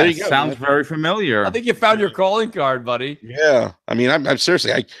 Yeah, there you go. Sounds very familiar. I think you found your calling card, buddy. Yeah, I mean, I'm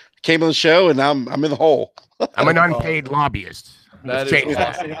seriously. I came on the show and I'm in the hole. I'm an unpaid lobbyist. That is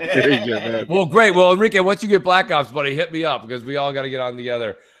awesome. There you go, man. Well, great. Well, Enrique, once you get Black Ops, buddy, hit me up because we all got to get on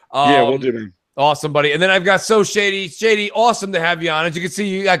together. Yeah, we'll do, man. Awesome, buddy. And then I've got So Shady. Shady, awesome to have you on. As you can see,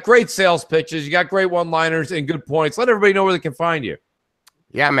 you got great sales pitches. You got great one-liners and good points. Let everybody know where they can find you.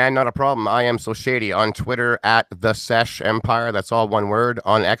 Yeah, man, not a problem. I am So Shady on Twitter at The Sesh Empire. That's all one word.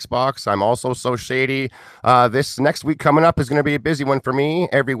 On Xbox, I'm also So Shady. This next week coming up is going to be a busy one for me.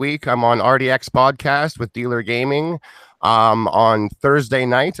 Every week, I'm on RDX Podcast with Dealer Gaming. On Thursday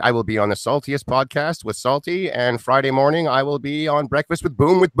night, I will be on the Saltiest Podcast with Salty. And Friday morning, I will be on Breakfast with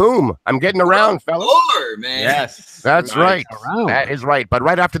Boom. I'm getting around, fellas. Lord, man. Yes. That's right. That is right. But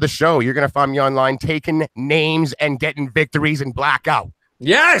right after the show, you're going to find me online taking names and getting victories in Blackout.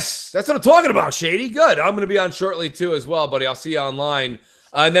 Yes, that's what I'm talking about, Shady. Good. I'm going to be on shortly too as well, buddy. I'll see you online.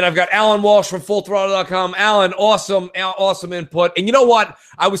 And then I've got Alan Walsh from FullThrottle.com. Alan, awesome input. And you know what?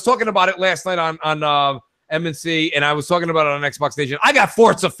 I was talking about it last night on MNC, and I was talking about it on Xbox Nation. I got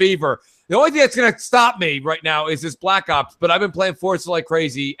Forza Fever. The only thing that's going to stop me right now is this Black Ops, but I've been playing Forza like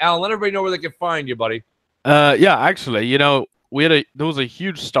crazy. Alan, let everybody know where they can find you, buddy. Yeah, actually, you know, there was a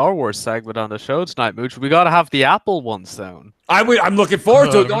huge Star Wars segment on the show tonight, Mooch. We got to have the Apple one soon. I'm looking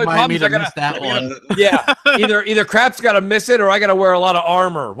forward to it. The only problem is that one. yeah, either Crap's got to miss it or I got to wear a lot of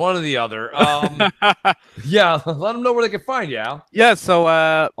armor. One or the other. Yeah, let them know where they can find you, Al. Yeah, so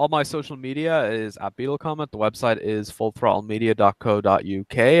all my social media is at Beetle Comment. The website is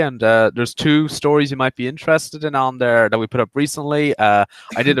fullthrottlemedia.co.uk, and there's 2 stories you might be interested in on there that we put up recently. I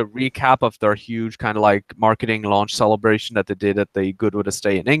did a recap of their huge kind of like marketing launch celebration that they did at the Goodwood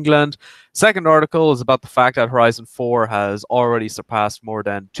Estate in England. Second article is about the fact that Horizon 4 has already surpassed more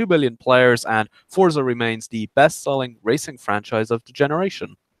than 2 billion players, and Forza remains the best-selling racing franchise of the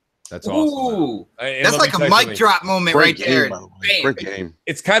generation. That's awesome. Ooh, that's like a mic drop moment right there. Great game.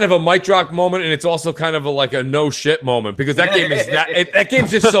 It's kind of a mic drop moment, and it's also kind of like a no shit moment because that game is that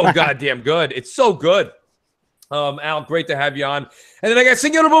game's just so goddamn good. It's so good. Al, great to have you on. And then I got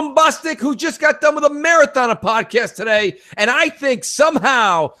Senor Bombastic, who just got done with a marathon of podcast today. And I think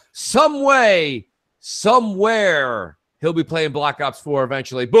somehow, some way, somewhere, he'll be playing Black Ops 4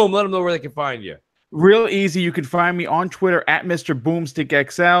 eventually. Boom, let them know where they can find you. Real easy. You can find me on Twitter at Mr.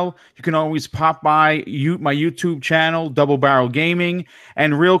 BoomstickXL. You can always pop by my YouTube channel, Double Barrel Gaming.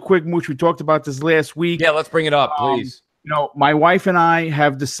 And real quick, Mooch, we talked about this last week. Yeah, let's bring it up, please. You know, my wife and I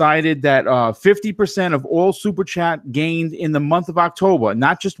have decided that 50% of all Super Chat gained in the month of October,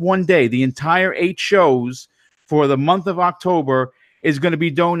 not just one day, the entire 8 shows for the month of October is going to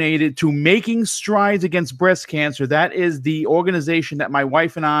be donated to Making Strides Against Breast Cancer. That is the organization that my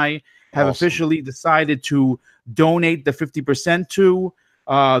wife and I have officially decided to donate the 50% to.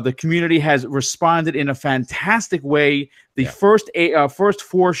 The community has responded in a fantastic way. The first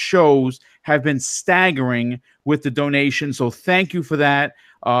 4 shows have been staggering with the donation. So thank you for that.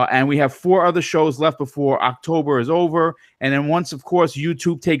 And we have 4 other shows left before October is over. And then once, of course,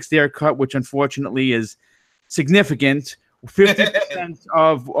 YouTube takes their cut, which unfortunately is significant, 50%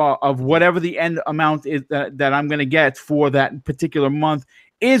 of whatever the end amount is that I'm going to get for that particular month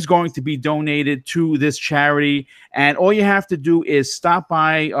is going to be donated to this charity. And all you have to do is stop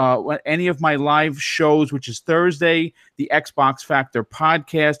by any of my live shows, which is Thursday, the Xbox Factor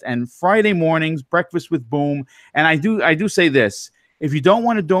podcast, and Friday mornings, Breakfast with Boom. And I do say this: if you don't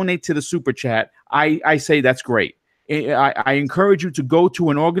want to donate to the Super Chat, I say that's great. I encourage you to go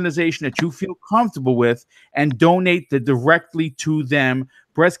to an organization that you feel comfortable with and donate directly to them.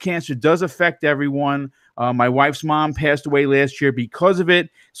 Breast cancer does affect everyone. My wife's mom passed away last year because of it.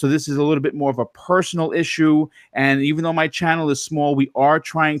 So this is a little bit more of a personal issue. And even though my channel is small, we are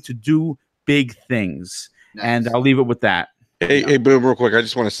trying to do big things. Nice. And I'll leave it with that. Hey, Boom, real quick. I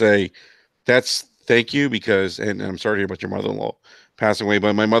just want to say thank you because, and I'm sorry to hear about your mother-in-law passing away,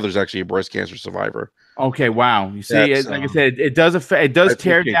 but my mother's actually a breast cancer survivor. Okay, wow. You see, like I said, it does affect, it does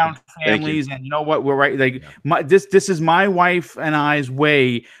tear down families, and you know what? We're right. Like this is my wife and I's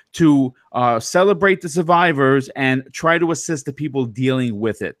way to celebrate the survivors and try to assist the people dealing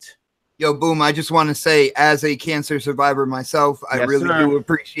with it. Yo, Boom, I just want to say, as a cancer survivor myself, I really do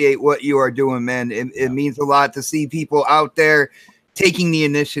appreciate what you are doing, man. It means a lot to see people out there taking the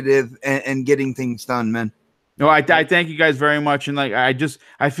initiative and getting things done, man. No, I thank you guys very much. And like,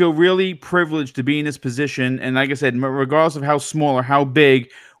 I feel really privileged to be in this position. And like I said, regardless of how small or how big,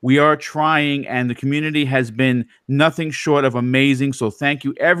 we are trying, and the community has been nothing short of amazing. So thank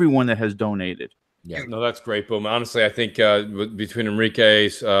you, everyone that has donated. Yeah, no, that's great, Boom. Honestly, I think between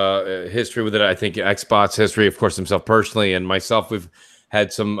Enrique's history with it, I think Xbox history, of course, himself personally, and myself, we've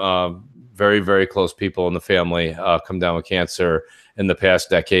had some very, very close people in the family come down with cancer in the past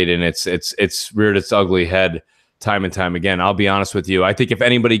decade, and it's reared its ugly head time and time again. I'll be honest with you. I think if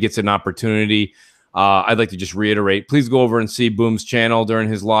anybody gets an opportunity, I'd like to just reiterate, please go over and see Boom's channel during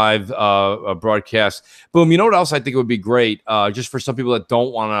his live broadcast. Boom, you know what else I think would be great? Just for some people that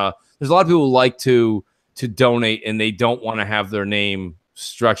don't want to, there's a lot of people who like to donate and they don't want to have their name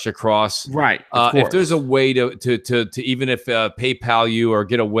stretched across. Right. If there's a way to even if PayPal you or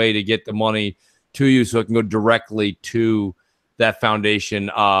get a way to get the money to you so it can go directly to that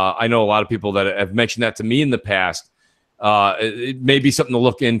foundation. I know a lot of people that have mentioned that to me in the past. it may be something to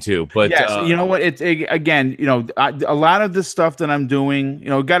look into. But yes, you know what? Again, a lot of the stuff that I'm doing,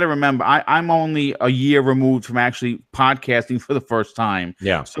 got to remember, I'm only a year removed from actually podcasting for the first time.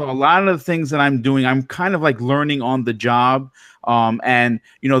 Yeah. So a lot of the things that I'm doing, I'm kind of like learning on the job. And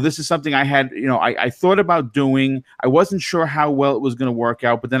this is something I had, I thought about doing. I wasn't sure how well it was going to work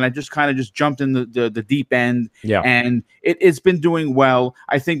out, but then I just kind of just jumped in the deep end. Yeah. And it's been doing well.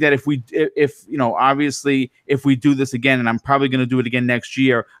 I think that obviously if we do this again, and I'm probably going to do it again next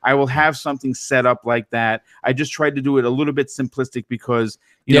year, I will have something set up like that. I just tried to do it a little bit simplistic because,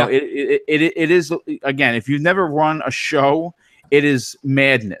 it is, again, if you've never run a show, it is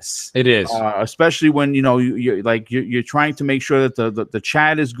madness. It is, especially when you're trying to make sure that the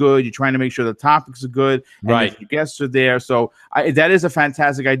chat is good. You're trying to make sure the topics are good, and right? Your guests are there. So that is a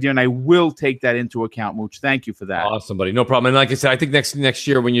fantastic idea, and I will take that into account, Mooch. Thank you for that. Awesome, buddy. No problem. And like I said, I think next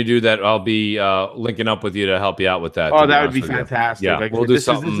year when you do that, I'll be linking up with you to help you out with that. Oh, that would be fantastic. Yeah, we'll do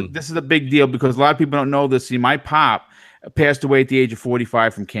something. This is a big deal because a lot of people don't know this. See, my pop passed away at the age of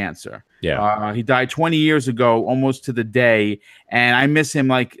 45 from cancer. Yeah, he died 20 years ago, almost to the day, and I miss him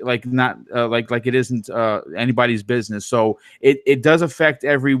like it isn't anybody's business. So it does affect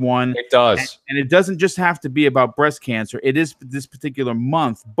everyone. It does, and it doesn't just have to be about breast cancer. It is this particular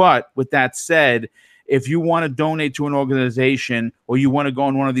month. But with that said, if you want to donate to an organization or you want to go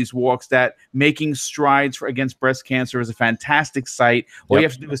on one of these walks, that Making Strides against Breast Cancer is a fantastic site. All you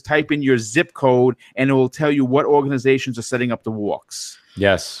have to do is type in your zip code, and it will tell you what organizations are setting up the walks.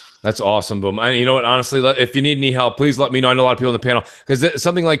 Yes. That's awesome, Boom. And you know what? Honestly, if you need any help, please let me know. I know a lot of people on the panel because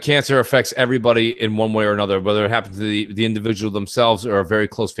something like cancer affects everybody in one way or another, whether it happens to the individual themselves or a very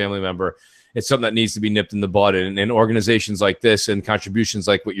close family member. It's something that needs to be nipped in the bud. And organizations like this and contributions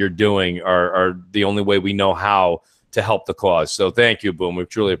like what you're doing are the only way we know how to help the cause. So thank you, Boom. We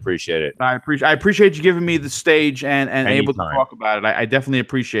truly appreciate it. I appreciate you giving me the stage and able to talk about it. I definitely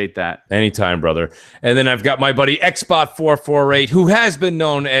appreciate that. Anytime, brother. And then I've got my buddy Xbot448, who has been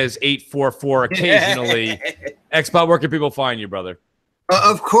known as 844 occasionally. Xbot, where can people find you, brother?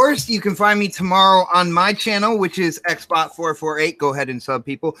 Of course, you can find me tomorrow on my channel, which is Xbot448. Go ahead and sub,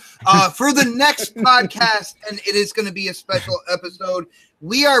 people. For the next podcast, and it is going to be a special episode,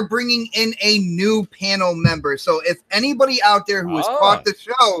 we are bringing in a new panel member. So if anybody out there who has caught the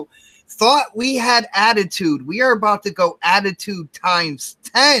show thought we had attitude, we are about to go attitude times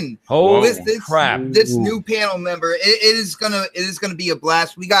 10 with this new panel member. It is gonna be a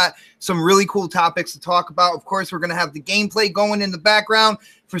blast. We got some really cool topics to talk about. Of course, we're gonna have the gameplay going in the background.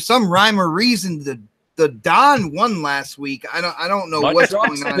 For some rhyme or reason, the Don won last week. I don't know what's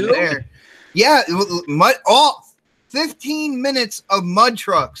going on there. Yeah, 15 minutes of mud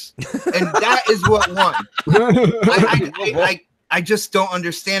trucks, and that is what won. I just don't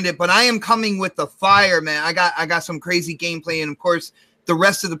understand it, but I am coming with the fire, man. I got some crazy gameplay, and of course the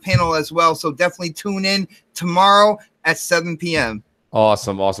rest of the panel as well. So definitely tune in tomorrow at 7 p.m.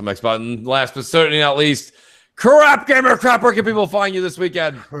 Awesome, Xbot. And last but certainly not least, Crap Gamer Crap. Where can people find you this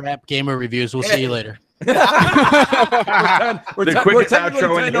weekend? Crap Gamer Reviews. We'll see you later. We're technically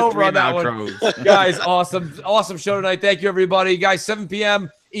 10 over on that one. Guys, awesome show tonight. Thank you, everybody. Guys, 7 p.m.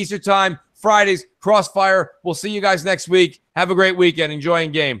 Eastern time, Fridays, Crossfire. We'll see you guys next week. Have a great weekend.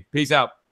 Enjoying game. Peace out.